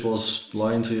Morpheus was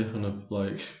lying to you and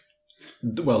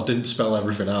didn't spell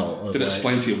everything out. Didn't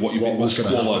explain to you what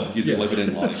squalor you'd be living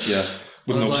in,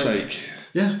 with no steak.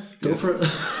 Yeah, go for it.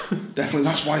 Definitely,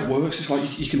 that's why it works. It's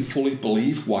like you can fully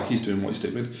believe why he's doing what he's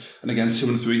doing. And again, 2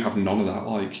 and 3 have none of that.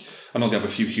 Like, I know they have a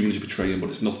few humans who betray him, but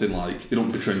it's nothing like they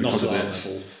don't betray him because of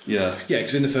it. Yeah,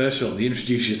 because in the first film they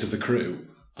introduce you to the crew,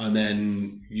 and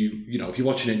then you know if you're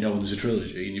watching it knowing there's a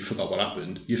trilogy and you forgot what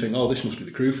happened, you think, oh, this must be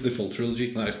the crew for the full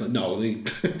trilogy. No, it's not. No, they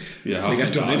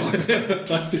get done in.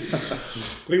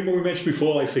 What we mentioned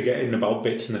before, like forgetting about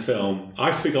bits in the film,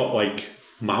 I forgot like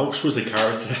Mouse was a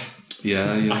character.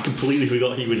 Yeah. I completely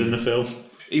forgot he was in the film.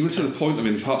 Even to the point of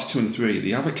in parts 2 and 3,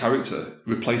 they have a character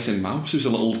replacing Mouse who's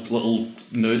a little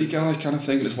nerdy guy kind of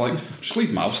thing. It's like, just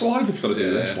leave Mouse alive if you've got to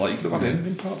do this. Like, you could have had him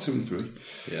in part 2 and 3.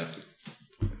 Yeah.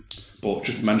 But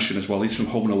just mention as well, he's from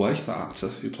Home and Away, that actor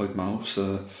who played Mouse.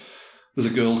 There's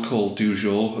a girl called Du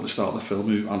Jour at the start of the film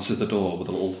who answers the door with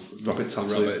a little rabbit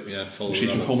tattoo.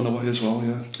 She's from Home and Away as well,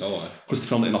 yeah. Oh, because they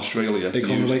filmed it in Australia. Big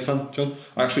Home and Away fan, John?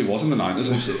 I actually was in the 90s,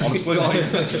 honestly.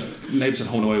 Like, neighbours in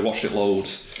Home and Away watched it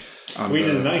loads. And,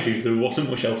 in the 90s, there wasn't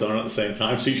much else on at the same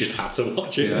time, so you just had to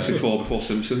watch it. Yeah, before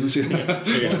Simpsons. Yeah.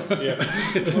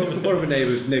 More of a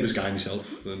Neighbours guy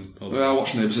myself than Home and Away. I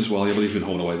watched Neighbours as well. I believe in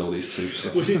Home and Away though, these two. So.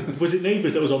 Was it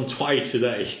Neighbours that was on twice a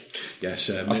day? Yes,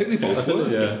 I think they both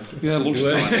were. Yeah,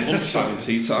 lunchtime and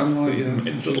tea time, like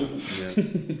mental.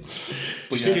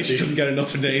 But she couldn't get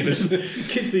enough of Neighbours.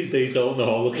 Kids these days don't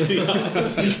know. Look, we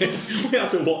had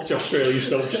to watch Australian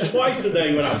soaps twice a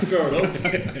day when I was growing up.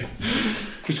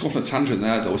 Just to go off on a tangent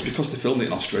there though, it's because they filmed it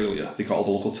in Australia, they got all the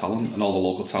local talent, and all the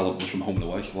local talent was from Home and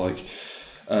Away. Like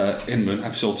Inman,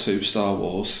 Episode 2, Star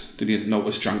Wars, did you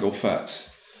notice Jango Fett?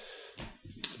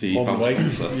 The bounty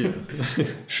hunter.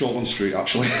 Shortland Street,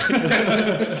 actually.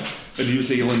 A New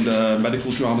Zealand medical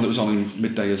drama that was on in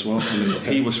midday as well. And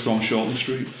he was from Shortland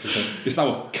Street. He's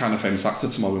now a kind of famous actor,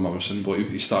 Tamora Morrison, but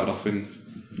he started off in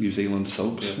New Zealand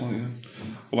soaps. Yeah.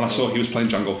 When I saw he was playing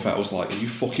Jango Fett, I was like, are you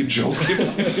fucking joking?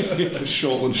 The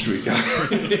Shortland Street guy.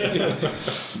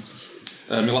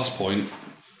 My last point,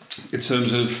 in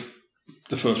terms of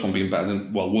the first one being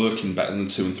working better than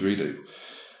 2 and 3 do,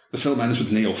 the film ends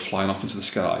with Neo flying off into the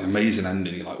sky, amazing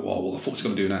ending, you're like, whoa, what the fuck's he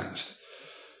going to do next?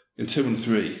 In 2 and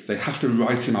 3, they have to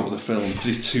write him out of the film because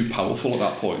he's too powerful at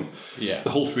that point. Yeah. The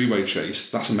whole three-way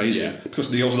chase, that's amazing. Because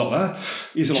Neo's not there.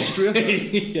 He's in Austria.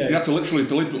 You had to literally,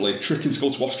 deliberately trick him to go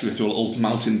to Austria through a little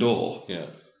mountain door. Yeah.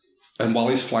 And while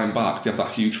he's flying back, they have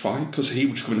that huge fight because he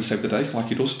would just come in and save the day like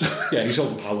he does. Yeah, he's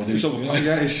overpowered. He's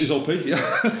overpowered, he's OP, yeah.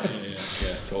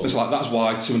 Totally. It's like, that's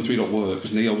why 2 and 3 don't work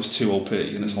because Neo was too OP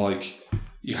and it's like...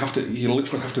 You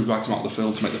literally have to write him out of the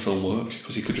film to make the film work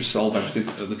because he could just solve everything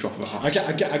at the drop of a hat. I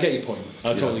get your point.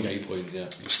 I totally get your point. Yeah,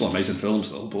 still amazing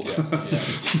films though. But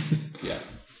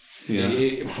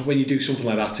when you do something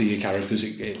like that to your characters,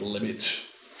 it limits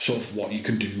sort of what you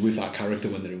can do with that character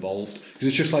when they're involved. Because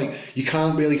it's just like you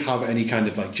can't really have any kind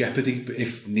of like jeopardy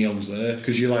if Neo's there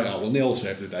because you're like, oh well, Neo'll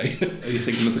save the day. Are you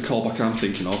thinking of the callback I'm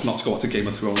thinking of? Not to go back to Game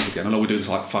of Thrones again. I know we do this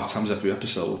like 5 times every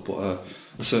episode, but.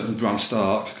 A certain Bran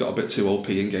Stark got a bit too OP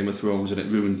in Game of Thrones and it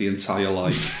ruined the entire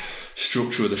like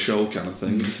structure of the show kind of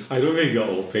thing. I don't think he got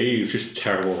OP, it was just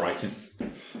terrible writing.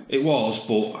 It was,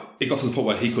 but it got to the point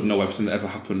where he could know everything that ever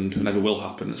happened and ever will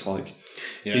happen. It's like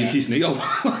he's Neo. He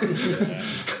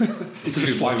could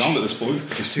just fly around at this point.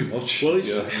 It's too much. Well,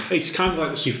 it's kind of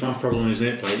like the Superman problem, isn't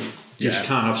it? Like you just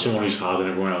can't have someone who's harder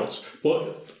than everyone else.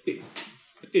 But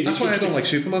that's why I don't like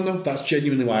Superman though. That's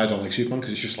genuinely why I don't like Superman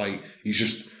because it's just like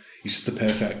he's the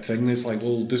perfect thing. It's like,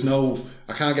 well,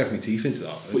 I can't get my teeth into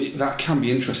that. But that can be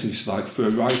interesting. It's like, for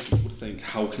a writer would think,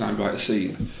 how can I write a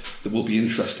scene that will be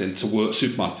interesting to work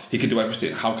Superman? He can do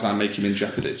everything. How can I make him in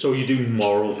jeopardy? So you do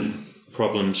moral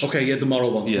problems. Okay, yeah, the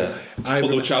moral ones. Yeah. But the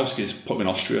Wachowskis put him in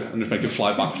Austria and just make him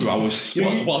fly back for hours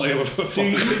while they have a fun.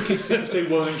 Do you think it's because they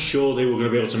weren't sure they were going to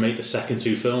be able to make the second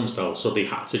 2 films though, so they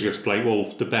had to just like,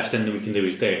 well, the best ending we can do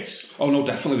is this? Oh no,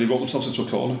 definitely. They wrote themselves into a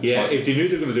corner. Yeah, if they knew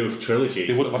they were going to do a trilogy...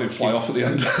 They would have had him fly off at the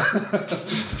end.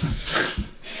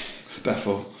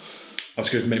 Defo. I was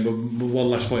going to make one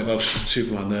last point about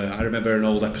Superman there. I remember an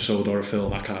old episode or a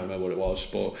film, I can't remember what it was,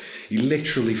 but he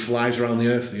literally flies around the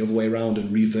Earth the other way around and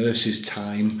reverses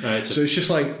time. So it's just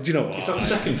like, do you know what? Is that the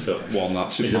second film?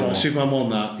 Superman won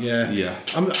that, yeah.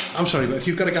 I'm sorry, but if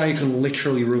you've got a guy who can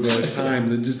literally reverse time,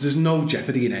 there's no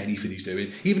jeopardy in anything he's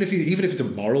doing. Even if it's a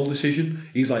moral decision,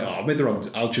 he's like, I made the wrong.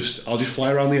 I'll just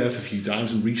fly around the Earth a few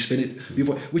times and respin it the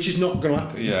other way, which is not going to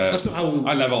happen. Yeah, that's not how.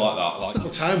 I never like that.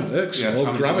 That's not how time works. Yeah,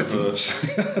 or gravity.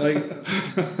 Like,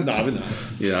 no, I mean that.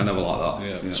 Yeah, I never like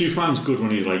that. Yeah. Superman's good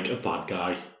when he's like a bad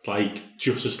guy. Like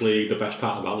Justice League, the best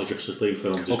part about the Justice League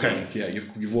films. Okay, yeah,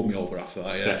 you've won me over after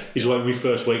that. Yeah, is when he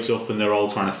first wakes up and they're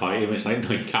all trying to fight him. It's like, no,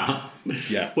 you can't.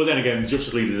 Yeah. But then again,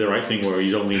 Justice League did the right thing where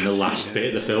he's only in the last bit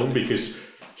of the film because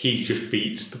he just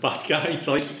beats the bad guy.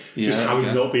 Like just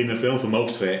having not been in the film for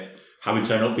most of it, having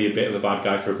turned up be a bit of a bad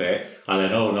guy for a bit, and then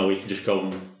he can just go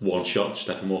and one shot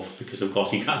step him off because of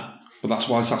course he can. But that's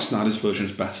why Zack Snyder's version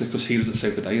is better, because he doesn't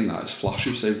save the day in that. It's Flash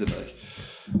who saves the day.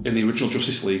 In the original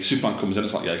Justice League, Superman comes in,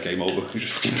 it's like, yeah, game over. He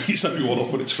just fucking beats everyone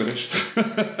up when it's finished.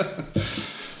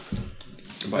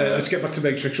 Let's get back to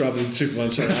Matrix rather than Superman.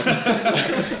 Sorry.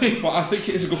 But I think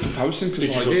it is a good comparison,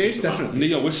 because it is definitely.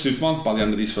 Neo is Superman by the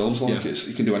end of these films. Like,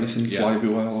 he can do anything, fly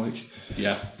everywhere. Like,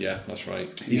 yeah, that's right.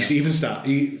 Neo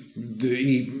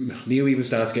even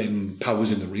starts getting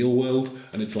powers in the real world,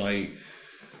 and it's like,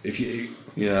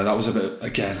 that was a bit,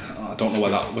 again, I don't know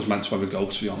where that was meant to ever go,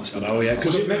 to be honest.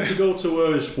 Because it meant to go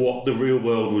towards what the real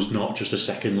world was, not just a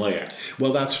second layer.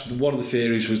 Well, that's one of the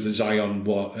theories, was that Zion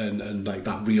and like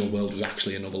that real world was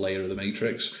actually another layer of the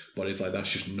Matrix, but it's like,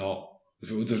 that's just not, I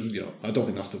don't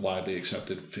think that's the widely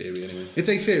accepted theory anyway. It's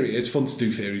a theory, it's fun to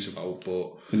do theories about,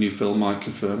 but the new film might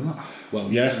confirm that.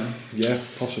 Well, yeah,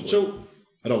 possibly. So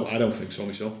I don't think so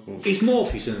myself. Is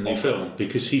Morpheus in the new film?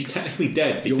 Because he's technically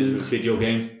dead because of a video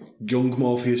game. Young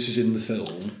Morpheus is in the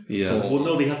film. Yeah. Well,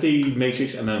 no, they had the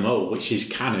Matrix MMO, which is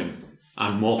canon,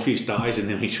 and Morpheus dies in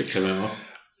the Matrix MMO.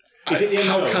 Is it the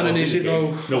how MMO, canon is it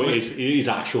though? No, it is. It is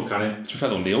actual canon. To be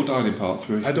fair, Neo died in part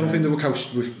 3. I don't think the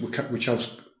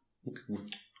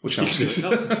Wachowskis. No,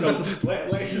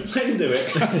 let him do it.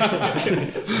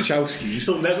 Wachowskis.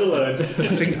 He'll never learn.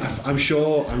 I'm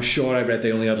sure I read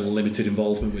they only had a limited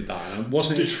involvement with that. And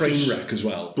wasn't it a train wreck as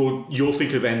well? But you're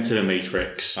thinking of Enter the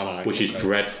Matrix, which is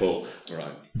dreadful.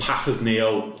 Right. Path of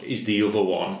Neo is the other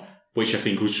one, which I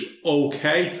think was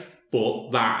okay, but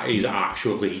that is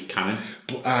actually canon.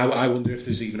 But I wonder if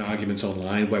there's even arguments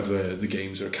online whether the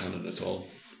games are canon at all.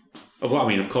 Well, I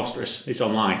mean, of course there is. It's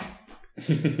online.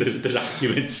 there's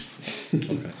arguments.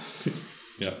 Okay.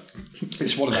 Yeah.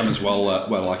 It's one of them as well,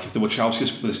 where like if the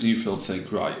Wachowskis for this new film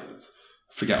think, right,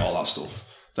 forget all that stuff,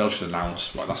 they'll just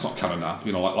announce, right, that's not canon now.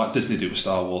 You know, like Disney do with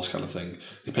Star Wars kind of thing.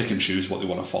 They pick and choose what they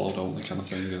want to follow, don't they, kind of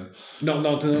thing. Yeah.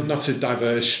 Not to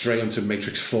diverge straight onto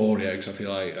Matrix 4, because I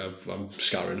feel like I'm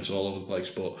scattering us all over the place,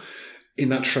 but in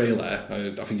that trailer,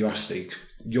 I think you asked Steve,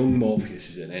 young Morpheus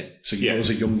is in it, so there's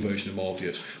a young version of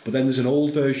Morpheus. But then there's an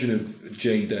old version of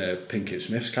Jada Pinkett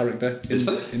Smith's character in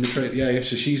the trailer. Yeah,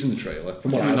 so she's in the trailer. I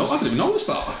didn't even notice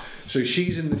that. So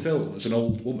she's in the film as an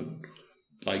old woman,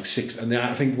 like 6, and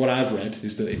I think what I've read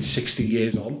is that it's 60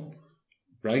 years on.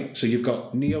 Right, so you've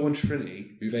got Neo and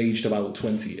Trinity, who've aged about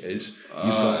 20 years.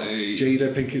 You've got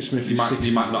Jada Pinkett Smith. You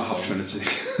might not have Trinity.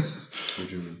 What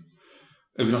do you mean?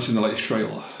 Have you not seen the latest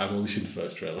trailer? I've only seen the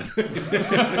first trailer.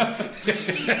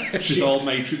 She's all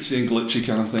Matrixy and glitchy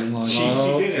kind of thing. Like, she's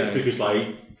in it because,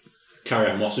 like,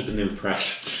 Carrie-Anne Moss has been in the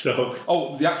press. So,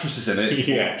 the actress is in it.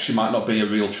 Yeah, she might not be a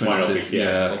real Trinity.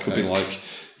 It could be like,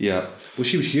 Well,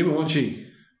 she was human, wasn't she?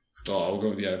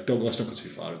 Let's not go too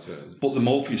far into it. But the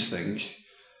Morpheus thing,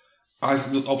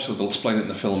 obviously they'll explain it in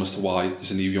the film as to why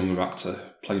there's a new younger actor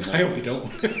playing Morpheus. I hope you don't.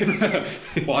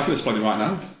 Well, I can explain it right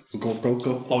now. Go.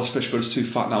 Lawrence Fishburne's too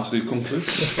fat now to do kung fu.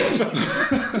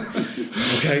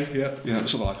 Okay, yeah. Yeah,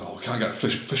 so they're like, we can't get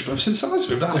Fishburne synthesized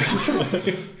for him now.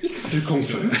 He can't do kung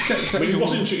fu. But he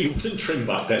wasn't trim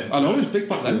back then. I know, he was big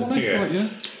back then, wasn't he? Yeah. Like,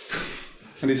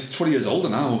 and he's 20 years older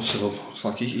now, so it's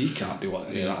like he can't do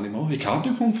any of that anymore. He can't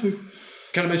do kung fu.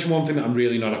 Can I mention one thing that I'm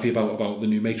really not happy about the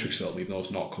new Matrix film, even though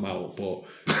it's not come out, but...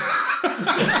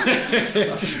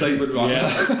 That's a statement, right?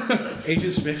 Yeah.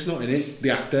 Agent Smith's not in it,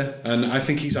 the actor, and I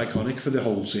think he's iconic for the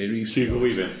whole series. Hugo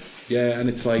Weaving. Yeah, and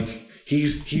it's like...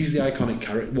 He's the iconic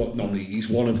character. He's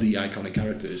one of the iconic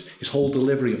characters. His whole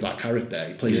delivery of that character,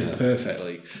 he plays it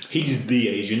perfectly. He's the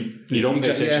agent. You don't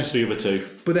pay attention to the other two.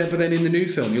 But then in the new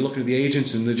film, you're looking at the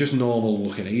agents, and they're just normal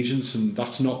looking agents, and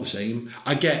that's not the same.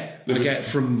 I get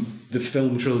from the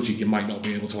film trilogy, you might not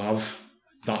be able to have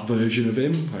that version of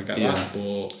him. I get that,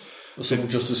 but something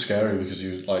just as scary because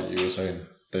you were saying.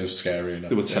 They were scary.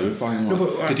 They were terrifying.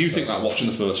 Like. Did you think that watching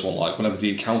the first one, like whenever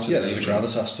the encounter? Yeah, there's a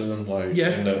gravitas to them. Like,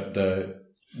 and the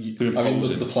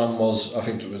plan was, I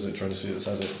think, was it Trinity that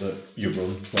says it, that you run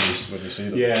when you see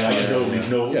them.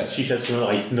 Yeah, she said something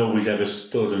like nobody's ever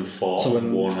stood and fought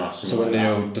and won us. So when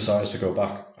Neo decides to go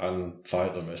back and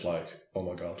fight them, it's like, oh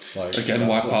my god! Like again,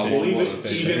 wipe out. Well,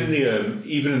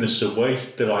 even in the subway,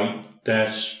 they're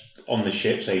on the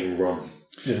ship saying run.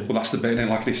 Yeah. Well, that's the bit. Then,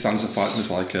 like, he stands and fights, and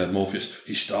it's like Morpheus.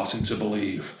 He's starting to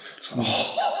believe. It's like,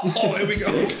 Oh, here we go.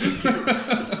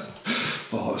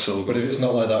 Oh, it's so good. But if it's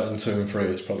not like that in 2 and 3,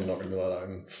 it's probably not going to be like that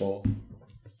in 4.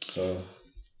 So,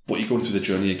 but you're going through the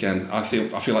journey again. I feel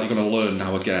like you're going to learn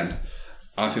now again.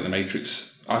 I think the Matrix.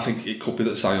 I think it could be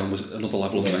that Zion was another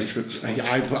level of the Matrix.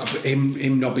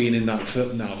 Him not being in that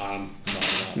film. No, I'm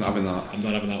not having that. I'm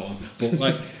not having that one. But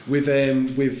like with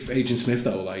Agent Smith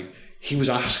though, like he was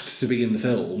asked to be in the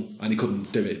film and he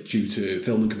couldn't do it due to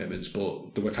filming commitments.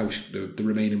 But the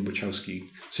remaining Wachowski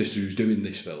sister who's doing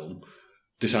this film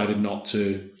decided not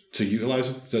to utilise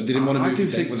him. So they didn't want to move. I do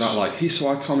think with that, like he's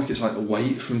so iconic, it's like a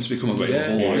wait for him to become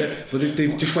available. Yeah. But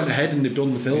they've just went ahead and they've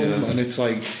done the film, and it's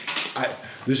like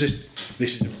this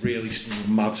is a really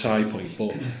mad side point,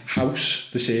 but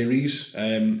House, the series,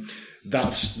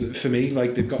 that's for me,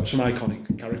 like they've got some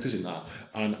iconic characters in that,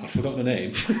 and I've forgotten her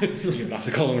name. You're gonna have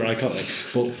to call her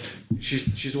iconic, but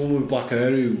she's the one with black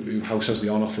hair who House has the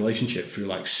on-off relationship through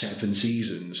like 7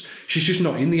 seasons. She's just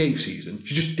not in the 8th season.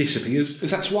 She just disappears.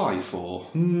 Is that his wife or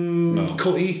no?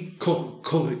 Cuddy, something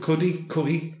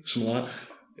like that.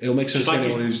 It'll make sense to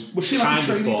anyone who's. Was she like a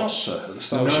trainee doctor at the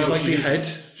start? No, she's like the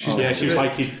head. She's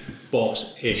like his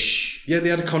boss-ish. Yeah, they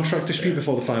had a contract dispute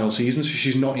before the final season, so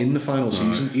she's not in the final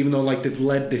season, even though like they've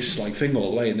led this like thing all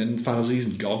the way, and then the final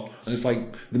season's gone. And it's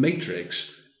like the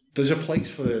Matrix. There's a place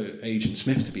for Agent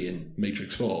Smith to be in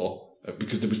Matrix 4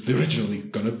 because there was originally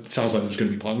sounds like there was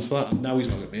going to be plans for that, and now he's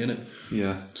not going to be in it.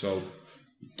 Yeah. So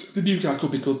the new guy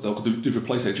could be good though. Because they've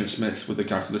replaced Agent Smith with the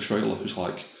guy from the trailer who's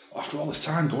like, after all this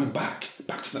time going back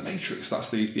to the Matrix, that's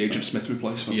the Agent Smith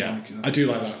replacement. Yeah, like, I do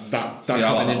like that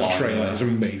comment in that trailer is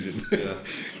amazing. Yeah,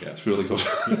 it's really good.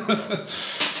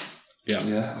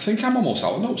 Yeah. I think I'm almost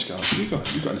out of notes, guys. You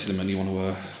got anything in you want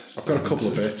to? I've got a couple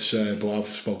of bits, but I've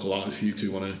spoke a lot. If you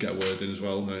two want to get a word in as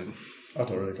well, I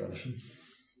don't really got anything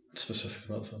specific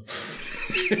about them.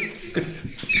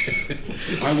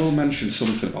 I will mention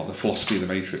something about the philosophy of the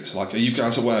Matrix. Like, are you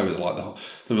guys aware of like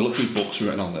the military books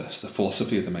written on this, the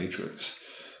philosophy of the Matrix?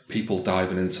 People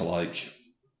diving into like,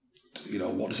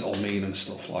 what does it all mean and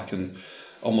stuff like, and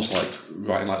almost like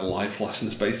writing like life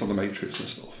lessons based on the Matrix and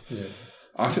stuff. Yeah.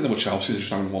 I think the Wachowskis are just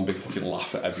having one big fucking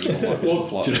laugh at everyone like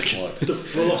stuff like this. The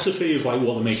philosophy of like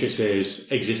what the Matrix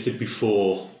is existed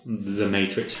before the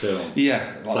Matrix film. Yeah,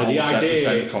 like the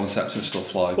idea, concepts and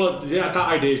stuff like. Well, that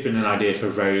idea has been an idea for a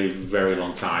very, very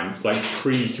long time. Like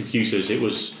pre-computers, it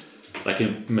was like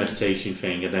a meditation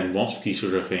thing, and then once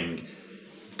computers were a thing,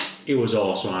 it was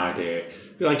also an idea.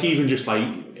 Like even just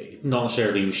like not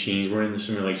necessarily machines were in the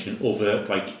simulation, other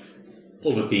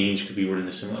beings could be running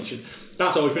the simulation.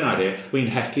 That's always been an idea. I mean,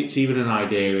 heck, it's even an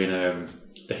idea in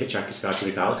The Hitchhiker's Guide to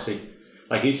the Galaxy.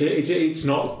 Like, it's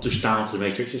not just down to the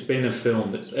Matrix. It's been a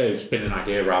film it's been an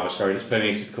idea, rather, that's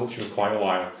permeated the culture for quite a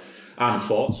while. And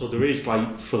thought. So there is,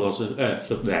 like, philosophy...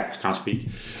 I can't speak.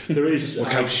 There is...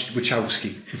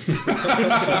 Wachowski.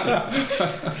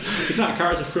 Is that a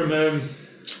character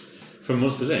from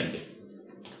Monsters, Inc.?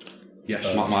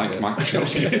 Yes. Mike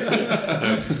Wachowski.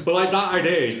 But, like, that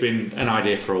idea has been an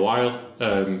idea for a while.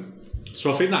 So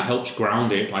I think that helps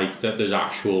ground it, like that there's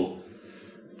actual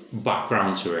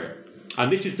background to it.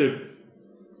 And this is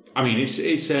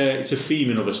it's a theme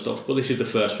in other stuff, but this is the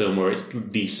first film where it's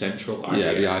the central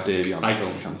idea. Yeah, the idea behind the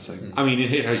film kind of thing. I mean, in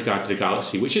Hitchhiker's Guide to the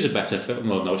Galaxy, which is a better film.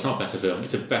 Well, no, it's not a better film.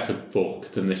 It's a better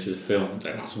book than this is a film.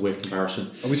 That's a weird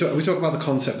comparison. Are we talking about the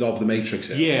concept of the Matrix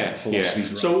here?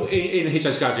 Yeah. So in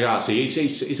Hitchhiker's Guide to the Galaxy,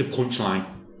 it's a punchline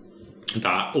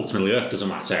that ultimately Earth doesn't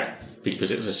matter,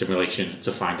 because it was a simulation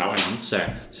to find out an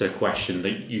answer to the question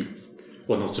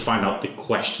to find out the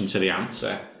question to the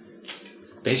answer.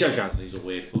 The Hitchhiker's Guide is a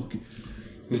weird book.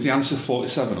 Was the answer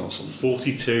 47 or something?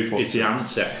 42 is the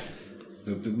answer.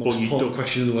 The most important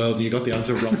question in the world, and you got the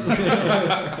answer wrong.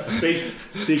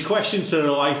 The question to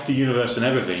the life, the universe, and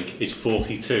everything is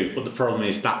 42, but the problem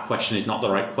is that question is not the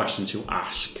right question to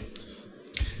ask.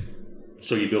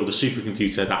 So you build a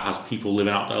supercomputer that has people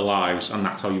living out their lives, and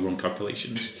that's how you run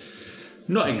calculations.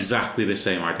 Not exactly the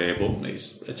same idea, but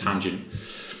it's a tangent.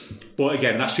 But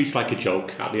again, that's treated like a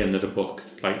joke at the end of the book.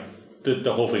 Like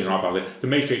the whole thing's not about it. The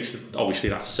Matrix, obviously,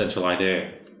 that's a central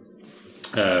idea.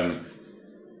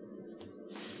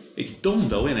 It's dumb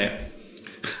though, isn't it?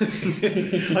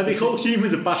 Like they call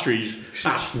humans are batteries.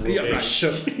 That's rubbish. Yeah, right.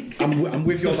 So I'm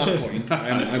with you on that point.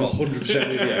 I'm 100%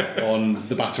 with you on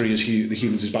the battery as the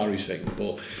humans as batteries thing.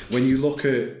 But when you look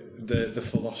at the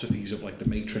philosophies of like the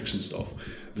Matrix and stuff,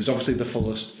 there's obviously the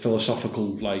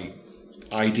philosophical like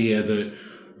idea that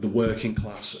the working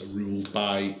class are ruled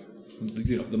by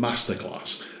the master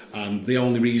class, and the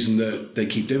only reason that they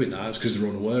keep doing that is because they're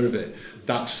unaware of it.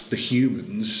 That's the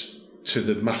humans to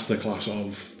the master class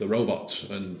of the robots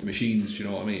and the machines. Do you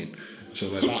know what I mean? So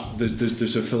like that,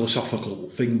 there's a philosophical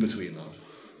thing between that.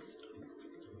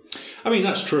 I mean,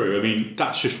 that's true. I mean,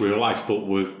 that's just real life, but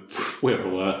we're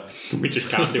aware. We just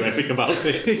can't do anything about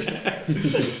it.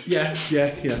 Yeah.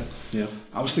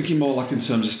 I was thinking more like in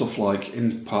terms of stuff like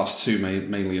in parts 2,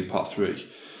 mainly in part 3,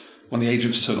 when the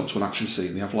agents turn up to an action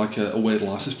scene, they have like a weird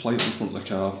license plate on the front of the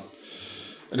car.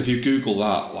 And if you Google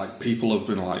that, like people have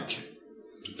been like,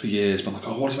 for years, been like,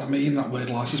 oh, what does that mean, that weird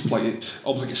license plate?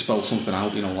 Almost like it spells something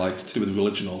out, you know, like to do with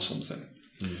religion or something.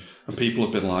 And people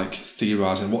have been like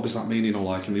theorising, what does that mean, you know,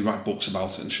 like, and they write books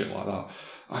about it and shit like that.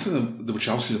 I think the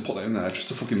Wachowskis have put that in there just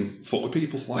to fucking fuck with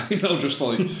people, like, you know, just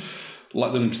like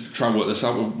let them try and work this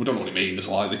out. We don't know what it means.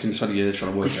 Like they can spend years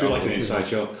trying to work it out. Could be like an inside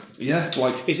joke. Yeah,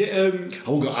 like is it?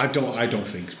 I don't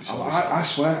think. I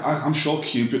swear, I'm sure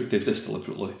Kubrick did this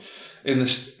deliberately. In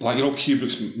this, like, you know,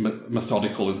 Kubrick's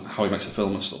methodical in how he makes a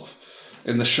film and stuff.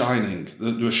 In The Shining,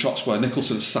 there are shots where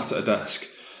Nicholson's sat at a desk,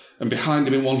 and behind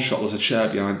him in one shot there's a chair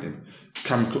behind him.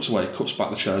 Camera cuts away, cuts back,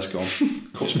 the chair's gone.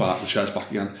 Cuts back, the chair's back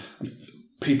again. And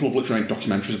people have literally made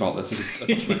documentaries about this. There's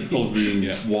a documentary called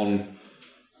One.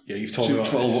 Yeah, you've told me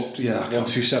about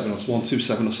 127 or something.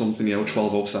 127 or something, yeah, or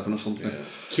 1207 or something. Yeah.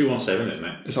 217, isn't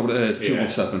it? Is that what it is?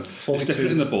 217. 42. It's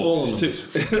different in the book.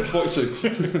 It's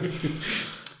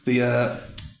 42.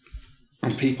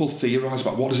 And people theorise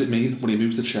about what does it mean when he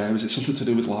moves the chair. Is it something to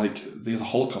do with like the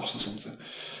Holocaust or something?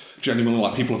 Genuinely,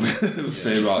 like people have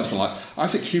theorised. Like, I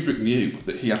think Kubrick knew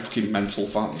that he had fucking mental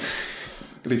fans.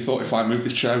 And he thought, if I move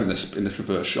this chair in this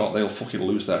reverse shot, they'll fucking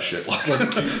lose their shit. Like,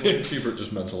 wasn't Kubrick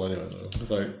just mental anyway, though?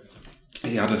 Like,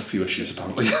 he had a few issues,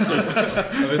 apparently. I've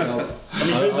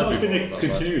been a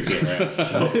continuity in there. But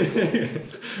do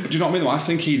you know what I mean? I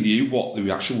think he knew what the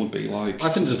reaction would be like. I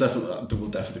think there will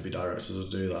definitely be directors who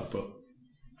do that, but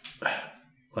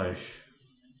like,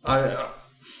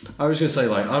 I was going to say,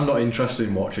 like, I'm not interested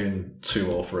in watching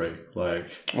 2 or 3.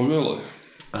 Like, oh really?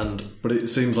 But it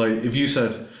seems like if you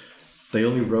said they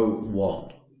only wrote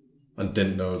 1 and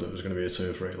didn't know that it was going to be a 2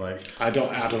 or 3, like, I don't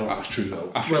know if that's true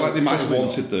though. I feel like they might have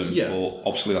wanted them, but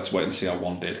obviously that's waiting to see how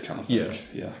 1 did, kind of thing.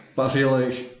 Yeah. But I feel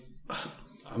like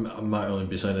I might only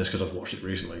be saying this because I've watched it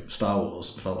recently. Star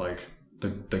Wars felt like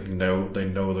they know they're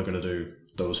going to do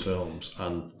those films,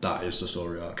 and that is the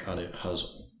story arc, and it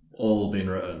has all been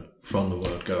written from the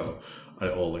word go, and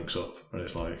it all links up, and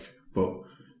it's like, but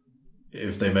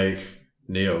if they make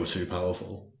Neo too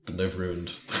powerful, then they've ruined.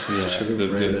 Where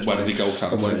did he go?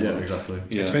 Kind of thing. Yeah, exactly.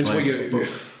 Yeah. It depends what you.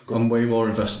 I'm way more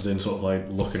invested in sort of like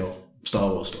looking up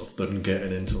Star Wars stuff than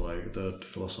getting into like the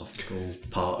philosophical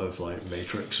part of like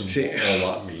Matrix and what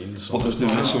all that means. Well,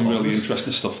 there's some really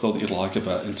interesting stuff though that you'd like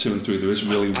about in 2 and 3. There is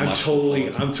really. I'm totally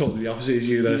the opposite of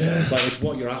you. It's like it's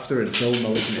what you're after in a film,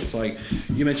 though, isn't it? It's like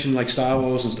you mentioned like Star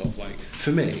Wars and stuff. Like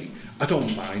for me, I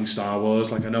don't mind Star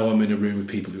Wars. Like I know I'm in a room with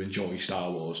people who enjoy Star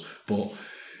Wars, but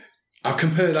I've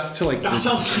compared that to like. That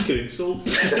sounds like an insult.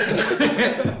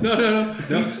 No.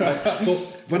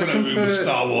 But when I compare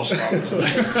Star Wars fans,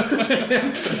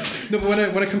 no, but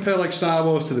when I compare like Star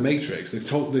Wars to the Matrix, they're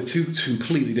 2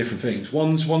 completely different things.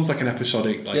 One's like an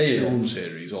episodic film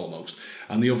series almost,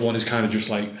 and the other one is kind of just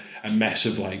like a mess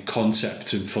of like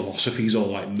concepts and philosophies all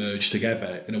like merged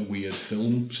together in a weird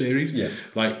film series. Yeah,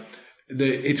 like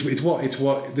it's what I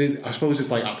suppose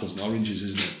it's like apples and oranges,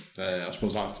 isn't it? I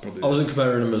suppose that's probably. I wasn't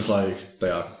comparing them as like they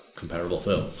are comparable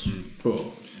films, but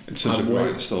in terms of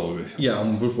writing a story. Yeah,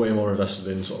 I'm way more invested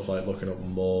in sort of like looking up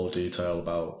more detail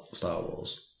about Star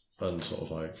Wars, and sort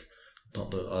of like, not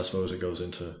that I suppose it goes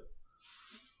into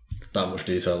that much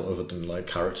detail other than like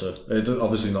character.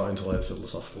 Obviously not into like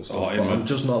philosophical stuff, but I'm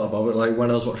just not that bothered. Like when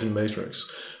I was watching Matrix,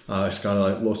 I just kind of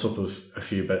like looked up a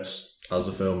few bits as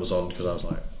the film was on because I was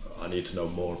like, I need to know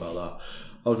more about that.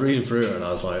 I was reading through it and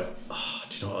I was like,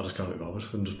 do you know what, I just can't be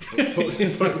bothered, and just put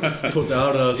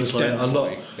down, and I was just like, I'm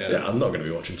not going to be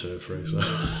watching 2 and 3. So.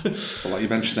 Well, like you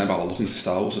mentioned there about looking to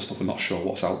Star Wars and stuff and not sure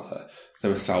what's out there.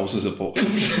 There are thousands of books.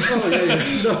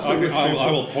 I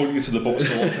will point you to the books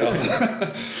to look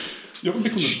at. You haven't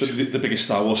become the biggest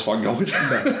Star Wars fan going.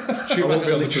 Chewbacca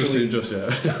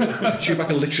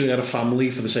literally had a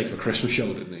family for the sake of a Christmas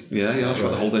show, didn't he? Yeah, that's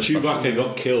right. The whole day. Chewbacca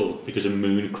got killed because a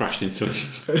moon crashed into him.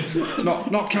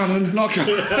 not canon.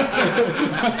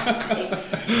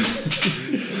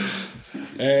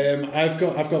 I've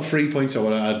got 3 points I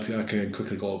want to add. I can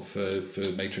quickly go up for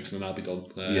Matrix and then I'll be done.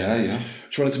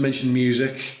 Just wanted to mention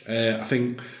music. I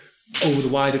think over the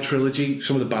wider trilogy,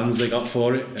 some of the bands they got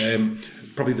for it.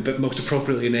 Probably the most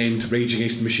appropriately named Rage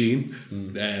Against the Machine.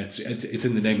 It's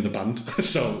in the name of the band,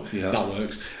 so that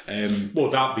works. Well,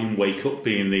 that being Wake Up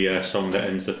being the song that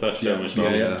ends the first film as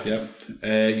well. Yeah.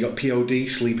 You got POD,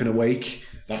 Sleeping Awake.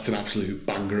 That's an absolute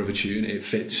banger of a tune. It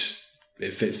fits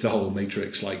it fits the whole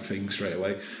Matrix-like thing straight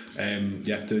away. There's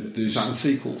that in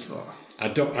sequels, that?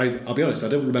 I'll be honest, I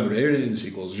don't remember hearing it in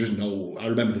sequels. I just know I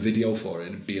remember the video for it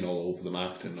and being all over the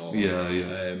map and all. Yeah.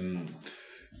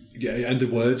 And the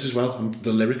words as well.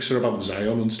 The lyrics are about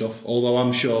Zion and stuff. Although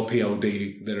I'm sure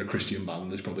POD, they're a Christian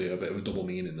band. There's probably a bit of a double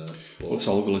meaning there. But it's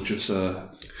all religious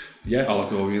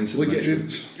allegory into the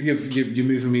Matrix. You're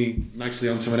moving me nicely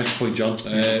on to my next point, John.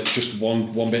 Just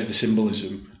one bit of the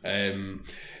symbolism.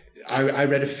 I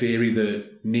read a theory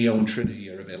that Neo and Trinity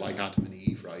are a bit like Adam and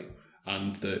Eve, right?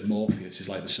 And that Morpheus is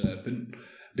like the serpent,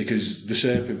 because the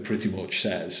serpent pretty much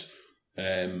says,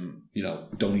 don't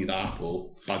eat the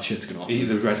apple, bad shit's going to happen. Eat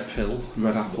the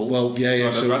red apple. Well,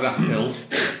 yeah. Red apple.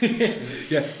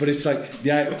 Yeah, but it's like,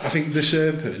 I think the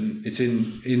serpent, it's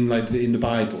in the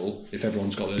Bible, if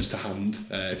everyone's got those to hand,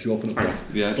 if you open up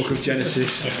the book of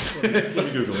Genesis. Let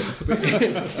me Google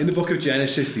it. In the book of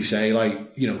Genesis, they say,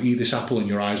 eat this apple and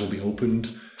your eyes will be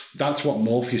opened. That's what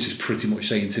Morpheus is pretty much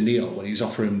saying to Neo when he's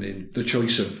offering him the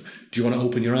choice of, do you want to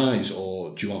open your eyes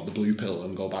or do you want the blue pill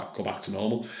and go back to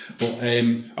normal? But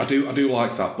I do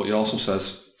like that, but he also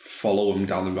says follow him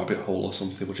down the rabbit hole or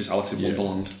something, which is Alice in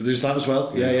Wonderland. There's that as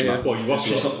well. Yeah. Well, you've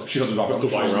also got the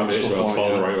white rabbit as well.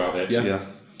 Follow the right rabbit. Yeah.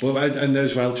 Well, and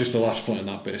as well, just the last point on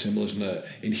that bit of symbolism there.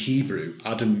 In Hebrew,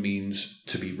 Adam means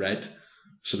to be red.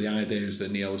 So the idea is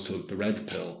that Neo has took the red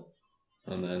pill.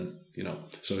 And then,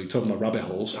 so you're talking about rabbit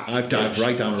holes. I've dived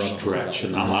right down a rabbit hole. Stretch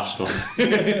and that last one.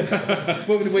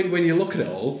 But when you look at it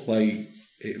all,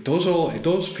 it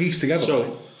does piece together.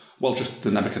 So, just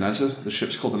the Nebuchadnezzar. The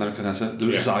ship's called the Nebuchadnezzar.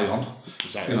 There's Zion.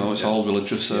 It's all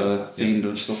religious themed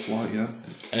and stuff like,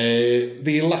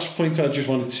 The last point I just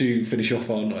wanted to finish off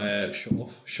on,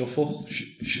 shuffle.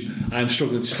 I'm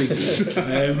struggling to speak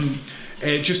today.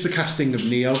 Just the casting of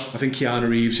Neo. I think Keanu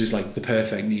Reeves is like the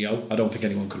perfect Neo. I don't think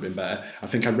anyone could have been better. I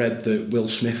think I read that Will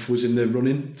Smith was in the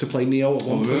running to play Neo at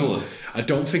one point. Really? I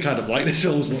don't think I'd have liked this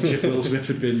film as much if Will Smith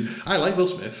had been... I like Will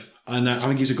Smith, and I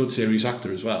think he's a good serious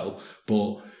actor as well,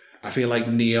 but I feel like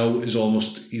Neo is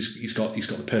almost... He's got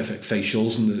the perfect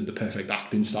facials and the perfect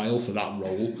acting style for that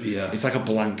role. Yeah. It's like a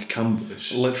blank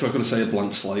canvas. Literally going to say a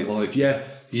blank slate.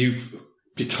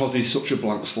 Because he's such a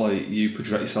blank slate, you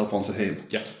project yourself onto him.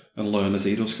 Yeah. And learn as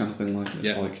he does, kind of thing. I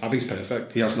think he's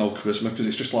perfect. He has no charisma because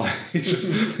it's just like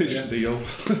it's Neo.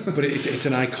 But it's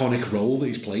an iconic role that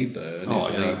he's played there. And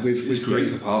it's great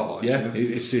in the part.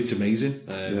 It's amazing.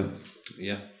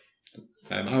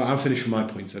 I'm finished with my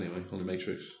points anyway on the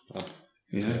Matrix.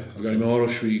 Have we got any more, or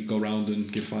should we go round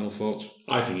and give final thoughts?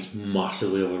 I think it's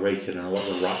massively overrated, and a lot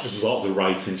of the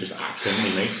writing just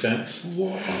accidentally makes sense.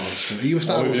 What? Are you a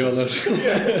Star Wars on this? It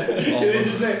is,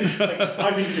 isn't it?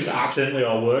 I think it just accidentally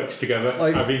all works together.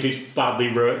 I think it's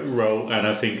badly wrote, and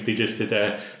I think they just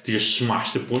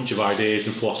smashed a bunch of ideas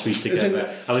and philosophies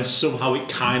together, and then somehow it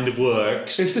kind of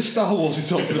works. It's the Star Wars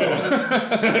you're talking about.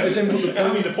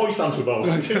 The point stands for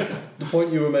both. The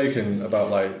point you were making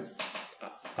about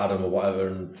Adam or whatever,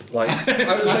 and I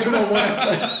was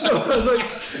like,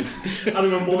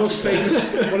 Adam and one of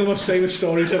the most famous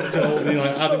stories ever told.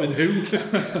 Adam and who?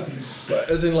 But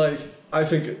as in, I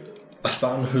think a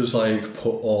fan who's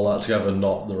put all that together,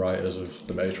 not the writers of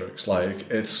The Matrix.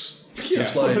 It's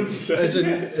just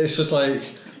it's just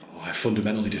I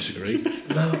fundamentally disagree.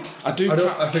 No, I think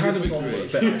it's agree. A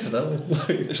bit accidental.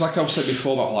 It's like I was saying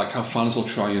before about how fans will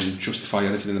try and justify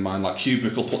anything in their mind. Like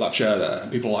Kubrick will put that chair there,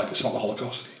 and people are like, it's about the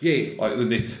Holocaust. Yeah.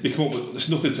 They come up with, it's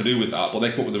nothing to do with that, but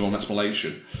they come up with their own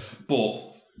explanation. But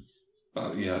I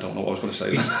don't know what I was going to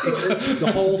say.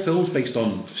 The whole film's based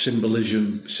on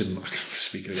symbolism. I can't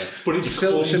speak again. But it's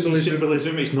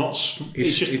symbolism. It's not.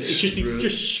 It's just they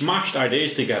just smashed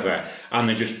ideas together, and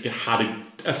they just had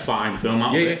a fine film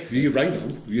out of it. You're right though.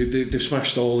 They've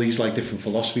smashed all these different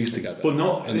philosophies together, but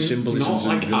not symbolisms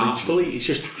not and religion. artfully. It's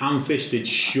just ham-fisted,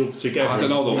 shoved together. I don't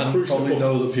know though. You probably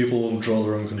know that people will draw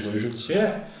their own conclusions.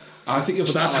 Yeah, I think it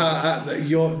was. But that's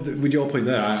with your point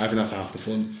there. I think that's half the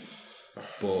fun.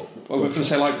 But we're going to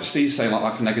say Steve's saying a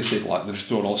negative, they're just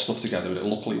throwing all this stuff together and it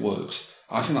luckily works.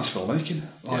 I think that's filmmaking.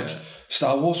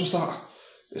 Star Wars was that.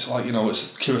 It's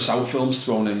it's Kurosawa films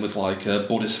thrown in with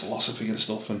Buddhist philosophy and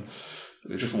stuff, and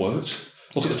it just worked.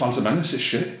 Look at the Phantom Menace, it's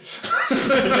shit.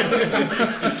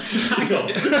 Hang on.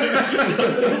 Is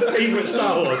that your favourite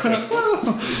Star Wars?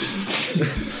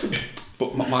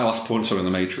 But my last point, in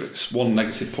The Matrix, one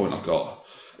negative point I've got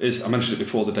is, I mentioned it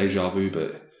before, the deja vu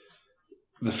bit.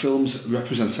 The film's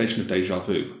representation of deja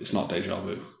vu is not deja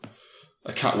vu.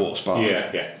 A cat walks by.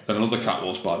 Yeah. Then another cat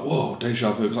walks by. Whoa,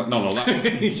 deja vu. It's no, that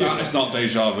is not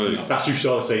deja vu. That's you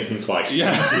saw the same thing twice.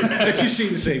 Yeah. You've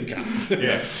seen the same cat.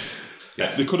 Yeah.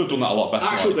 Yeah. They could have done that a lot better.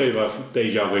 Actual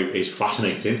deja vu is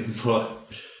fascinating, but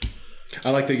I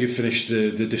like that you finished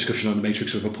the discussion on the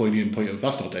Matrix with a poignant point of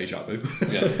that's not deja vu.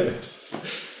 Yeah.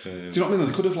 Do you know what I mean?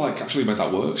 They could have actually made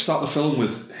that work. Start the film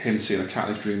with him seeing a cat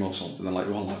in his dream or something, and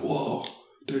later on, whoa,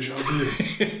 deja vu.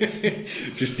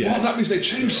 Just Well, that means they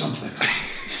changed something.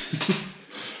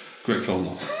 Great film,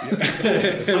 though.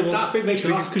 And that bit makes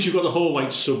me laugh because you've got the whole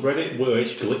subreddit where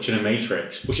it's glitching a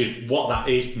Matrix, which is what that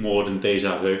is more than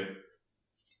deja vu.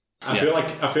 I feel like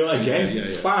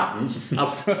fans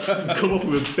have come up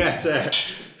with a better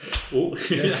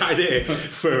idea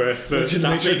for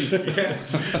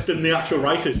that than the actual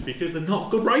writers, because they're not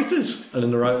good writers. And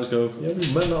then the writers go, yeah,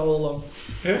 we meant that all along.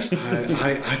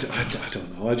 I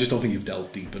don't know. I just don't think you've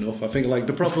delved deep enough. I think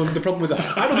the problem with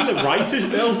that. I don't think the writers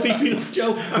delve deep enough,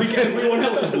 Joe. I think everyone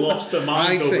else has lost their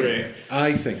minds over it.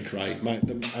 I think right.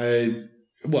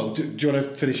 Well, do you want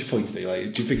to finish your point,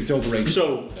 Lee? Do you think it's overrated?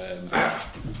 So,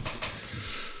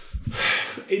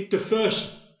 the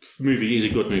first movie is a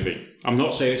good movie. I'm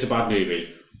not saying it's a bad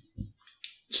movie.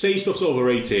 Saying stuff's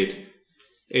overrated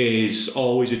is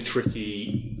always a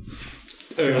tricky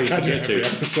area to get to.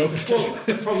 Well,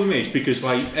 the problem is because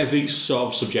everything's sort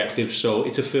of subjective. So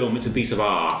it's a film, it's a piece of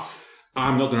art.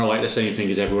 I'm not going to like the same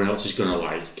thing as everyone else is going to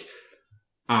like.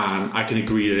 And I can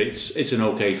agree that it's an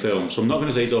okay film. So I'm not going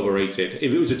to say it's overrated.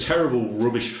 If it was a terrible,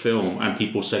 rubbish film and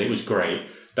people said it was great,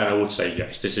 then I would say,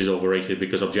 yes, this is overrated,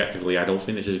 because objectively, I don't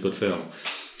think this is a good film.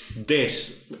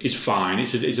 This is fine.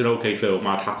 It's an okay film.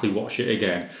 I'd happily watch it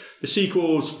again. The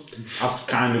sequels, I've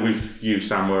kind of with you,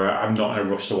 Sam, where I'm not in a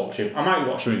rush to watch it. I might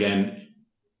watch them again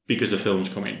because the film's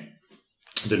coming.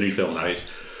 The new film, that is.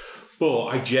 But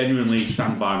I genuinely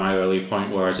stand by my earlier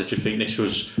point, whereas I just think this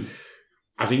was...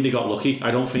 I think they got lucky.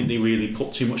 I don't think they really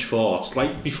put too much thought.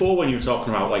 Before, when you were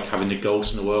talking about having the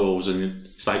ghosts and the werewolves, and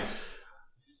it's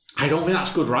I don't think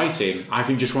that's good writing. I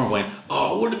think just one went,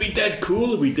 wouldn't it be dead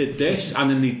cool if we did this? And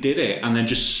then they did it, and then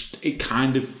just it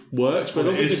kind of works. But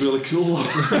it is really cool.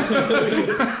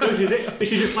 This is it.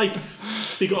 This is just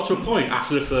they got to a point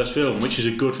after the first film, which is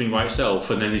a good thing by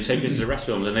itself, and then they take it into the rest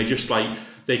of them, and they just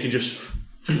they can just.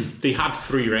 They had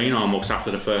free reign almost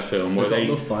after the first film, where they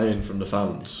got enough buy-in from the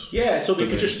fans. Yeah, so they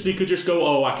could just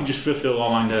go, I can just fulfill all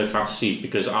my nerd fantasies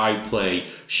because I play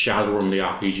Shadowrun the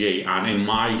RPG, and in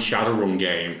my Shadowrun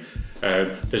game,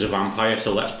 there's a vampire,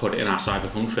 so let's put it in our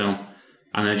cyberpunk film,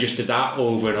 and then just did that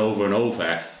over and over and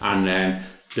over, and then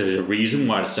there's a reason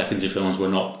why the second two films were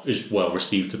not as well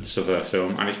received as the first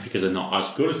film, and it's because they're not as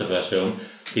good as the first film,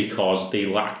 because they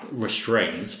lacked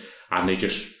restraint and they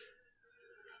just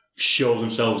show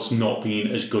themselves not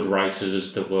being as good writers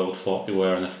as the world thought they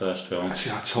were in the first film. See,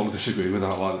 I totally disagree with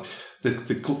that.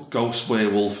 The ghost,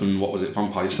 werewolf, and what was it,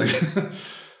 vampires thing.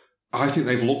 I think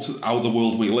they've looked at how the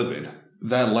world we live in.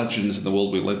 They're legends in the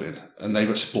world we live in, and they've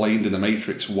explained in the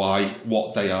Matrix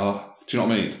what they are. Do you know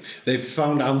what I mean? They've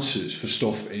found answers for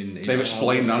stuff in they've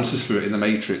explained answers for it in the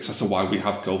Matrix as to why we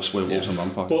have ghosts, werewolves, and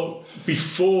vampires. But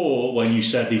before, when you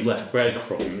said they've left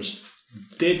breadcrumbs,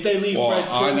 did they leave breadcrumbs?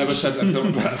 I never said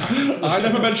that. I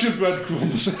never mentioned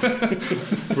breadcrumbs.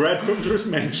 Breadcrumbs was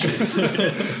mentioned.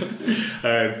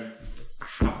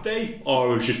 Have they? Or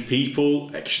was just people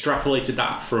extrapolated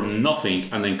that from nothing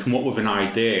and then come up with an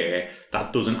idea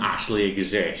that doesn't actually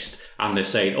exist, and they're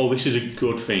saying, this is a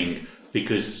good thing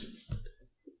because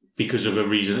of a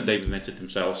reason that they've invented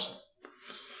themselves?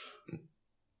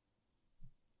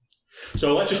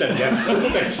 So let's just end the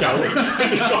episode, shall we?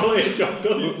 Just call it a job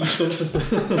done.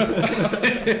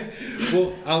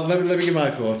 Well, let me give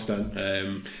my thoughts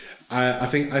then. I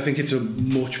think it's a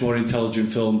much more intelligent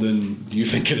film than you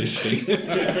think it is, Steve.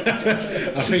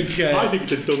 I think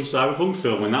it's a dumb cyberpunk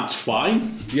film, and that's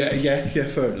fine. Yeah,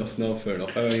 fair enough. No, fair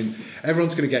enough. I mean,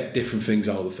 everyone's going to get different things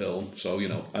out of the film, so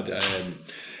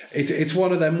it's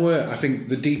one of them where I think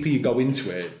the deeper you go into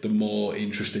it, the more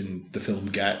interesting the film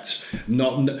gets. I'm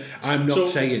not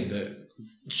saying that.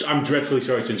 I'm dreadfully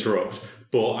sorry to interrupt,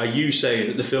 but are you saying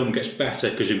that the film gets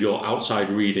better because of your outside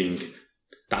reading?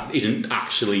 That isn't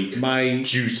actually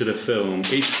due to the film.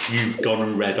 It's you've gone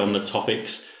and read on the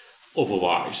topics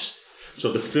otherwise.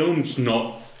 So the film's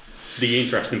not the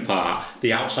interesting part.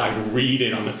 The outside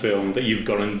reading on the film that you've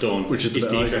gone and done, which is the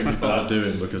interesting part.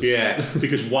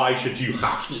 Because why should you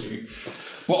have to?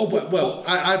 Well,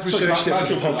 I've researched it for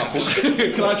the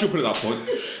podcast. Can I jump in at that point?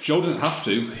 Joe doesn't have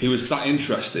to. He was that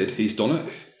interested. He's done it.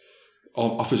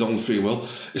 Off his own free will.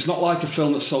 It's not like a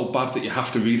film that's so bad that you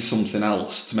have to read something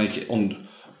else to make it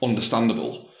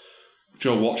understandable.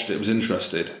 Joe watched it, was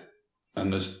interested,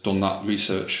 and has done that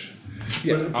research.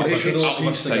 Yeah, but it should all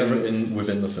be together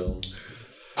within the film.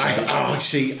 I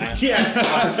see. Yes,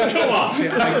 come on. See,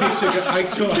 I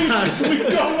disagree.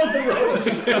 We've gone on the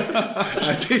roads.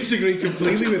 I disagree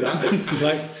completely with that.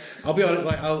 Like, I'll be honest.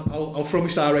 Like, I'll throw my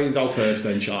star ratings out first,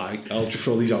 then shall I? I'll just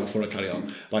throw these out before I carry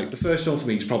on. Like, the first film for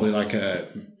me is probably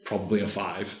a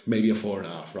 5, maybe a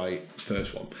 4.5. Right,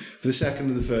 first one. For the second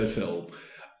and the third film,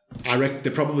 I reckon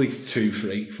they're probably 2,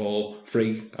 3, 4,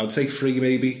 3. I'd say 3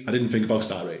 maybe. I didn't think about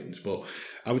star ratings, but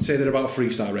I would say they're about a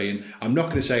 3-star rating. I'm not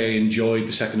going to say I enjoyed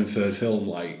the second and third film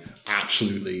like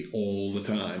absolutely all the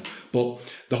time, but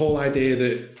the whole idea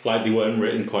that like they weren't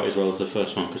written quite as well as the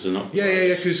first one because they're not.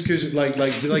 Yeah, because like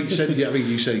you said, I think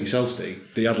you said it yourself,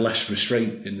 Steve. They had less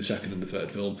restraint in the second and the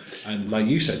third film, and like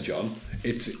you said, John,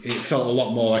 it felt a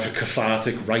lot more like a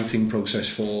cathartic writing process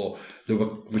for the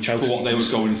Wachowskis, for what they were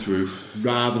going through,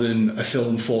 rather than a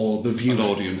film for the viewer, an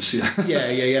audience.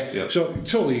 Yeah. So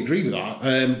totally agree with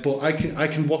that. But I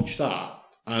can watch that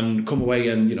and come away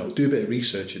and do a bit of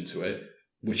research into it,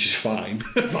 which is fine,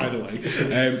 by the way,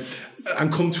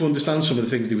 and come to understand some of the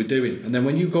things they were doing. And then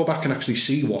when you go back and actually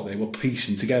see what they were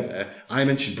piecing together, I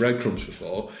mentioned breadcrumbs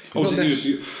before. Oh, was it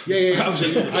you? Yeah. I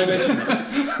mentioned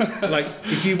that. Like,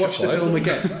 if you watch the film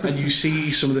again and you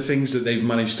see some of the things that they've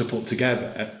managed to put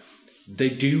together, they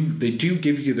do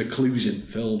give you the clues in the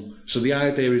film. So the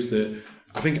idea is that,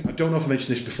 I don't know if I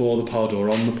mentioned this before the pod or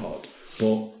on the pod,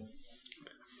 but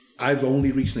I've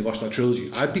only recently watched that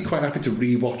trilogy. I'd be quite happy to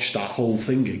rewatch that whole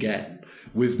thing again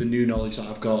with the new knowledge that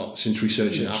I've got since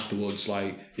researching it afterwards,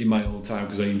 like in my own time,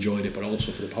 because I enjoyed it, but also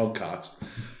for the podcast.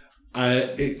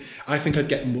 I think I'd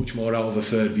get much more out of a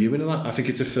third viewing of that. I think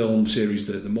it's a film series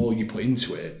that the more you put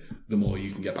into it, the more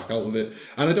you can get back out of it.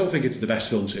 And I don't think it's the best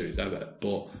film series ever,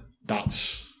 but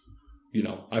that's,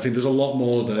 I think there's a lot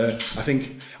more there. I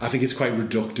think it's quite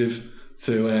reductive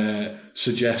to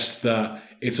suggest that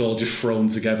it's all just thrown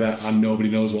together and nobody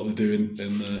knows what they're doing.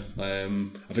 And I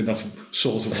think that's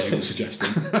sort of what he was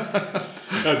suggesting.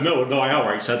 No, I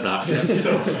outright said that. Yeah.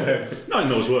 So, not in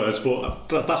those words, but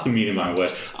that's the meaning of my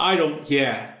words. I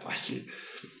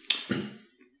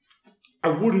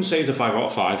wouldn't say it's a 5 out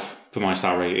of 5 for my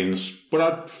star ratings, but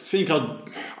I think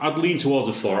I'd lean towards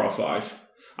a 4 out of 5.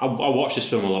 I watched this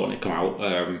film a lot when it came out,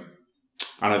 and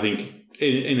I think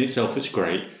in itself it's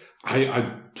great.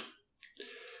 I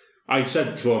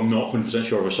said before I'm not 100%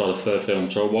 sure if I saw the third film,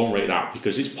 so I won't rate that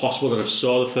because it's possible that I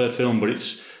saw the third film, but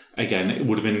it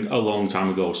would have been a long time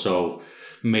ago, so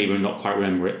maybe I'm not quite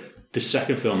remember it. The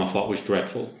second film I thought was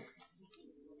dreadful.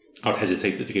 I'd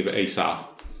hesitate to give it a star.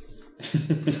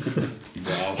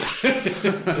 Wow.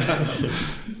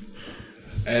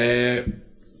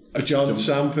 John,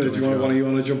 Sam, do you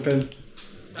want to jump in?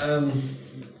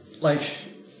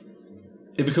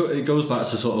 It goes back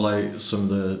to sort of like some of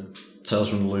the Tales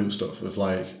from the Loop stuff of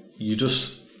like,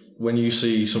 when you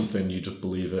see something, you just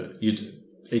believe it.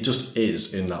 It just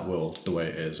is in that world the way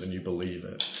it is, and you believe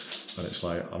it. And it's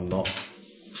like, I'm not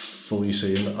fully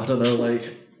seeing it. I don't know,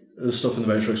 like, there's stuff in the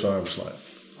Matrix where I'm just like,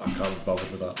 I can't be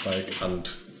bothered with that, like, and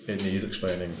it needs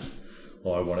explaining,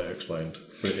 or I want it explained,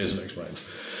 but it isn't explained.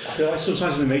 I feel like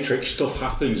sometimes in the Matrix stuff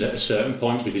happens at a certain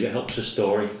point because it helps the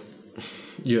story.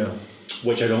 Yeah.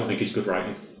 Which I don't think is good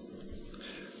writing.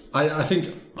 I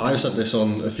think I said this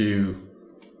on a few,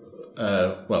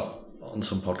 on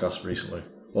some podcasts recently,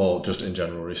 or just in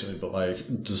general recently, but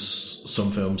like, just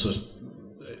some films,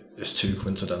 it's too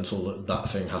coincidental that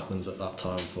thing happens at that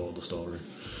time for the story.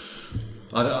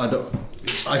 I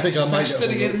think I might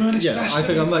get hung up. Yeah, I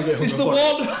think I might get hung up. It's the one. I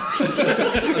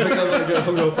think I might get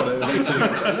hung up on it a bit too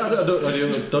much. I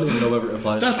don't even know whether it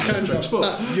applies. That's kind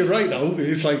of. You're right though.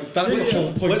 It's like that's the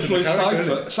whole point. Literally, of the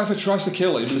character. Cypher tries to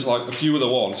kill him. There's like a few of the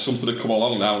ones. Something had come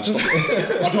along now and stuff.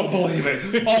 I don't believe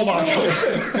it. Oh my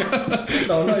god.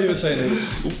 No, I'm not even saying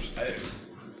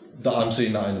that I'm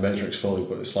seeing that in the Matrix fully,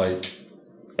 but it's like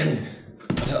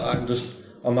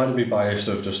I might be biased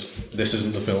of just this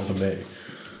isn't the film for me.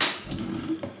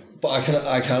 But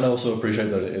I can also appreciate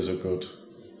that it is a good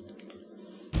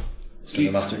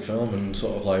cinematic film and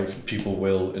sort of like people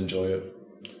will enjoy it.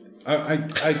 I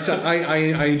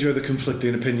enjoy the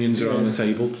conflicting opinions around the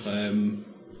table. Can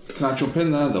I jump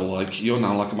in there though? Like, you're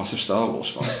now like a massive Star Wars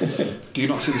fan. Do you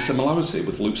not see the similarity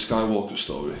with Luke Skywalker's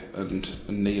story and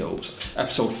Neo's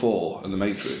Episode 4 and The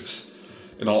Matrix?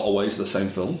 In a lot of ways, the same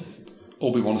film.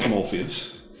 Obi-Wan's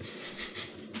Morpheus.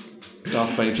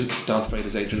 Darth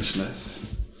Vader's Agent Smith.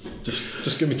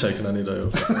 Just give me Taken any day. I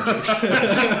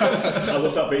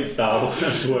love that bit Star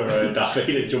Wars where Darth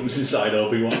Vader jumps inside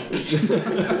Obi-Wan.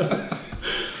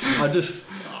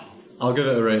 I'll give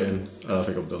it a rating, and I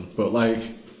think I'm done. But like,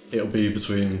 it'll be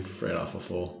between 3.5 or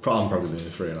 4. I'm probably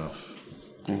being 3.5.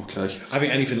 Okay. I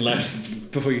think anything less,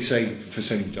 before you say, for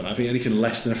saying John, I think anything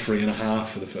less than a 3.5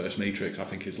 for the first Matrix, I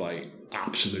think is like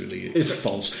absolutely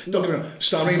false. Don't get me wrong,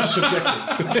 star ratings are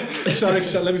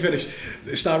subjective. Let me finish.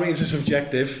 Star ratings are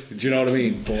subjective, do you know what I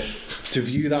mean? But to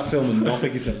view that film and not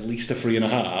think it's at least a 3.5,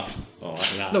 I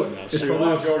think that. No, that's So you'll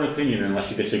have your own opinion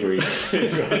unless you disagree.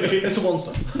 It's a 1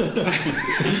 star.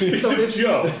 It's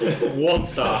Joe. 1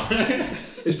 star.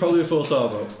 It's probably a 4 star,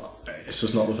 but it's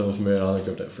just not the film for me, and I'll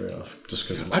give it a 3.5. Just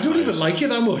because I don't even like it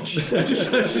that much.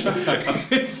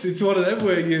 It's one of them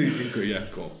where you go, yeah,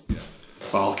 cool. Yeah.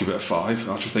 I'll give it a 5.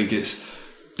 I just think it's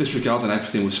disregarding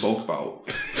everything we spoke about.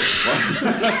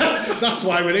 That's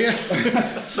why we're here.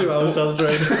 2 hours down the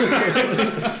drain.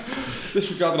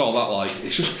 Disregarding all that, like,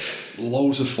 it's just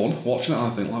loads of fun watching it. I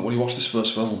think, like, when you watch this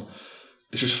first film,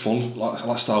 it's just fun.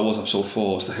 Like Star Wars Episode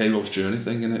 4, it's the hero's journey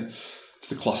thing, isn't it? It's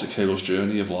the classic hero's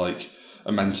journey of like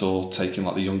a mentor taking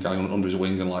like the young guy under his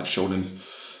wing and like showing him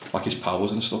like his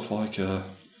powers and stuff. Like,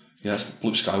 it's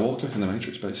Luke Skywalker in the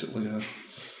Matrix, basically.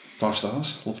 5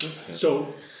 stars, loved it.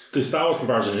 So the Star Wars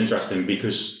comparison is interesting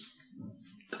because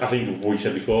I think what we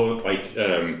said before, like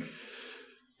it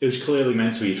was clearly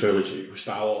meant to be a trilogy with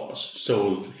Star Wars.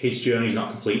 So his journey's not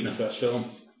complete in the first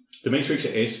film. The Matrix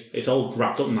it is. It's all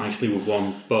wrapped up nicely with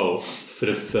one bow for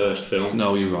the first film.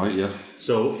 No, you're right. Yeah.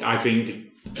 So I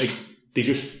think they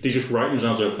just write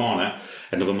themselves to a corner.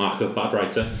 Another mark-up bad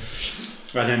writer,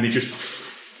 and then they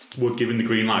just were given the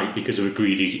green light because of a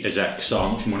greedy exec saw how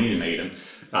much money they made him,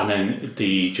 and then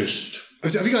they just.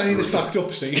 Have you got any of this backed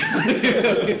up, Steve?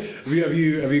 have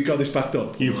you got this backed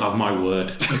up? You have my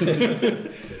word.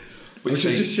 But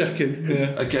see, just checking.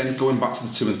 Yeah. Again, going back to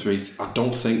the 2 and 3, I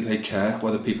don't think they care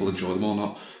whether people enjoy them or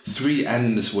not. 3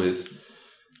 ends with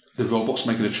the robots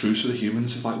making a truce with the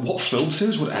humans. It's like, what film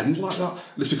series would end like that?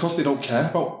 And it's because they don't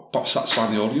care about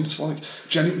satisfying the audience. Like,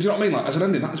 do you know what I mean? Like, as an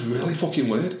ending, that is really fucking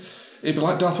weird. It'd be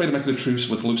like Darth Vader making a truce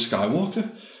with Luke Skywalker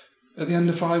at the end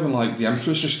of 5, and like the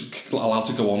Emperor's just allowed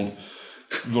to go on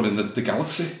running the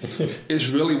galaxy. It's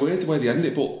really weird the way they end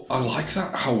it, but I like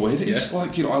that, how weird it is.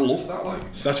 Like, I love that. Like,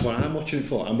 that's what I'm watching it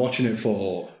for. I'm watching it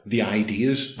for the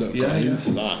ideas that go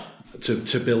into that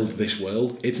to build this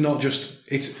world. It's not just,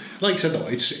 it's like I said though,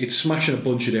 it's smashing a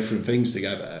bunch of different things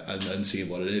together and seeing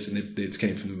what it is. And if it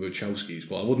came from the Wachowskis,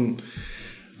 but I wouldn't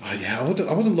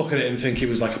look at it and think it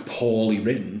was like a poorly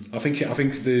written. I think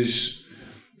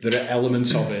there are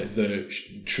elements of it that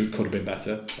could have been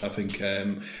better. I think.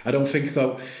 I don't think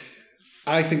though.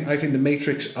 I think The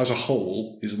Matrix as a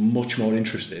whole is much more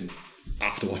interesting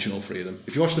after watching all 3 of them.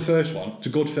 If you watch the first one, it's a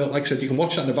good film. Like I said, you can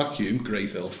watch that in a vacuum. Great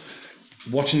film.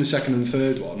 Watching the second and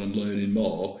third one and learning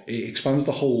more, it expands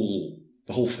the whole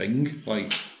thing.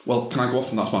 Like, well, can I go off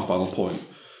on that? That's my final point.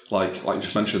 Like you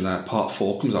just mentioned there, part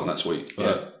 4 comes out next week.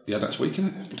 Next week,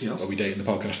 innit? Bloody hell. Are we dating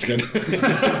the podcast again?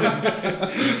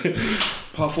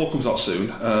 Part 4 comes out soon,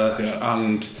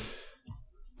 and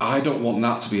I don't want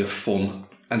that to be a fun,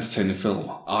 entertaining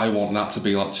film. I want that to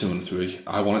be like 2 and 3.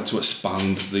 I want it to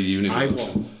expand the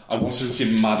universe. I want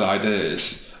fucking mad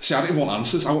ideas. See, I don't even want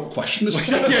answers. I want questions.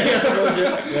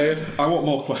 I want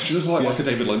more questions, like a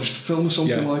David Lynch film or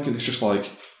something like, and it's just like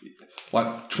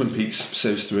Twin Peaks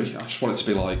Series 3. I just want it to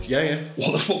be like,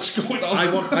 what the fuck's going on?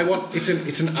 I want.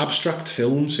 It's an abstract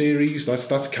film series.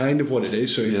 That's kind of what it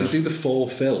is. So if they do the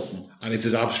 4th film and it's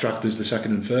as abstract as the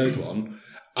second and third one,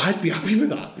 I'd be happy with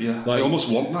that. Yeah, I almost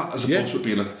want that as opposed to it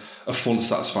being a fun,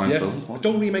 satisfying film. Like,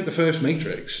 don't remake the first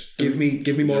Matrix. Give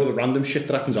me more of the random shit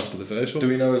that happens after the first one. Do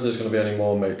we know if there's going to be any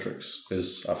more Matrix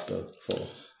after 4?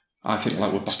 I think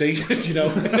like we're back. Steve,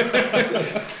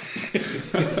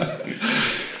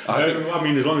 I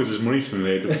mean, as long as there's money to be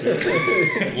made.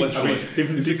 Literally.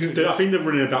 I think they're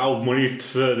running out of money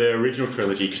for the original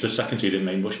trilogy because the second 2 didn't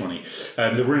make much money.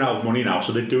 They're running out of money now,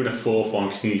 so they're doing a 4th one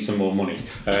because they need some more money.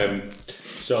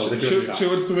 So 2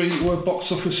 and 3 were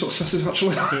box office successes,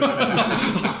 actually.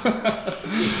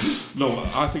 No,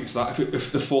 I think it's that.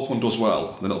 If the 4th one does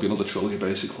well, then it'll be another trilogy,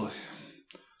 basically.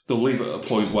 They'll leave it at a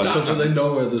point where... So do they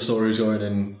know where the story's going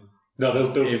in? No,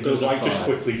 they'll like just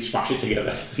quickly smash it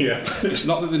together. Yeah, it's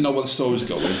not that they know where the story's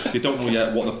going. They don't know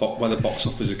yet where the box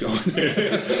office is going.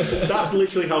 That's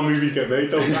literally how movies get made,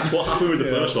 though. That's what happened with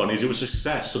the first one. Is it was a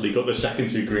success, so they got the second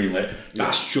 2 greenlit.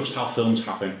 That's just how films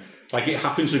happen. Like it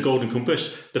happens with Golden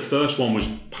Compass. The first one was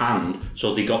panned,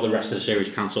 so they got the rest of the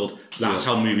series cancelled. That's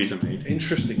how movies are made.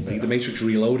 Interestingly, The Matrix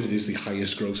Reloaded is the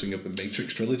highest grossing of the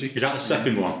Matrix trilogy. Is that the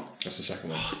second one? That's the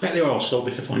second one. I bet they were all so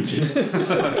disappointed.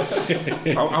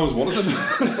 I was one of them.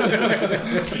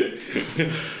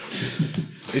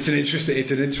 It's an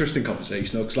interesting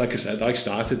conversation, because like I said, I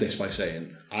started this by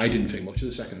saying I didn't think much of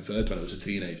the second and third when I was a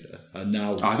teenager, and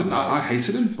now I didn't. I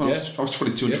hated him. I was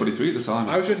 22 and 23 at the time.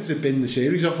 I was ready to bin the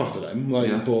series off after them, but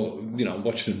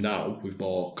watching them now with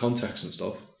more context and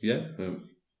stuff. Yeah,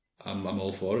 I'm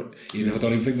all for it, even if I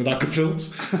don't even think they're that good films.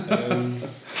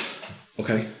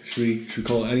 Okay, should we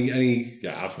call it any?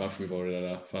 Yeah, we've already had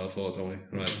our final thoughts,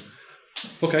 haven't we? Right.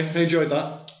 Okay, I enjoyed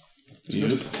that.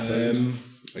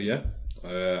 Yeah.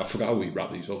 I forgot how we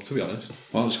wrap these up, to be honest.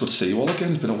 Well, it's good to see you all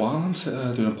again. It's been a while, hasn't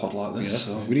it, doing a pod like this.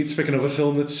 Yeah. So. We need to pick another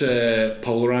film that's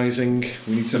polarising.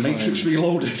 We need to The Matrix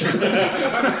Reloaded.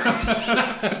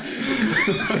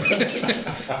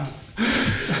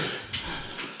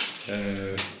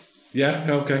 Yeah.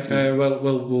 Okay. Well,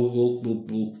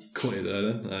 we'll cut it there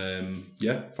then.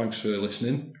 Yeah. Thanks for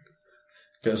listening.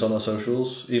 Get us on our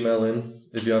socials. Email in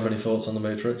if you have any thoughts on the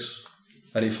Matrix.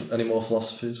 Any more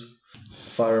philosophies.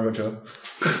 Fire him at Joe.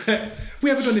 We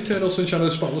haven't done Eternal Sunshine of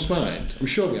the Spotless Mind. I'm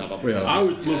sure we have. I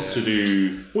would love to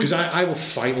do, because I will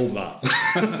fight over that.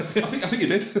 I think you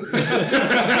did.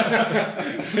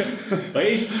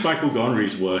 It is Michael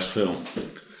Gondry's worst film.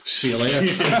 See you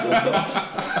later.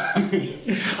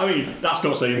 I mean, that's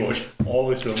not saying much. All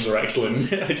his films are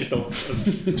excellent. I just don't.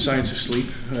 Science of Sleep.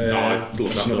 I love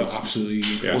that another film. absolutely.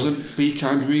 Yeah. Wasn't Be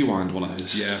Kind Rewind one of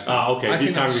his? Yeah. Okay. I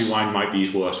think Be Kind Rewind might be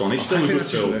his worst one. It's still I a think good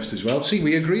that's his film. worst as well. See,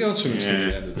 we agree on something still at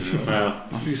the end of the film. Well,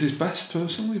 I think it's his best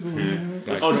personally, but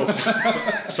oh no,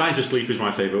 Science of Sleep is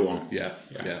my favourite one. Yeah.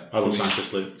 I love Science of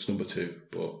Sleep. It's number 2,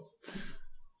 but.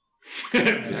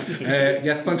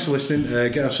 Yeah, thanks for listening.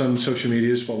 Get us on social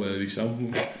medias. What were these? You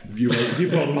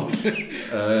brought them up.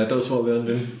 Don't Smoke the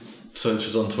Ending. Search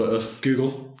us on Twitter.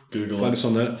 Google. Find us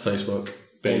on there. Facebook.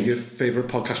 All your favourite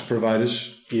podcast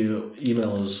providers. You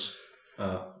email us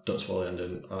at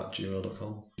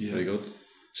don'tspoiltheending@gmail.com. Yeah. Very good.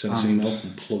 Send us an email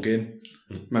and plug in.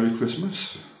 Merry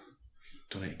Christmas.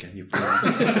 Done it again, you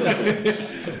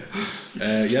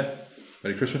yeah.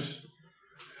 Merry Christmas.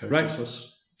 Merry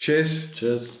Christmas. Cheers.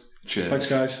 Cheers. Cheers. Thanks,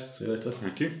 guys. See you later.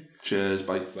 Thank you. Cheers.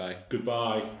 Bye. Bye.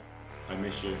 Goodbye. I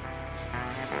miss you.